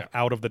kept himself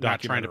out of the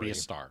documentary. Not trying to be a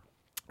star.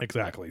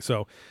 Exactly.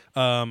 So,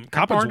 born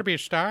to be a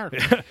star.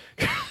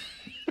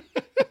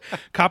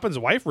 Coppen's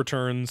wife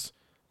returns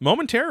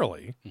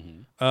momentarily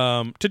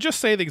to just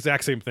say the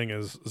exact same thing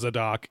as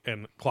Zadok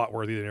and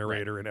Clotworthy, the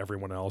narrator, and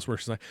everyone else, where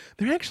she's like,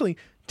 they're actually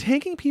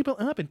taking people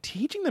up and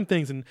teaching them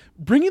things and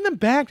bringing them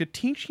back to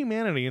teach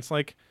humanity. It's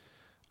like,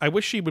 I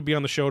wish she would be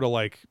on the show to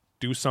like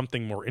do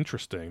something more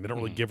interesting. They don't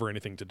really give her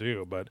anything to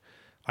do, but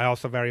I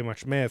also very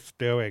much miss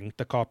doing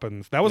the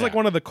Coppens. That was like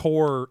one of the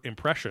core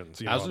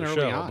impressions, on the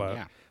show.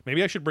 But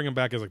maybe I should bring him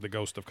back as like the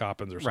ghost of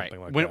Coppens or something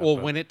like that. Well,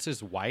 when it's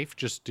his wife,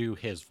 just do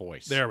his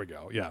voice. There we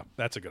go. Yeah,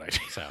 that's a good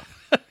idea. So,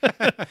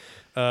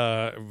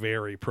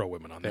 very pro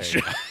women on this show.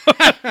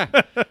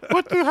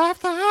 What do you have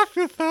to ask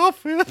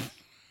yourself is?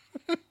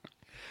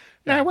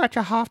 Now, what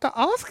you have to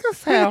ask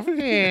yourself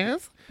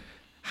is,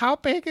 how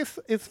big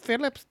is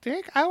Philip's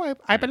dick? Oh,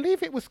 I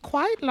believe it was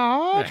quite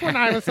large when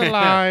I was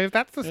alive.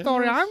 That's the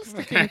story I'm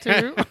sticking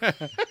to.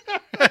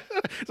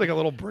 It's like a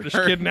little British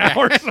kid now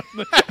or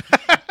something.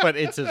 But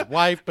it's his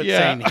wife, but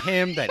saying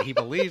him that he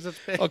believes it's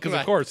big. Oh, because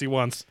of course he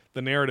wants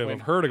the narrative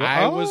of her to go,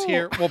 I was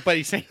here. Well, but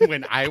he's saying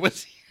when I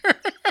was here.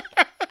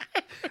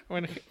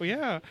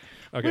 Okay,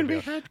 when we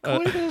had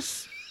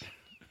coitus.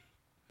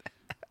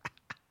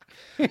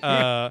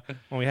 When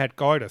we had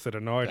coitus, it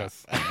annoyed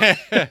us.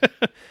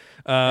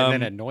 And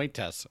then anoint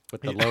us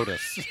with the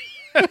lotus.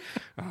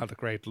 The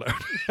great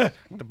lotus.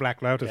 The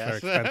black lotus, very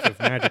expensive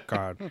magic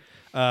card.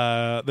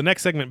 The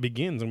next segment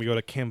begins, and we go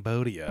to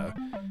Cambodia,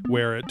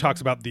 where it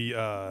talks about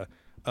the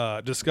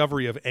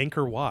discovery of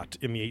Angkor Wat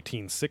in the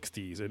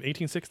 1860s. In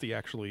 1860,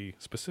 actually,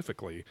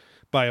 specifically,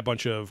 by a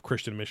bunch of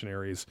Christian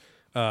missionaries.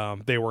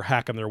 They were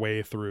hacking their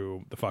way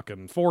through the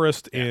fucking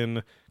forest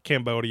in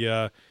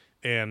Cambodia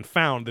and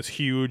found this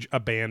huge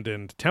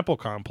abandoned temple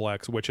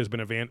complex, which has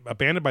been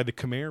abandoned by the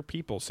Khmer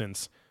people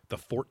since the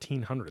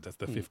 1400s. That's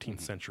the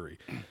 15th century.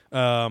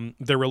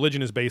 Their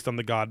religion is based on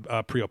the god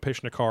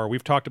Priapishnikar.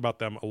 We've talked about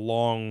them a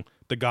long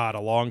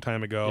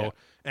time ago.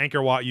 Yeah.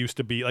 Angkor Wat used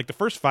to be like the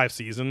first 5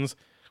 seasons.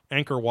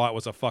 Angkor Wat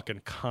was a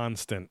fucking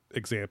constant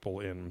example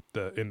in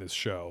this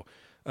show.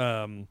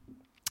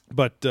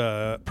 But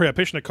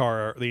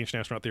Priapishnikar, the ancient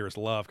astronaut theorists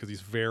love because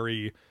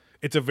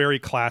it's a very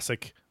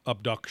classic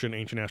abduction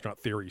ancient astronaut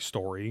theory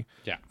story.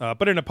 Yeah.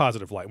 But in a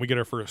positive light. We get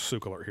our first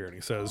Suk alert here, and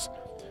he says,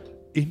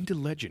 in the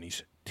legend,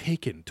 he's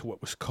taken to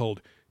what was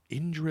called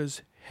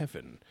Indra's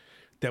heaven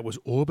that was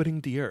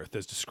orbiting the earth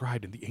as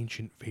described in the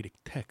ancient Vedic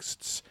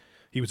texts.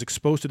 He was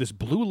exposed to this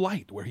blue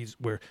light where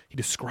he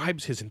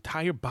describes his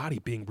entire body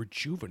being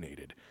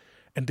rejuvenated.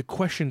 And the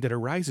question that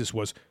arises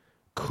was,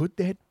 could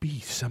that be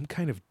some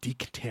kind of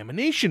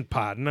decontamination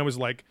pod? And I was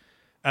like,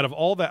 out of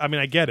all that, I mean,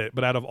 I get it,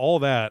 but out of all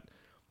that,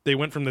 they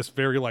went from this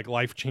very like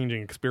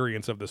life-changing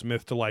experience of this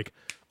myth to like,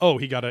 oh,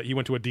 he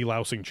went to a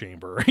delousing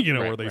chamber,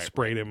 where they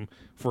sprayed him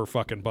for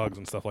fucking bugs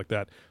and stuff like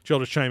that.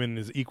 Childers chime in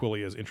is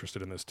equally as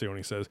interested in this too, and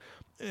he says,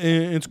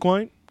 it's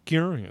quite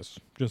curious,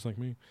 just like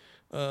me,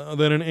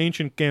 that an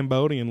ancient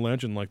Cambodian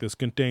legend like this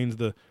contains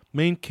the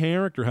main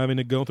character having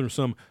to go through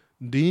some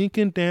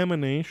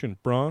decontamination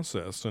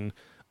process, and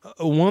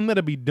one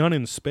that'd be done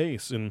in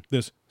space in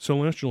this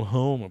celestial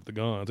home of the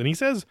gods. And he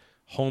says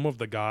home of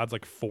the gods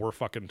like 4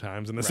 fucking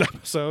times in this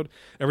episode.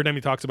 Every time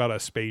he talks about a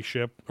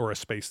spaceship or a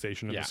space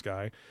station in the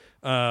sky.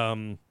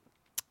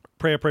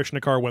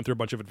 Priapishnikar went through a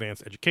bunch of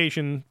advanced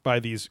education by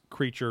these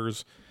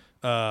creatures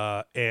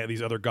and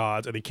these other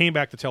gods, and he came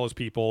back to tell his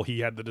people he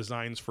had the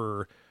designs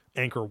for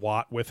Angkor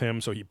Wat with him,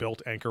 so he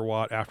built Angkor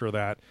Wat after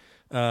that.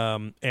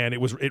 And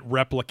it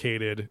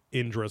replicated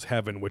Indra's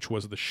heaven, which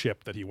was the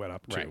ship that he went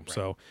up to. Right.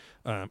 So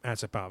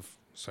as above,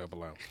 so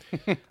below.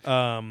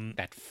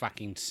 That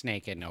fucking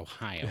snake in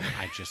Ohio,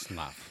 I just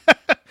love.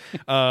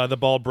 The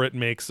Bald Brit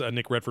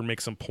Nick Redford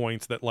makes some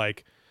points that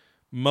like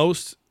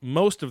most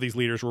of these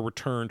leaders were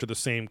returned to the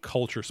same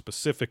culture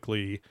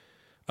specifically,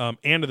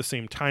 and to the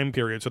same time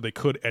period, so they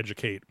could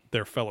educate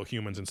their fellow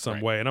humans in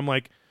some way. And I'm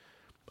like,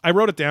 I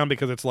wrote it down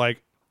because it's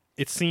like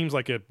it seems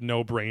like a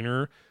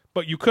no-brainer.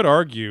 But you could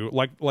argue,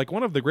 like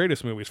one of the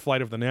greatest movies,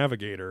 Flight of the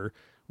Navigator,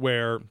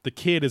 where the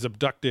kid is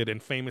abducted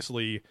and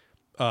famously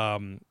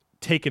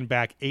taken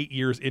back 8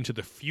 years into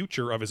the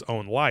future of his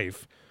own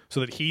life,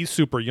 so that he's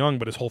super young,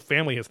 but his whole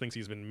family thinks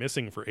he's been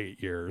missing for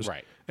 8 years.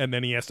 Right. And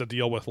then he has to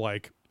deal with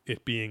like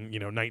it being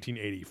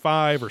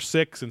 1985 or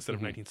 6 instead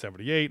of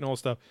 1978 and all this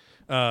stuff.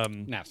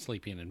 Not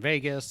sleeping in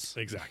Vegas.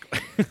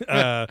 Exactly.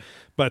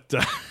 But.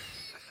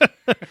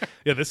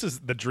 Yeah, this is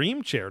the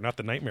dream chair, not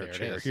the nightmare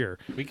chair here.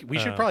 We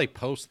should probably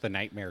post the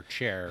nightmare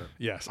chair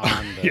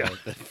on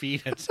the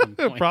feed at some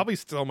point. Probably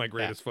still my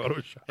greatest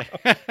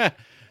Photoshop.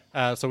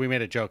 So we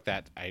made a joke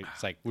that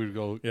it's like we would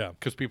go,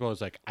 because people was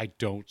like, I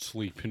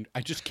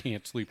just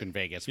can't sleep in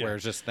Vegas.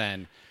 Whereas just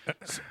then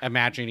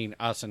imagining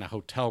us in a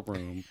hotel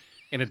room,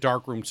 in a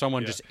dark room,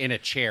 someone just in a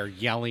chair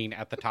yelling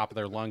at the top of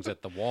their lungs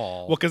at the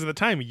wall. Well, because at the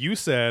time you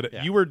said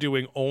you were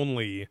doing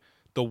only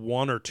the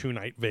 1 or 2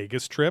 night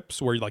Vegas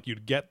trips where like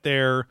you'd get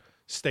there,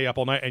 stay up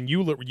all night, and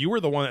you were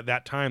the one at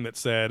that time that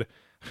said,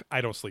 I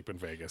don't sleep in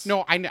Vegas.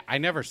 No, I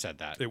never said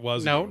that. It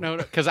was no,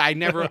 because I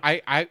never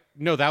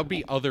no, that would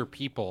be other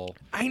people.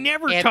 I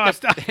never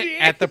tossed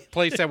at the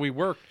place that we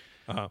worked.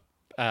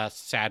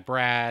 Sad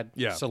Brad,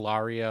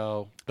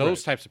 Solario,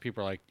 those types of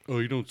people are like, oh,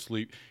 you don't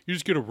sleep. You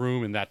just get a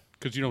room in that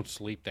because you don't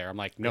sleep there. I'm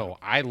like, no,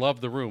 I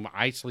love the room.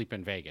 I sleep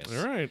in Vegas.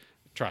 All right.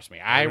 Trust me,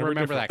 I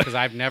remember that because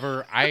I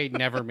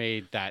never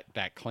made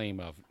that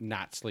claim of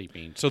not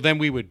sleeping. So then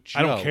we would joke.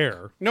 I don't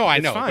care. No, I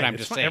know, fine. but I'm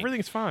just saying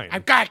everything's fine.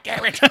 I've got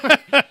Garrett.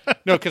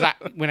 No, because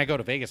when I go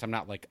to Vegas, I'm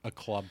not like a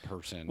club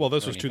person. Well,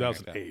 this was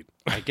 2008.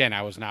 Like again,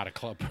 I was not a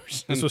club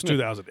person. This was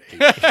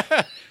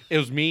 2008. It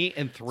was me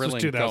and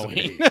Thrilling this was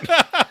 2008. going.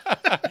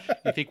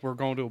 You think we're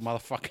going to a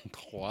motherfucking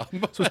club?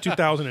 This was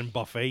 2000 and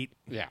Buffet.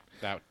 Yeah,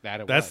 that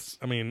was.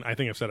 I mean, I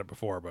think I've said it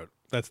before, but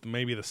that's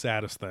maybe the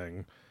saddest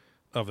thing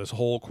of this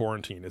whole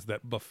quarantine is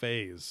that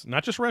buffets,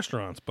 not just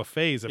restaurants,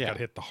 buffets have got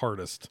hit the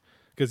hardest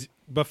because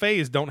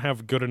buffets don't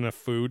have good enough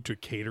food to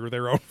cater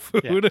their own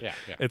food. Yeah.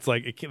 It's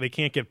like they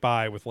can't get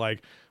by with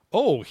like,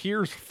 oh,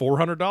 here's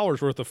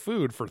 $400 worth of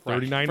food for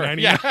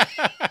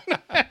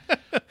 $39.99.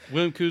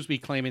 William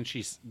Coosby claiming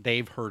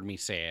they've heard me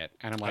say it,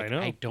 and I'm like,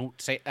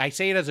 I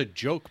say it as a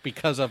joke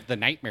because of the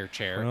nightmare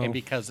chair and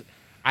because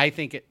I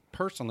think it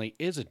personally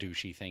is a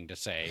douchey thing to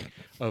say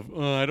of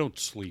I don't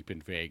sleep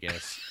in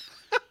Vegas.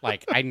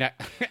 Like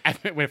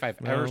if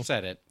I've ever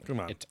said it,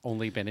 it's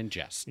only been in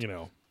jest.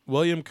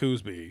 William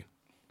Coosby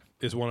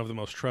is one of the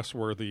most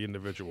trustworthy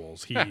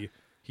individuals. He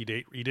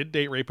did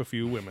date rape a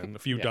few women,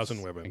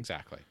 dozen women,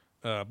 exactly.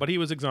 But he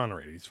was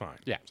exonerated. He's fine.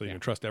 Yeah, so you can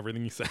trust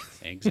everything he says.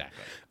 Exactly.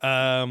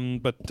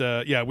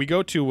 But we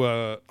go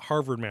to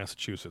Harvard,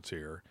 Massachusetts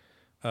here.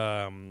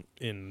 In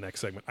the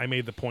next segment, I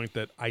made the point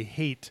that I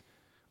hate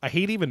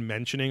even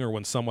mentioning or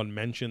when someone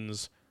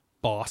mentions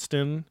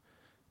Boston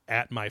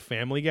at my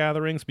family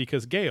gatherings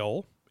because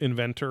Gail,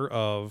 inventor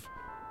of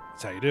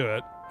That's How You Do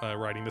It,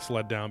 riding the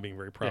sled down, being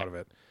very proud of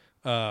it,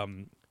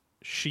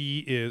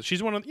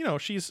 she's one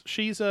of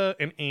she's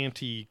an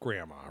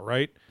anti-grandma,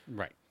 right?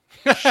 Right.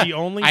 She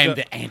only I am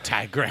the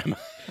anti-grandma.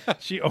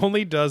 She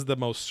only does the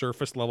most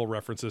surface level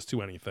references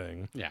to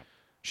anything. Yeah.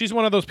 She's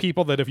one of those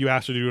people that if you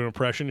asked her to do an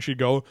impression, she'd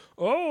go,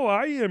 "Oh,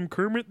 I am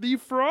Kermit the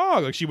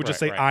Frog." Like she would just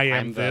say, "I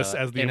am this"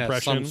 as the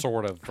impression. Some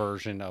sort of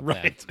version of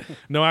right. that.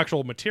 No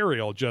actual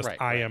material, just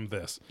I am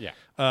this. Yeah.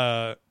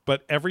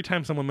 But every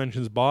time someone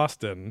mentions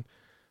Boston,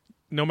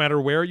 no matter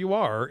where you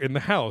are in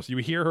the house, you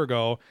hear her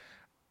go,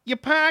 "You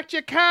parked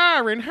your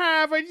car in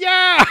Harvard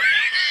Yard."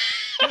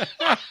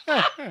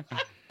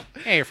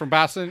 Hey, you're from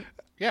Boston?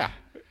 Yeah.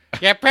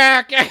 Yeah,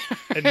 park.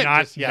 And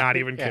not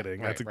even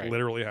kidding. That's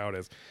literally how it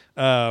is.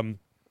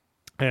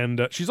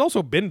 And she's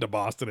also been to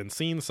Boston and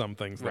seen some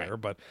things there.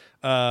 But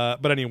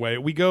anyway,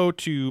 we go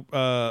to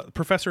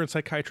professor and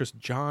psychiatrist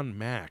John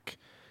Mack.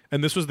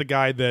 And this was the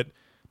guy that,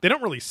 they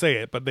don't really say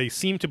it, but they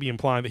seem to be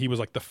implying that he was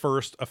like the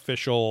first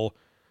official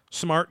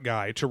smart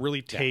guy to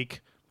really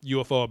take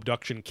UFO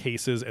abduction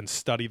cases and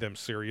study them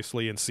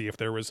seriously and see if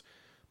there was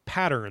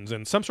patterns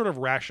and some sort of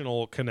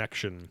rational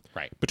connection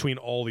between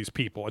all these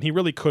people. And he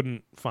really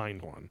couldn't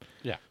find one.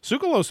 Yeah.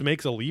 Tsoukalos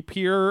makes a leap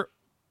here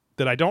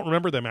that I don't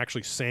remember them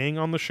actually saying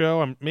on the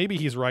show. Maybe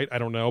he's right. I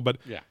don't know. But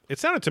it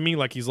sounded to me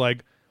like he's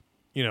like,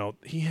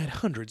 he had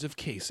hundreds of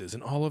cases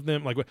and all of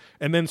them.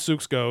 And then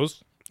Souks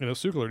goes,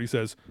 Souk Alert, he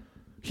says,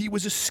 he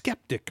was a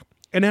skeptic.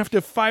 And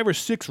after 5 or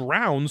 6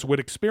 rounds with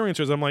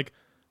experiencers, I'm like,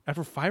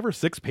 after 5 or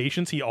 6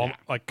 patients, he all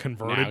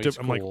converted to.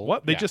 I'm like,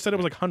 what? They just said it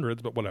was like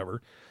hundreds, but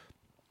whatever.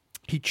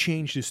 He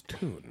changed his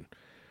tune.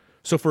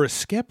 So for a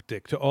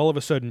skeptic to all of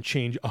a sudden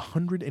change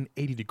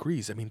 180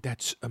 degrees, I mean,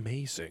 that's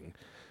amazing.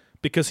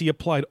 Because he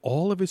applied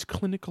all of his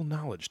clinical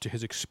knowledge to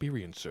his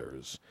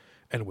experiencers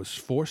and was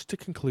forced to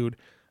conclude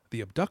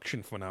the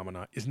abduction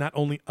phenomena is not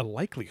only a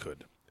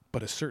likelihood,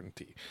 but a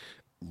certainty.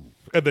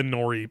 And then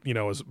Nori,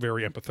 is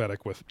very empathetic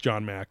with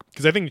John Mack.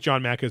 Because I think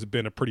John Mack has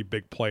been a pretty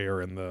big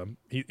player in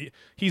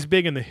he's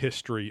big in the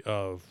history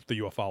of the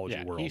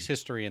ufology world. He's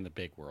history in the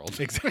big world.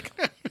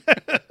 Exactly.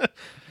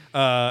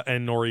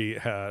 And Nori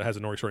has a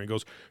Nori story and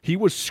goes, he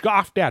was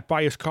scoffed at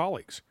by his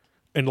colleagues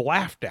and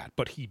laughed at,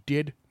 but he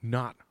did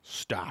not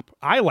stop.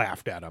 I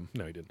laughed at him.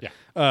 No, he didn't. Yeah.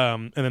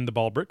 And then the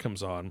Bald Brick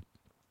comes on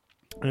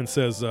and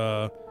says,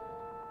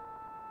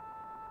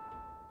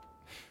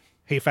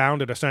 he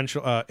found it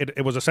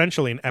it was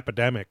essentially an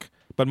epidemic,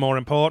 but more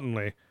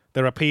importantly,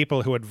 there are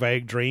people who had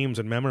vague dreams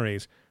and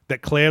memories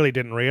that clearly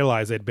didn't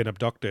realize they'd been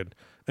abducted.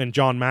 And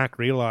John Mack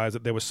realized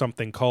that there was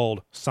something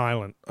called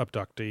silent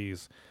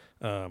abductees.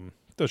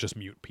 Those just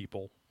mute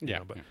people.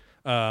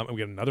 And we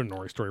get another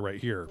Nori story right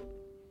here.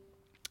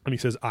 And he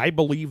says, I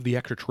believe the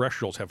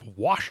extraterrestrials have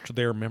washed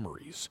their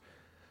memories.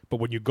 But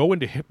when you go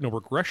into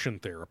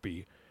hypnoregression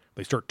therapy,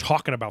 they start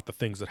talking about the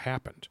things that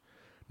happened.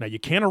 Now, you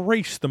can't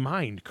erase the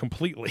mind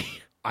completely.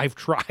 I've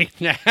tried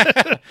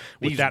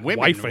with that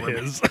wife of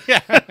his.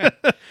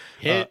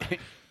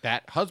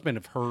 That husband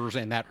of hers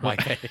and that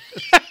wife of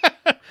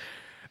his.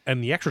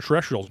 And the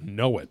extraterrestrials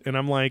know it. And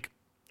I'm like,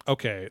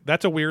 okay,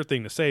 that's a weird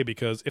thing to say,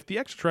 because if the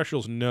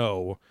extraterrestrials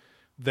know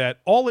that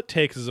all it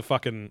takes is a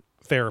fucking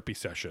therapy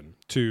session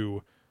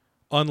to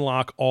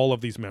unlock all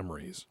of these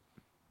memories,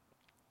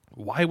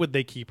 why would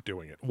they keep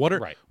doing it? What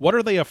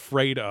are they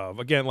afraid of?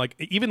 Again, like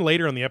even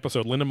later in the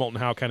episode, Linda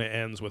Moulton Howe kind of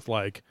ends with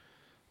like,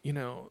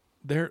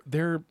 their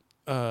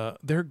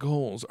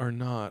goals are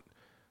not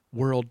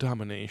world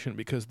domination,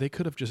 because they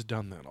could have just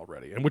done that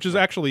already. And which is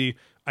actually,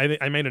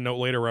 I made a note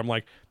later where I'm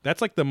like,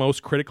 that's like the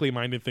most critically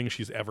minded thing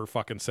she's ever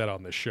fucking said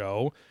on this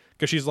show.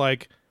 Because she's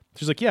like,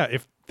 yeah,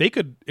 if they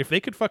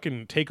could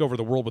fucking take over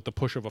the world with the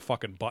push of a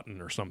fucking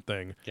button or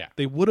something,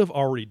 they would have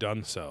already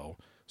done so.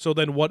 So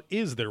then what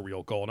is their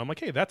real goal? And I'm like,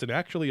 hey, that's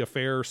actually a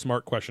fair,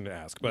 smart question to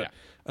ask. But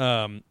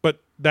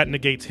that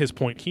negates his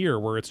point here,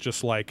 where it's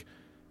just like,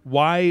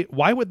 why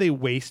would they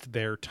waste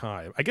their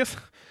time? I guess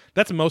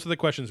that's most of the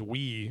questions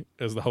we,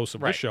 as the hosts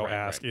of this show,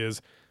 ask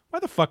is, why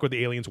the fuck would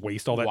the aliens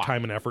waste all that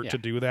time and effort to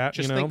do that?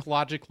 Just think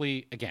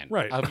logically, again,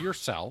 of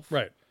yourself.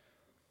 Right.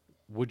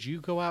 Would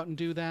you go out and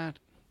do that?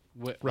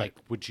 Like,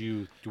 would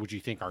you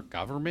think our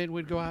government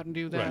would go out and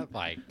do that?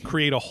 Like,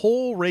 create a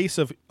whole race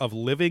of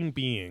living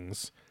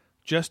beings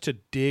just to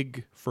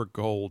dig for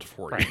gold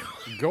for you.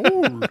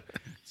 Gold.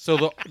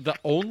 So the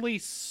only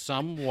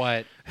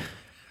somewhat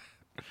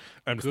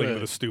I'm just thinking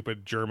of the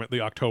stupid German, the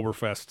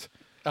Oktoberfest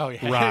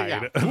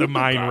ride, the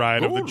mine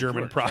ride of the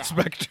German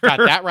prospector. God,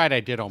 that ride I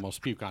did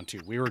almost puke on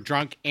too. We were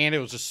drunk and it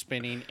was just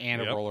spinning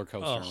and a roller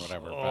coaster and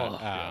whatever.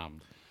 But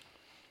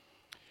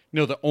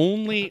no, the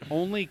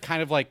only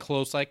kind of like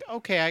close, like,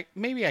 okay,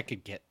 maybe I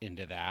could get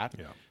into that.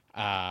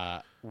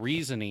 Yeah.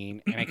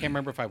 Reasoning, and I can't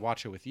remember if I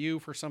watched it with you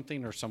for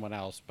something or someone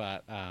else,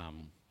 but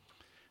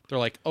they're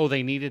like, oh,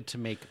 they needed to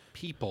make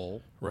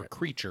people or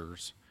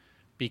creatures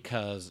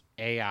because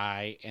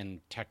AI and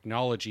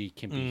technology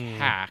can be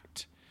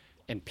hacked,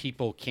 and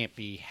people can't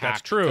be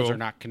hacked because they're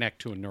not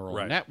connected to a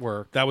neural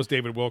network. That was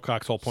David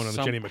Wilcox's whole point on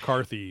the Jenny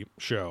McCarthy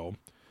show.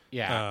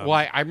 Yeah. Well,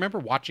 I remember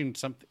watching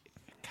something.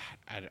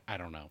 God, I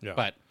don't know. Yeah.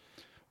 But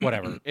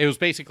whatever. It was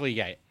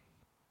basically,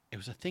 It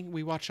was a thing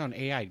we watched on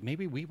AI.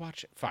 Maybe we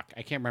watched it. Fuck,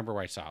 I can't remember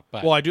where I saw it.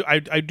 But well, I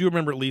do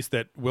remember at least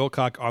that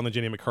Wilcock on the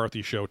Jenny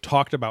McCarthy show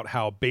talked about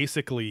how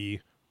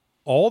basically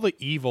all the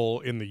evil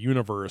in the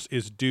universe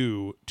is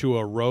due to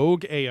a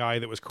rogue AI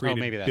that was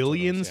created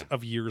billions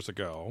of years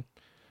ago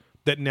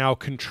that now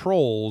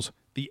controls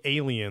the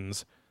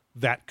aliens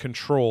that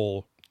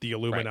control the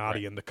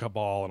Illuminati and the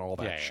Cabal and all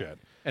that shit.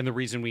 And the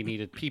reason we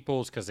needed people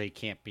is because they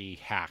can't be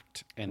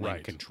hacked and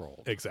then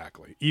controlled.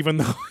 Exactly. Even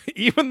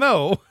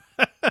though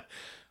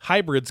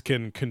hybrids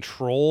can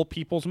control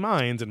people's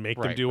minds and make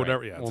them do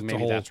whatever. Yeah, well,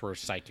 maybe that's where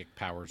psychic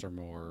powers are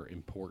more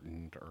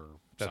important, or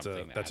that's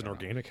something. That's an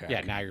organic hack.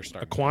 Yeah, now you're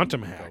starting a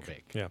quantum hack.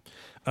 Big. Yeah.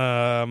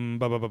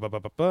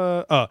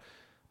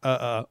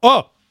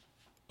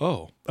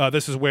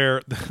 This is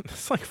where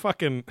it's like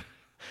fucking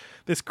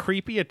this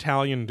creepy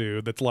Italian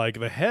dude that's like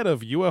the head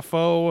of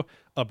UFO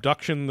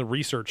abduction the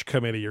research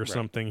committee or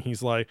something.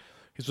 He's like,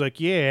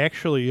 yeah,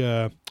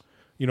 actually,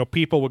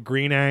 people with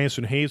green eyes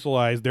and hazel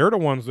eyes, they're the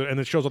ones that, and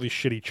it shows all these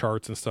shitty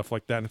charts and stuff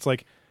like that. And it's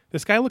like,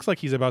 this guy looks like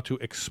he's about to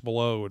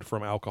explode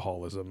from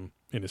alcoholism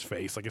in his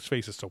face. Like his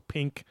face is so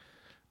pink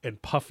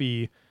and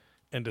puffy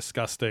and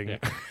disgusting. Yeah.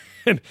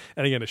 and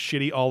again, a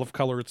shitty olive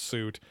colored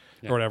suit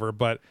or whatever.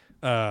 But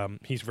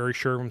he's very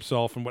sure of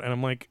himself. And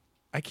I'm like,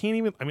 I can't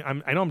even,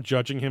 I know I'm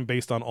judging him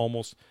based on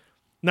almost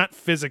not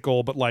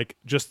physical, but like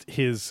just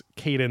his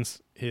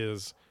cadence, he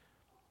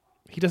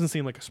doesn't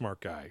seem like a smart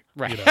guy.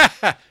 Right.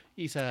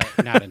 He's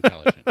not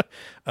intelligent.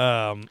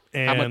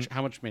 And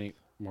how much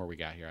more we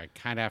got here? I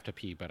kind of have to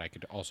pee, but I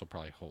could also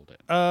probably hold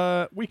it.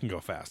 We can go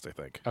fast, I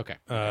think. Okay.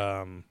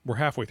 We're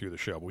halfway through the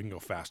show, but we can go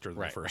faster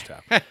than the first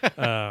half.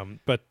 And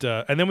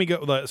then we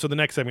go. So the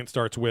next segment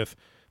starts with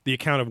the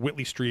account of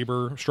Whitley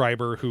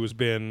Strieber, who's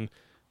been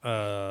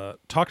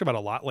talked about a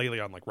lot lately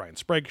on like Ryan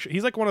Sprague.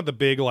 He's like one of the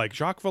big like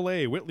Jacques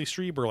Vallée, Whitley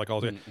Strieber, like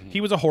all that. He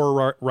was a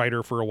horror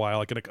writer for a while,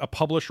 like a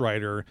published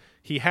writer.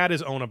 He had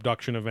his own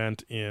abduction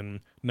event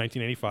in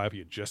 1985. He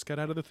had just got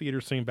out of the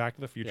theater seeing Back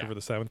to the Future for the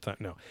 7th time.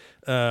 No.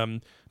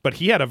 But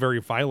he had a very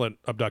violent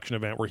abduction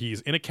event where he's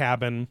in a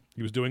cabin.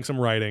 He was doing some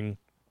writing,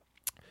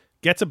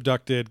 gets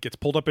abducted, gets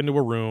pulled up into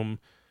a room.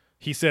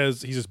 He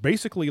says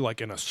basically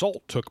like an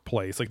assault took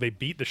place. Like they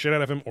beat the shit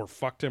out of him or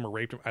fucked him or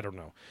raped him. I don't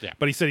know. Yeah.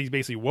 But he said he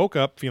basically woke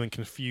up feeling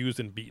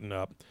confused and beaten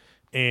up.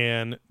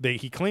 And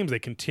he claims they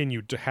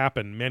continued to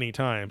happen many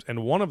times.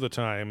 And one of the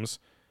times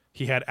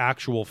he had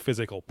actual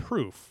physical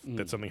proof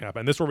that something happened.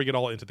 And this is where we get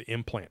all into the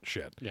implant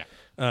shit. Yeah.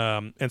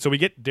 And so we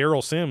get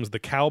Daryl Sims, the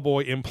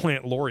cowboy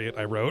implant laureate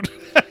I wrote.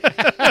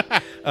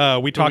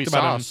 We talked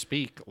about him.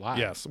 Speak live.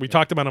 Yes. We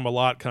talked about him a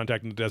lot,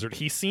 Contact in the Desert.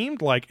 He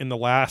seemed like in the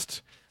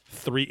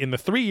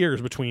 3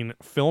 years between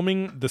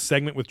filming the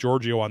segment with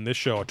Giorgio on this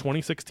show, a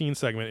 2016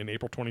 segment in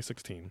April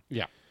 2016,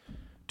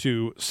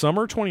 to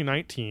summer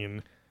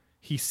 2019,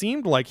 he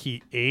seemed like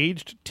he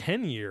aged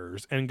 10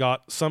 years and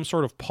got some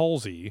sort of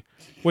palsy,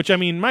 which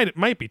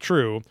might be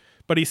true,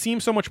 but he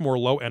seems so much more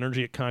low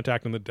energy at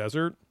Contact in the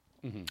Desert.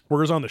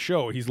 Whereas on the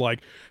show, he's like,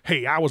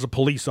 hey, I was a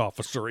police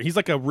officer. He's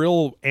like a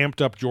real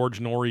amped up George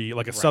Norrie,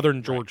 like a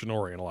Southern George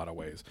Norrie in a lot of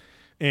ways.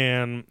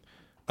 And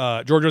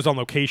Giorgio's on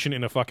location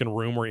in a fucking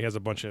room where he has a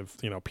bunch of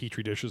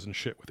petri dishes and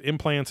shit with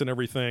implants and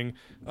everything.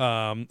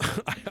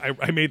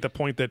 I made the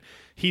point that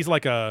he's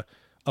like a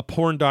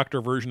porn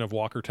doctor version of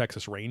Walker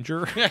Texas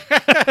Ranger.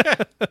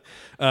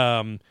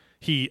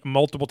 He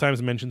multiple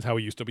times mentions how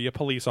he used to be a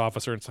police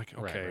officer. And it's like,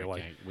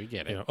 okay, we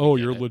get it.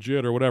 You're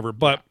legit or whatever.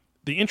 But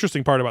the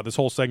interesting part about this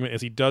whole segment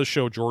is he does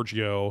show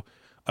Giorgio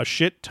a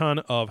shit ton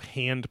of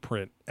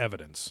handprint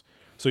evidence.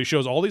 So he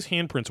shows all these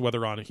handprints,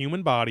 whether on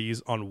human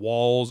bodies, on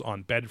walls,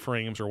 on bed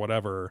frames, or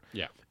whatever.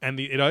 Yeah. And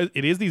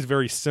it is these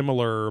very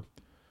similar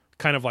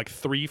kind of like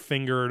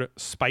 3-fingered,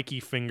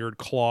 spiky-fingered,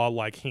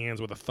 claw-like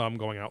hands with a thumb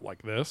going out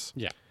like this.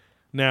 Yeah.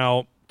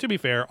 Now, to be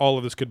fair, all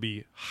of this could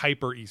be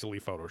hyper easily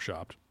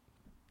photoshopped.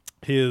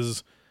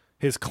 His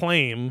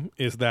claim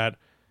is that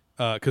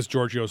because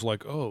Giorgio's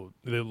like, oh,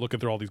 they're looking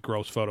through all these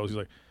gross photos. He's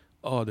like,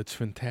 oh, that's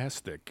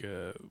fantastic.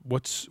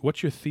 What's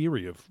your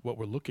theory of what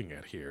we're looking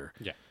at here?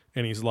 Yeah.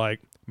 And he's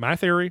like, my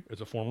theory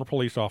as a former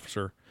police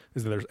officer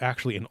is that there's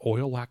actually an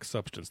oil-like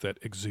substance that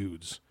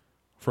exudes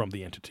from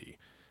the entity.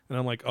 And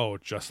I'm like, oh,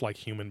 just like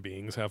human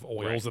beings have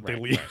oils that they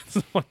leave.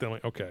 Right. I'm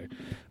like, okay.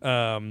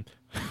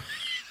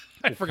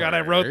 I forgot I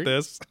wrote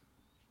this.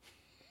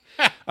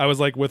 I was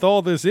like, with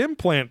all this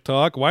implant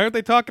talk, why aren't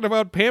they talking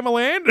about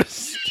Pamela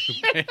Anderson?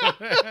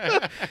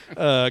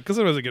 Because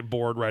sometimes I get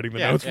bored writing the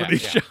notes for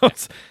these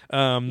shows.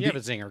 You have a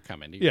zinger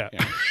coming.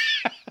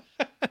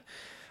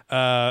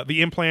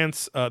 The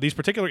implants, these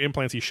particular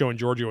implants he's showing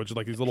Giorgio, which is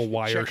like these little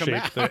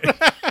wire-shaped things.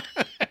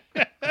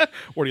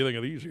 What do you think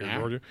of these here,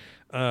 Giorgio?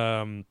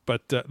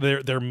 But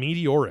they're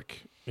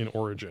meteoric in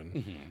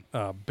origin.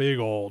 Big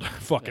old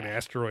fucking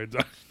asteroids.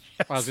 Well,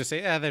 I was going to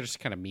say, they're just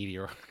kind of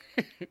meteor.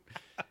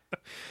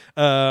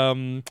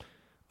 They're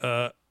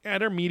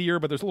meteor,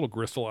 but there's a little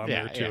gristle on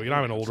there, too.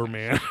 I'm an older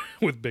man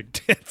with big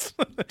tits.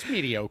 It's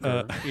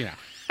mediocre,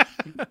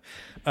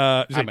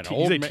 I'm an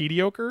old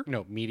mediocre?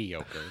 No,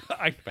 mediocre.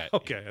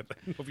 Okay. I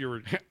don't know if you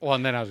were... Well,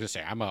 and then I was going to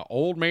say, I'm an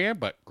old man,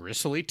 but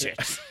gristly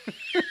tits.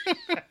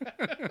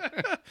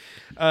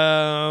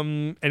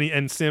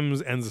 And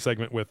Sims ends the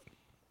segment with,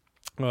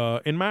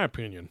 in my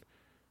opinion,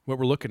 what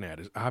we're looking at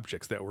is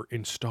objects that were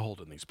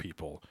installed in these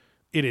people.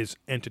 It is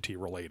entity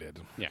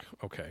related. Yeah.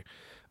 Okay.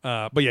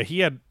 But yeah,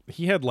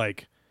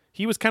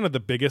 he was kind of the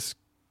biggest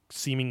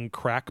seeming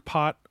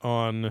crackpot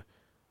on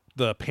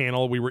the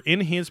panel. We were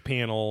in his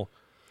panel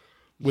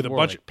with a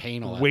bunch of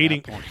panel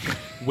waiting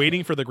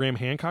for the Graham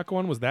Hancock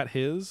one. Was that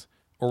his?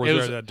 Or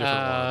was there a different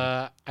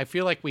one? I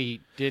feel like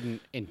we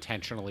didn't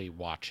intentionally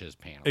watch his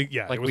panel.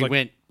 We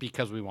went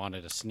because we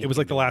wanted to sneak. It was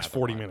like the last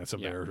 40 minutes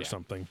of there or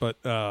something. But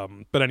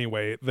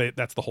anyway,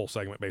 that's the whole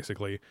segment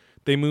basically.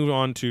 They move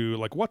on to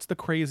like, what's the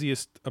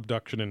craziest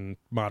abduction in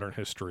modern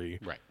history?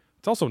 Right.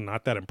 It's also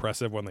not that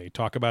impressive when they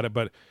talk about it,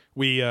 but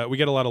we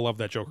get a lot of love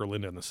that Joker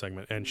Linda in this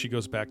segment, and she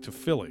goes back to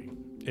Philly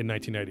in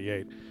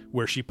 1998,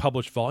 where she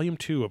published Volume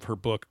 2 of her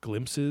book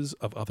Glimpses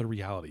of Other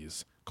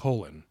Realities: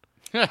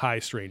 High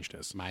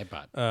Strangeness. My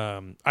butt.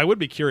 I would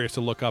be curious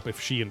to look up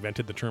if she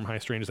invented the term high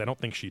strangeness. I don't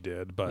think she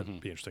did, but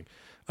it'd be interesting.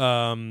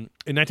 In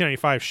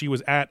 1995, she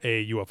was at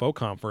a UFO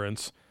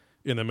conference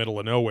in the middle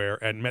of nowhere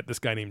and met this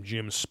guy named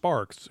Jim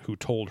Sparks, who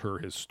told her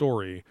his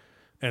story.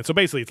 And so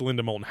basically it's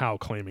Linda Moulton Howe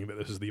claiming that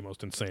this is the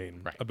most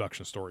insane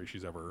abduction story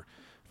she's ever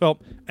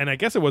felt. And I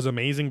guess it was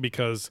amazing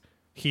because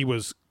he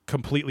was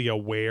completely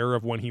aware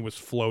of when he was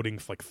floating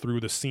like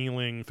through the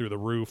ceiling, through the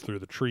roof, through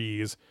the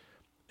trees,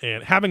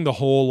 and having the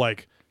whole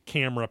like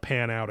camera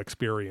pan out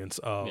experience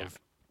of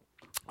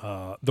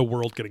the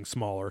world getting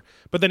smaller.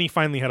 But then he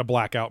finally had a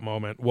blackout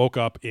moment, woke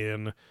up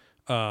in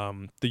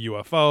the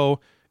UFO.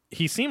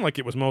 He seemed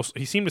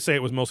to say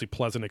it was mostly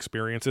pleasant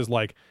experiences.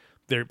 Like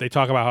they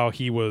talk about how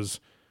he was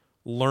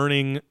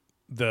learning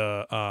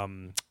the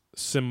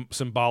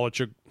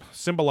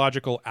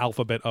symbological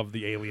alphabet of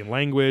the alien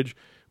language,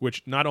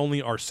 which not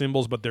only are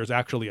symbols, but there's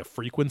actually a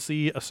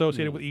frequency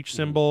associated with each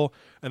symbol.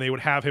 And they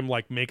would have him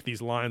like make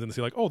these lines and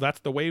say like, oh,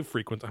 that's the wave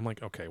frequency. I'm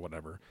like, okay,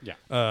 whatever. Yeah.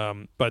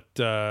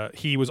 But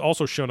he was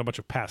also shown a bunch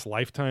of past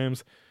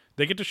lifetimes.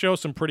 They get to show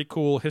some pretty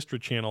cool History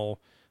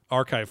Channel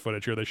archive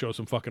footage here. They show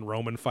some fucking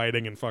Roman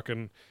fighting and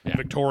fucking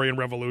Victorian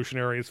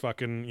revolutionaries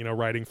fucking,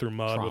 riding through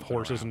mud with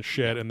horses and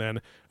shit. And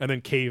then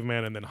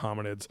cavemen and then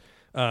hominids.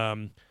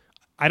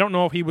 I don't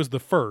know if he was the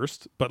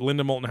first, but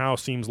Linda Moulton Howe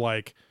seems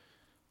like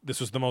this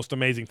was the most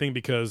amazing thing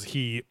because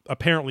he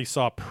apparently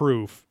saw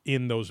proof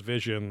in those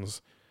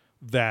visions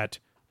that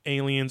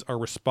aliens are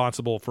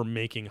responsible for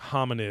making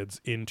hominids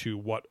into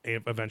what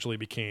eventually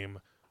became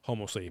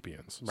Homo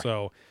sapiens. Right.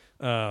 So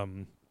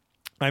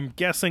I'm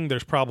guessing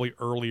there's probably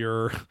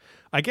earlier,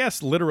 I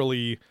guess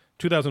literally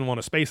 2001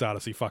 A Space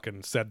Odyssey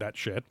fucking said that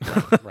shit.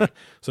 Right.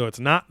 So it's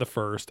not the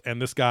first.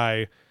 And this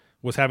guy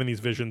was having these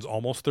visions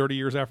almost 30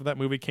 years after that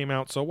movie came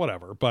out. So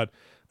whatever. But,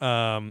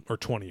 or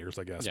 20 years,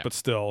 I guess. Yeah. But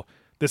still,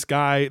 this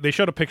guy, they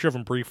showed a picture of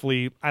him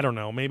briefly. I don't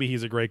know. Maybe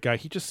he's a great guy.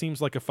 He just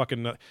seems like a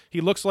fucking,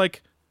 he looks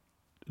like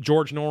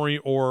George Norrie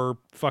or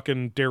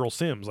fucking Daryl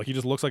Sims. Like he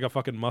just looks like a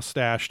fucking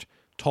mustached,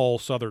 tall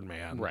Southern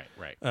man. Right.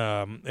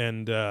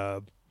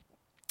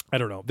 I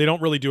don't know. They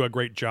don't really do a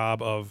great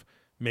job of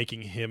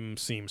making him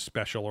seem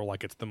special or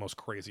like it's the most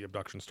crazy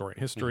abduction story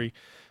in history.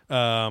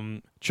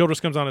 Childress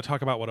comes on to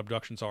talk about what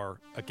abductions are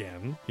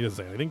again. He doesn't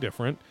say anything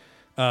different.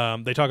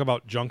 They talk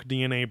about junk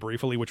DNA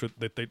briefly, which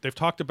they've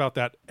talked about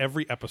that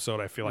every episode,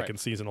 I feel like, in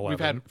season 11. We've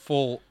had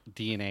full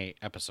DNA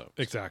episodes.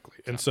 Exactly.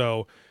 And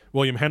so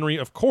William Henry,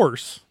 of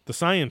course, the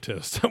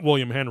scientist,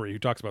 William Henry, who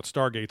talks about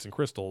stargates and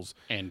crystals.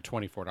 And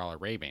 $24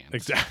 Ray-Bans.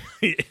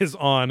 Exactly. Is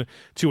on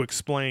to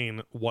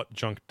explain what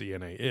junk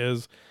DNA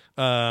is.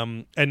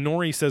 And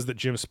Norrie says that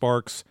Jim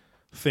Sparks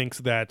thinks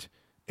that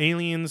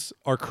aliens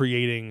are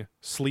creating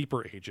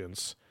sleeper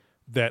agents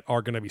that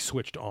are going to be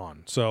switched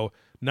on. So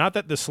not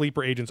that the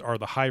sleeper agents are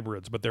the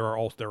hybrids, but there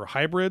are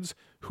hybrids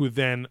who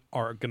then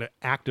are going to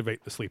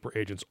activate the sleeper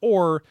agents,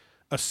 or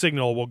a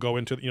signal will go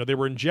into, they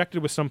were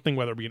injected with something,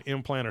 whether it be an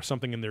implant or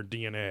something in their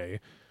DNA.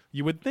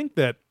 You would think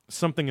that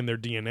something in their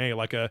DNA,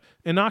 like a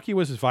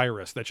innocuous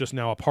virus that's just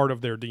now a part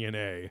of their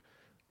DNA,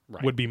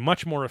 would be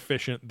much more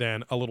efficient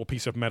than a little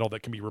piece of metal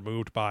that can be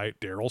removed by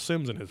Daryl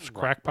Sims and his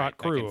crackpot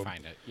crew. I can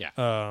find it.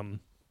 Yeah.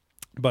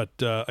 But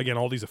again,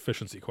 all these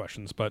efficiency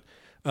questions. But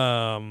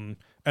and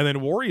then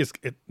Norrie's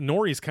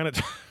kind of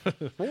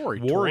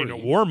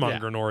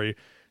warmonger. Norrie,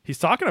 he's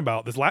talking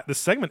about this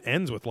segment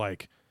ends with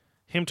like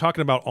him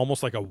talking about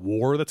almost like a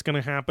war that's going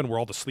to happen where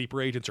all the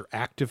sleeper agents are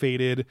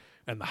activated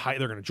and they're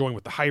going to join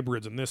with the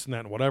hybrids and this and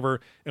that and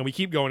whatever. And we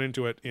keep going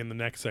into it in the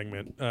next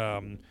segment.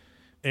 And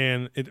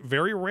it's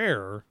very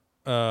rare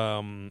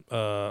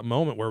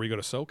moment where we go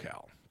to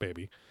SoCal,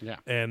 baby. Yeah.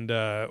 And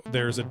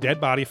there's a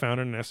dead body found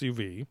in an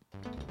SUV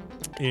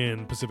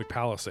in Pacific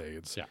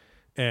Palisades. Yeah.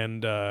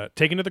 And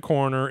taken to the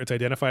coroner, it's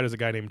identified as a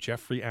guy named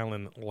Jeffrey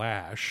Allen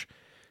Lash.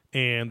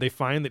 And they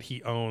find that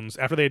he owns,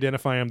 after they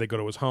identify him, they go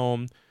to his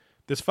home.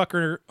 This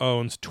fucker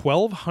owns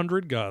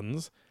 1,200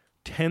 guns,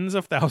 tens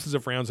of thousands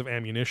of rounds of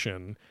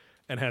ammunition,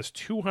 and has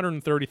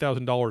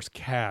 $230,000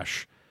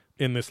 cash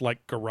in this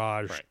like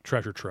garage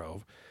treasure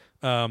trove.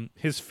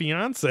 His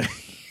fiance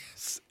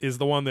is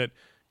the one that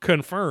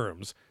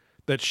confirms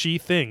that she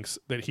thinks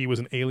that he was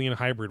an alien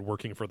hybrid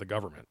working for the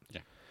government.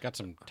 Yeah, got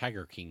some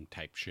Tiger King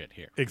type shit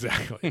here.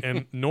 Exactly.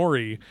 And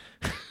Nori,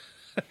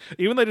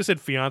 even though I just said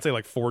fiance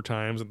like 4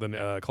 times, and then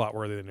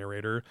Clotworthy, the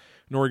narrator,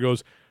 Nori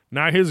goes,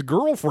 now his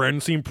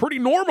girlfriend seemed pretty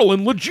normal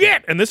and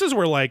legit. And this is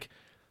where like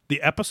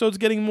the episode's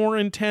getting more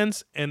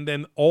intense, and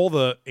then all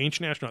the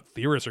ancient astronaut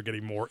theorists are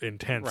getting more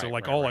intense. They're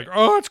like like,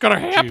 oh, it's gonna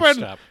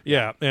happen.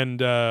 Yeah, and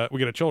we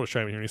get a Childress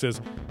chime in here, and he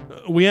says,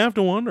 we have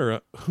to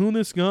wonder who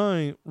this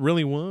guy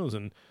really was,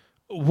 and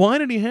why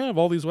did he have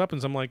all these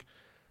weapons? I'm like,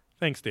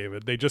 thanks,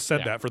 David. They just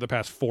said that for the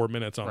past 4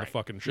 minutes on the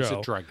fucking show. He's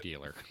a drug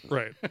dealer.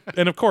 Right.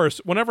 And of course,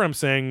 whenever I'm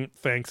saying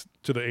thanks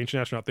to the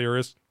ancient astronaut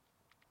theorists,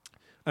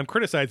 I'm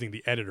criticizing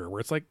the editor, where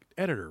it's like,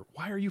 editor,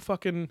 why are you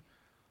fucking...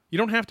 You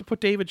don't have to put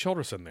David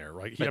Childress in there,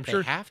 right? I'm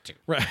sure have to.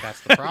 Right.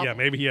 That's the problem. Yeah,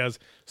 maybe he has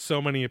so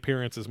many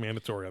appearances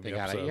mandatory on the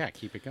episode. Yeah,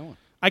 keep it going.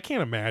 I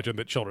can't imagine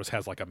that Childress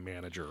has like a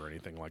manager or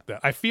anything like that.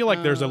 I feel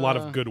like there's a lot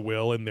of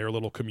goodwill in their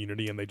little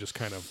community, and they just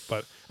kind of.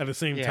 But at the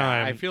same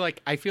time, I feel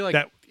like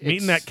that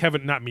meeting that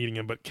Kevin, not meeting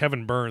him, but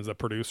Kevin Burns, the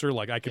producer,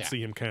 like I could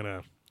see him kind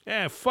of,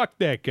 fuck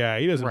that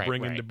guy. He doesn't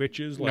bring in the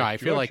bitches. Like no, I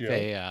feel like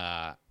they.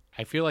 I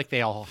feel like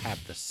they all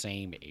have the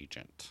same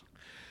agent.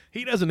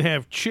 He doesn't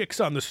have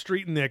chicks on the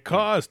street in their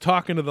cars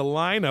talking to the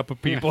lineup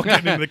of people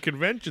getting into the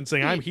convention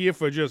saying, I'm here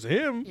for just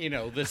him. You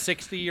know, the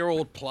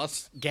 60-year-old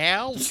plus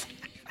gals.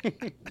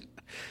 Nick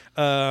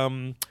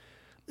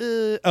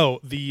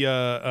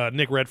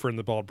Redfern,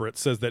 the bald Brit,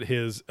 says that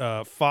his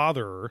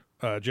father,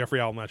 Jeffrey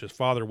Allenatch's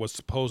father, was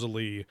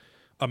supposedly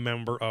a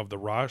member of the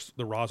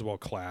Roswell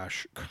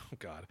clash. Oh,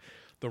 God.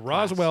 The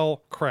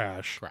Roswell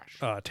crash.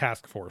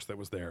 Task force that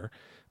was there.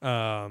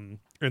 And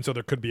so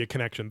there could be a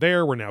connection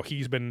there where now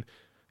he's been...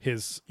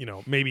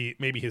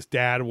 maybe his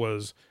dad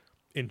was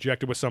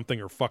injected with something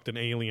or fucked an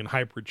alien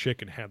hybrid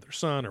chick and had their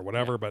son or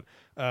whatever. But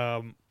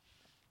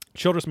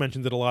Childress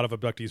mentions that a lot of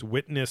abductees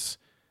witness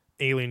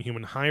alien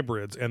human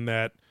hybrids, and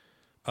that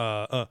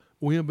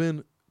we have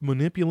been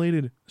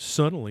manipulated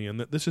subtly, and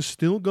that this is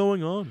still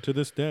going on to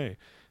this day.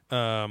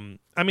 I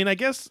mean, I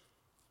guess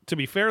to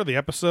be fair to the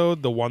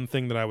episode, the one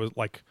thing that I was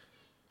like,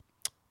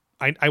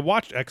 I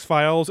watched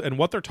X-Files, and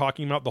what they're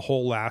talking about the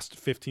whole last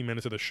 15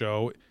 minutes of the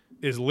show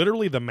is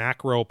literally the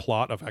macro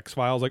plot of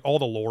X-Files, like all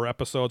the lore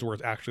episodes where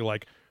it's actually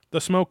like the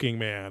smoking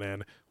man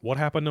and what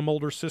happened to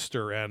Mulder's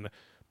sister and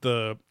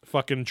the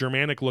fucking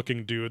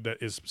Germanic-looking dude that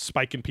is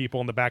spiking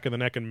people in the back of the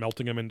neck and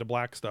melting them into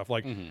black stuff.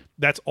 Like,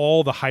 that's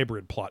all the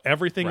hybrid plot.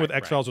 Everything with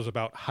X-Files was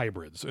about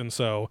hybrids. And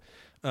so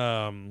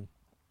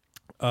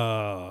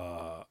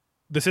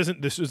this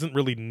isn't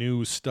really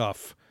new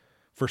stuff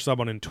for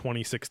someone in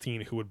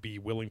 2016 who would be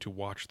willing to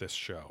watch this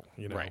show,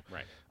 you know? Right.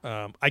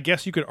 I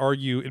guess you could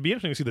argue it'd be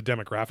interesting to see the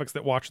demographics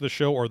that watch the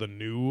show or the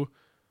new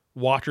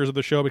watchers of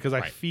the show, because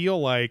I feel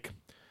like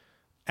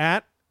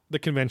at the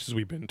conventions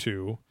we've been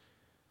to,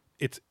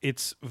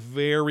 it's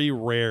very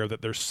rare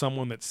that there's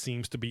someone that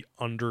seems to be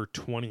under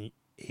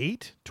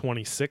 28,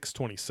 26,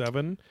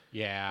 27.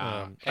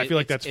 Yeah. I feel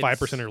like that's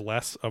 5% or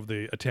less of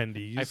the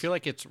attendees. I feel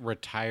like it's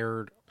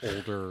retired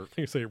older.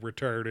 You say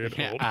retired and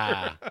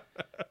older.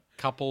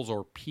 Couples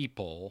or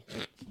people.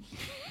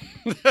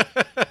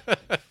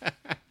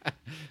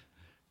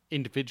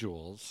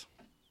 Individuals.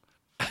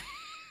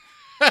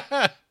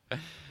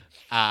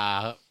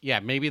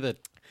 Maybe the...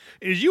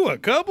 Is you a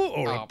couple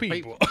or a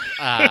people?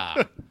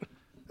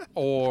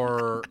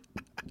 Or,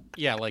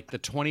 like the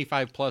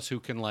 25 plus who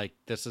can, like,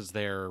 this is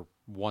their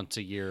once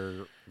a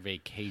year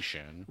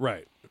vacation.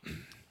 Right.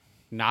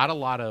 Not a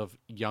lot of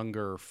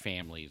younger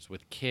families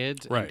with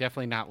kids, and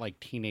definitely not like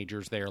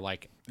teenagers there.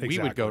 Like we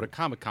would go to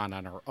Comic-Con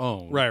on our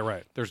own.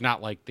 Right. There's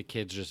not like the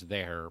kids just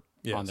there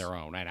on their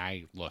own. And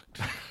I looked.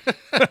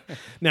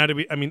 Now,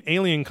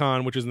 Alien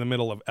Con, which is in the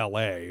middle of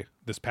LA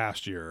this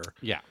past year,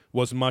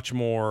 was much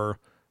more,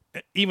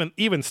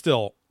 even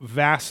still,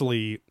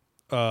 vastly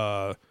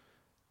 30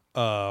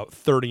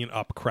 and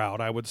up crowd,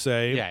 I would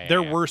say.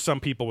 There were some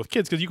people with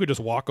kids, because you could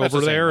just walk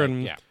over there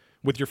and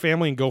with your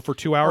family and go for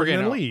 2 hours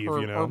and then leave.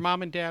 Or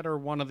mom and dad or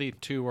one of the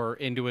two are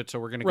into it, so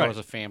we're going to go as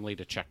a family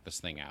to check this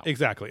thing out.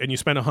 Exactly. And you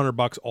spend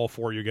 $100, all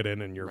 4 you get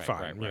in, and you're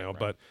fine.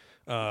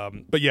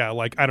 But yeah,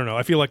 like, I don't know.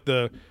 I feel like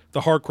the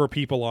hardcore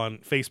people on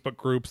Facebook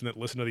groups and that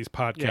listen to these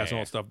podcasts and all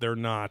that stuff, they're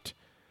not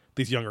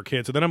these younger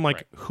kids. So then I'm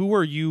like, who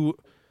are you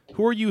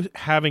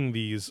targeting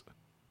these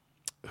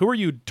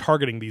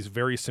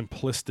very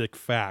simplistic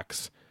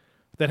facts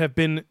that have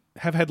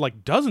had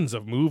like dozens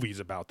of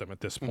movies about them at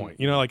this point?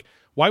 You know, like,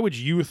 why would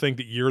you think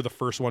that you're the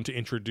first one to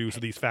introduce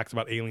these facts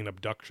about alien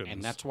abductions?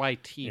 And that's why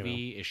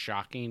TV is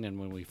shocking.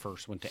 And when we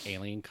first went to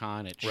Alien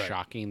Con, it's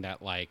shocking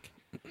that, like,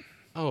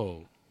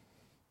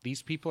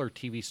 these people are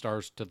TV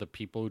stars to the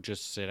people who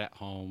just sit at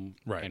home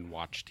Right. and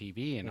watch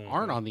TV and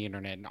aren't on the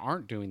internet and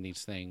aren't doing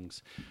these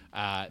things.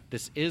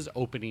 This is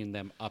opening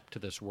them up to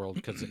this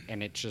world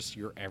and it's just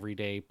your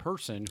everyday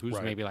person who's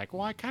Right. maybe like,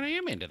 well, I kind of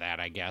am into that,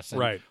 I guess. And,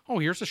 Right. oh,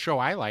 here's a show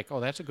I like. Oh,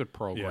 that's a good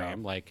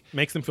program. Yeah. Like,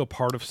 makes them feel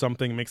part of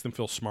something, makes them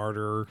feel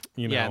smarter.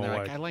 You know, yeah, and they're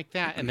like, I like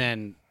that. And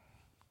then,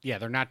 yeah,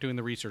 they're not doing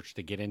the research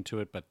to get into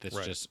it, but this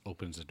Right. just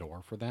opens the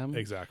door for them.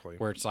 Exactly.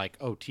 Where it's like,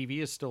 oh, TV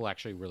is still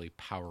actually really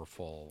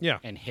powerful. Yeah.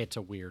 And hits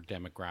a weird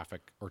demographic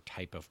or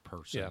type of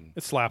person. Yeah,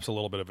 it slaps a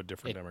little bit of a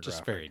different demographic.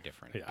 Just very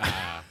different.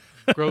 Yeah.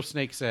 Grove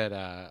Snake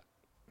said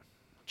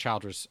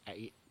Childress's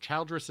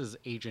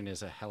agent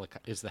is the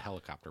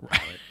helicopter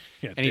pilot.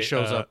 Yeah, and he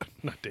shows up.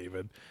 Not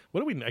David.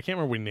 What do we? I can't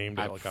remember. What we named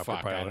the helicopter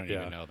pilot. I don't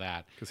even know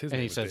that. 'Cause his and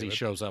name he was says David. he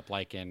shows up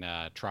like in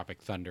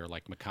Tropic Thunder,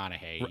 like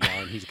McConaughey,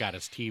 and he's got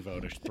his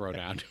TiVo to throw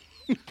down.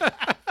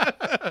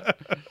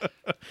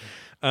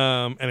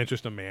 And it's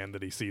just a man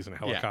that he sees in a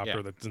helicopter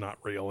yeah. that's not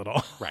real at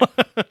all. Right.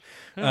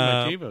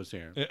 My TiVo's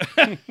here.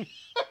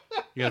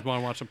 You guys want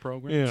to watch some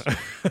programs?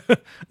 Yeah.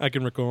 I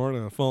can record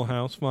a Full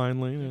House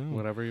finally. You know.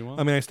 Whatever you want.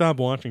 I mean, I stopped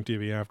watching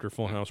TV after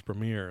Full House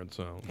premiered,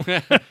 so.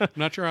 I'm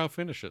not sure how it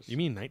finishes. You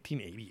mean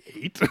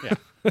 1988?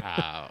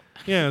 Yeah.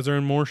 Yeah, is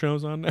there more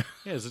shows on now?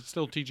 Yeah, is it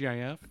still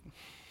TGIF?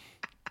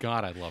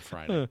 God, I love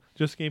Friday.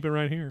 Just keep it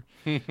right here.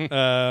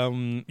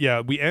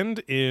 Yeah, we end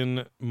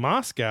in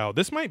Moscow.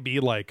 This might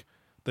be like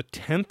the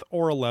 10th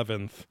or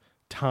 11th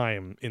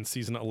time in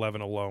season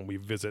 11 alone we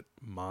visit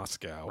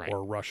Moscow Right.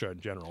 or Russia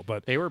in general.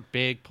 But They were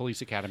big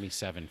Police Academy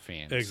 7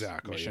 fans.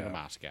 Exactly, Mission to yeah.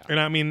 Moscow. and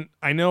I mean,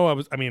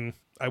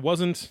 I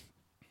wasn't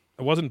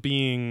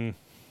being,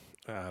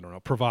 I don't know,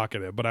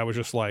 provocative, but I was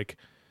just like,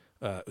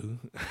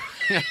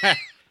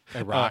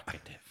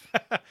 Evocative.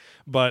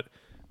 but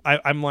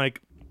I'm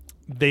like,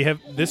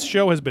 this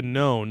show has been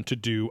known to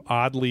do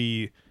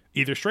oddly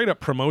either straight up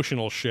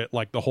promotional shit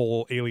like the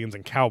whole Aliens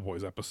and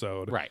Cowboys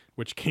episode, Right.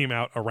 which came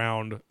out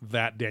around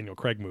that Daniel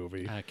Craig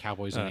movie,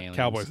 Cowboys and Aliens.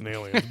 Cowboys and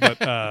Aliens.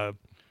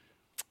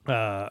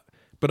 But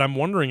I'm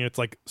wondering, it's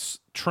like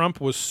Trump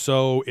was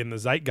so in the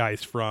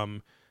zeitgeist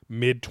from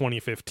mid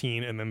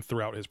 2015 and then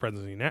throughout his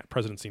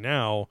presidency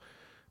now,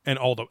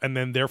 and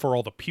then therefore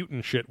all the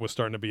Putin shit was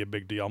starting to be a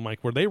big deal. I'm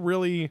like, were they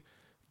really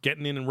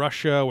getting in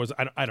Russia?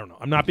 I don't know.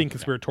 I'm not being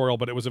conspiratorial,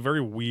 but it's a very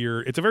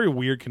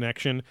weird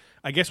connection.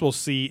 I guess we'll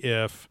see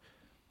if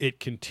it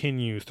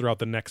continues throughout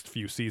the next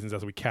few seasons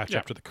as we catch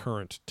up to the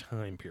current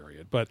time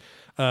period. But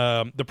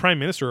the prime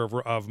minister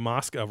of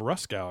Moscow,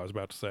 I was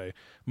about to say,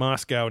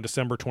 Moscow in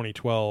December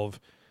 2012,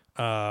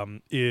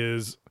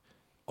 is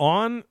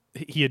on.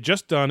 He had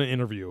just done an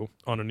interview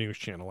on a news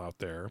channel out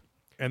there,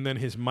 and then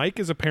his mic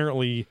is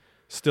apparently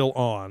still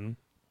on,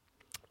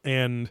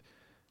 and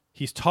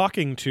he's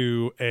talking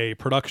to a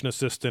production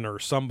assistant or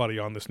somebody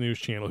on this news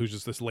channel who's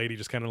just this lady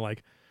just kind of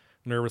like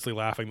nervously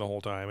laughing the whole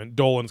time. And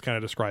Dolan's kind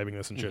of describing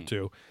this and shit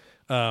too.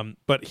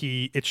 But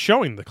it's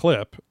showing the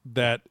clip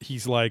that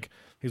he's like,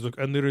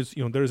 and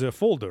there's a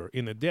folder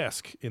in the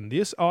desk in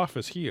this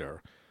office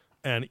here.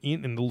 And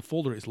the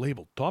folder is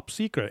labeled top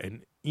secret.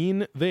 And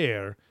in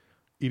there,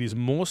 it is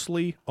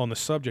mostly on the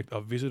subject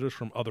of visitors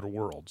from other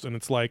worlds. And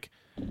it's like,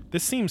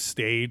 this seems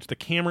staged. The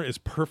camera is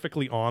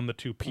perfectly on the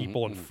two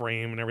people in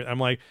frame and everything. I'm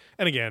like,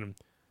 and again,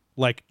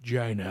 like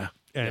China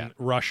and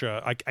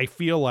Russia, I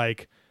feel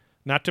like,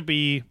 not to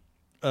be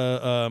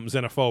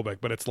xenophobic,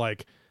 but it's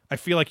like, I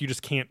feel like you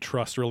just can't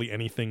trust really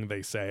anything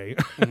they say.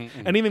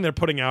 Anything they're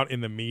putting out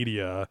in the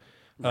media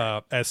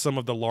as some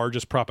of the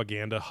largest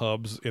propaganda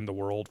hubs in the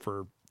world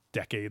for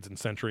decades and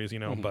centuries,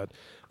 But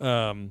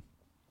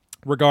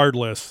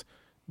regardless,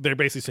 they're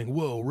basically saying,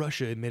 whoa,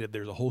 Russia admitted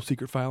there's a whole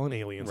secret file on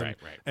aliens. Right.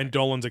 And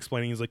Dolan's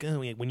explaining, he's like,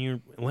 oh, when you're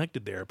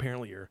elected there,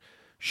 apparently you're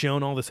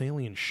showing all this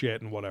alien shit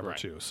and whatever,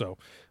 too. So,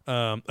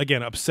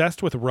 again,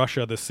 obsessed with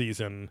Russia this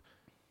season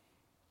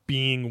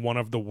being one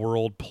of the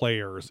world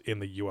players in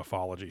the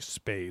ufology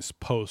space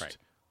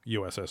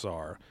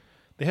post-USSR.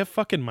 They have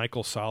fucking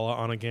Michael Sala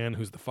on again,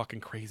 who's the fucking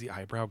crazy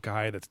eyebrow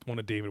guy that's one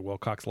of David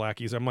Wilcock's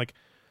lackeys. I'm like,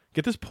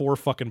 get this poor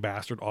fucking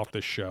bastard off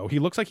this show. He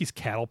looks like he's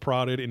cattle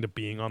prodded into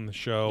being on the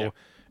show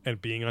and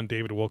being on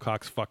David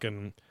Wilcock's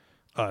fucking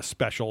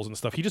specials and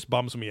stuff. He just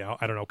bums me out.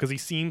 I don't know, because he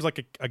seems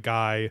like a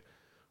guy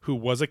who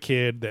was a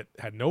kid that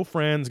had no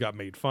friends, got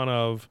made fun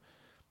of,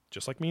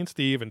 just like me and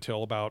Steve,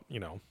 until about,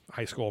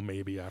 high school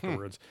maybe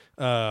afterwards.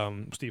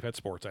 Steve had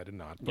sports, I did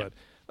not. But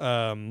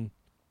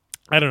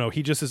I don't know.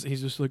 He's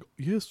just like,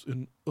 yes,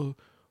 and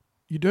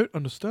you don't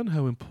understand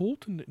how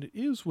important it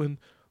is when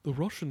the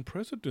Russian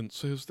president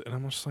says that. And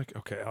I'm just like,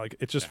 okay, like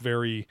it's just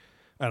very,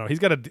 I don't know. He's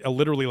got a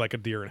literally like a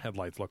deer in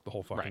headlights look the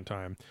whole fucking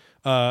time.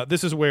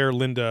 This is where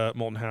Linda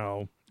Moulton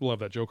Howe, love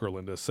that Joker,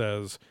 Linda,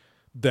 says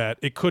that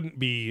it couldn't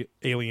be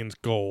aliens'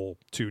 goal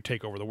to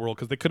take over the world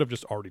because they could have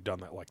just already done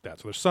that like that.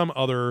 So there's some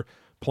other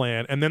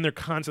plan. And then they're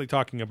constantly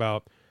talking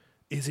about,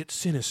 is it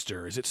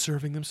sinister? Is it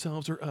serving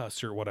themselves or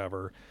us or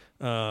whatever?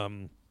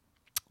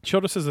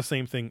 Childress says the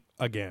same thing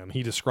again.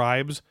 He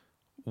describes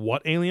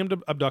what alien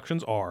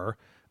abductions are,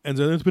 and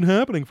so it's been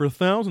happening for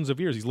thousands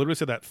of years. He's literally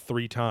said that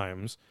 3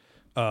 times.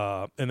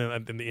 And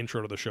then in the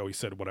intro to the show, he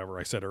said whatever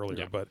I said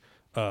earlier, but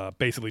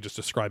basically just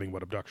describing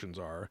what abductions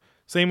are.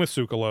 Same with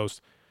Tsoukalos.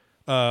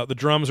 The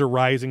drums are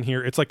rising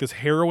here. It's like this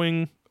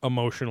harrowing,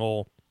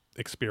 emotional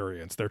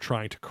experience they're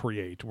trying to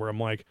create where I'm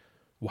like,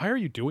 why are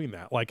you doing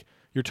that? Like,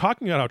 you're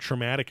talking about how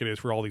traumatic it is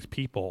for all these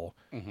people.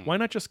 Why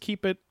not just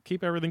keep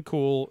everything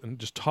cool and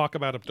just talk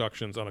about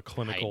abductions on a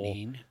clinical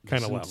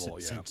kind of level?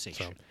 Yeah. So,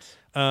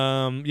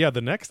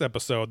 the next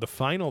episode, the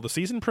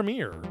season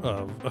premiere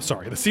of,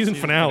 the season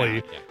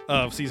finale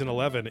of season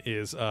 11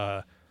 is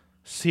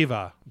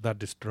Shiva the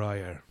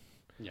Destroyer.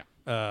 Yeah.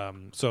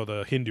 So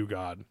the Hindu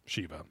god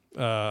Shiva.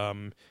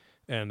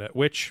 And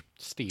which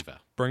Steva.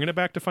 Bringing it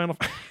back to Final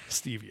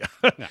Stevia.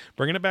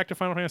 Bringing it back to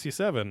Final Fantasy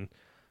VII.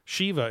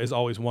 Shiva is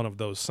always one of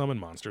those summon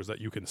monsters that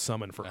you can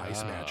summon for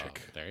ice magic.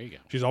 There you go.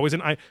 She's always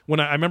I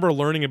remember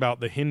learning about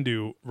the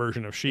Hindu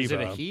version of Shiva. Is it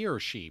a he or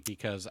she?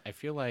 Because I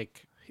feel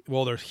like...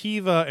 Well, there's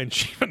Shiva and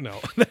Shiva. No.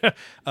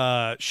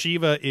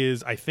 Shiva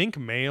is, I think,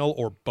 male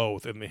or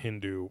both in the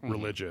Hindu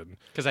religion.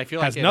 Because I feel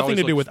like it has nothing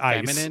to do with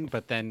feminine, ice.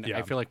 But then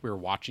I feel like we were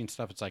watching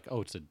stuff. It's like,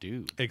 oh, it's a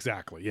dude.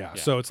 Exactly. Yeah.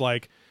 So it's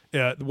like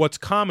what's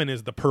common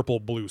is the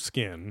purple-blue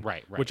skin.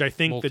 Right. Which I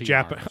think the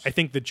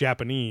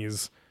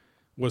Japanese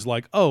was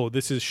like, oh,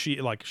 this is she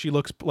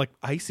looks like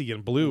icy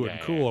and blue and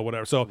cool or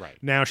whatever. So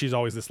now she's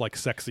always this like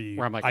sexy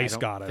ice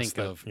goddess. Think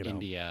of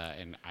India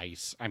and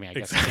ice. I mean, I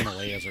guess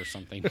Himalayas or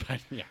something, but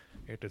yeah.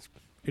 It's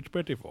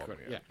pretty for me.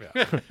 Yeah.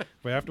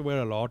 We have to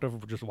wear a lot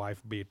of just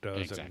wife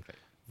beaters and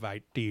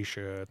white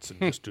T-shirts and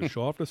just to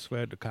show off the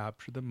sweat to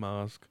capture the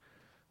mask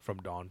from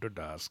dawn to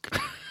dusk.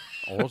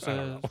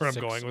 Also, where I'm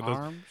going with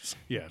this.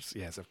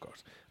 Yes, of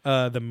course.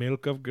 The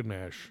milk of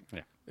Ganesh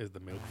is the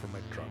milk from my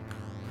trunk.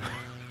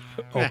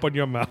 Open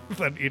your mouth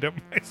and eat up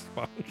my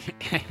spunk.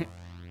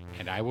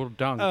 And I will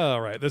dunk. All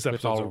right, this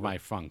episode's with all over. of my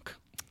funk.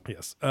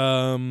 Yes.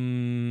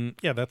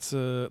 That's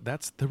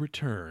The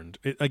Returned.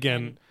 It,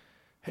 again,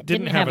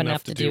 didn't have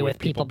enough to do with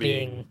people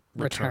being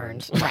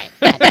returned. Right.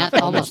 That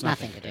almost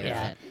nothing to do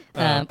with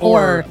it.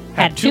 Or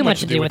had too much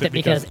to do with it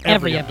because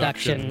every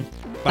abduction,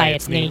 by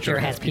its nature,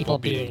 has people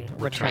being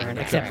returned,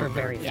 except for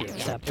very few.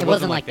 So it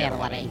wasn't like they had a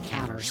lot of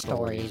encounter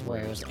stories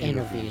where it was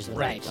interviews with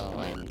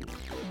people. And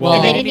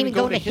they didn't even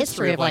go into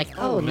history of like,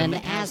 oh, and then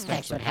the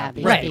Aztecs would have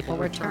these people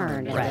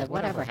returned, and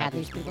whatever had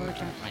these people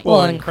returned. Like,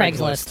 and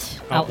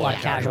Craigslist outlawed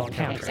casual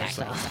encounters.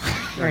 Exactly.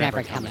 So we're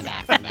never coming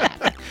back from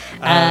that.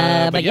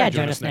 But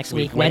join us next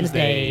week,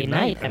 Wednesday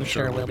night. I'm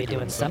sure we'll be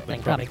doing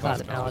something, probably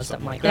Closet Knowledge,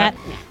 something like that.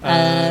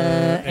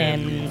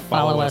 And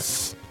follow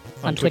us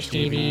on Twitch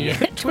TV,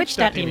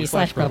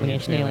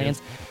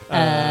 twitch.tv/ProbingAncientAliens.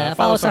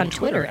 Follow us on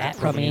Twitter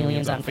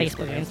 @ProbingAliens, on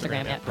Facebook and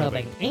Instagram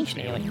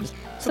 @ProbingAncientAliens.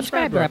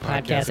 Subscribe to our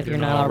podcast if you're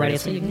not already,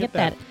 so you can get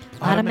that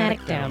automatic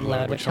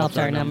download, which helps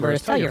our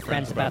numbers. Tell your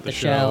friends about the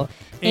show.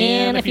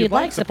 And if you'd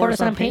like, support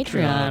us on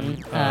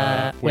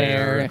Patreon,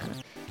 where...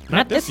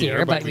 Not this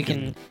year, but we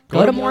can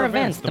go to more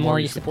events the more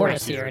you support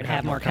us here and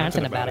have more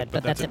content about it.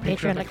 But that's at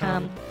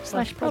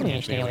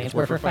patreon.com/ProbingAncientAliens,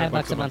 where for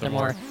 $5 a month or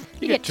more,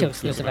 you get 2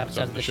 exclusive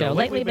episodes of the show.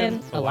 Lately been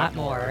a lot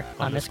more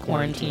on this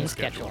quarantine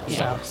schedule.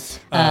 So,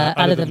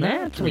 other than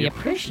that, we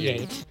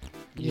appreciate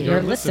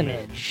your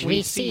listenage.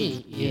 We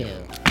see you.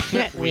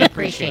 We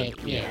appreciate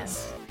you.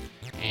 Yes.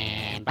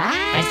 And bye.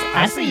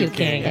 I see you,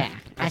 King. Yeah,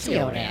 I see you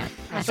over there.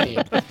 I see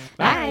you. Bye.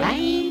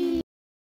 Bye.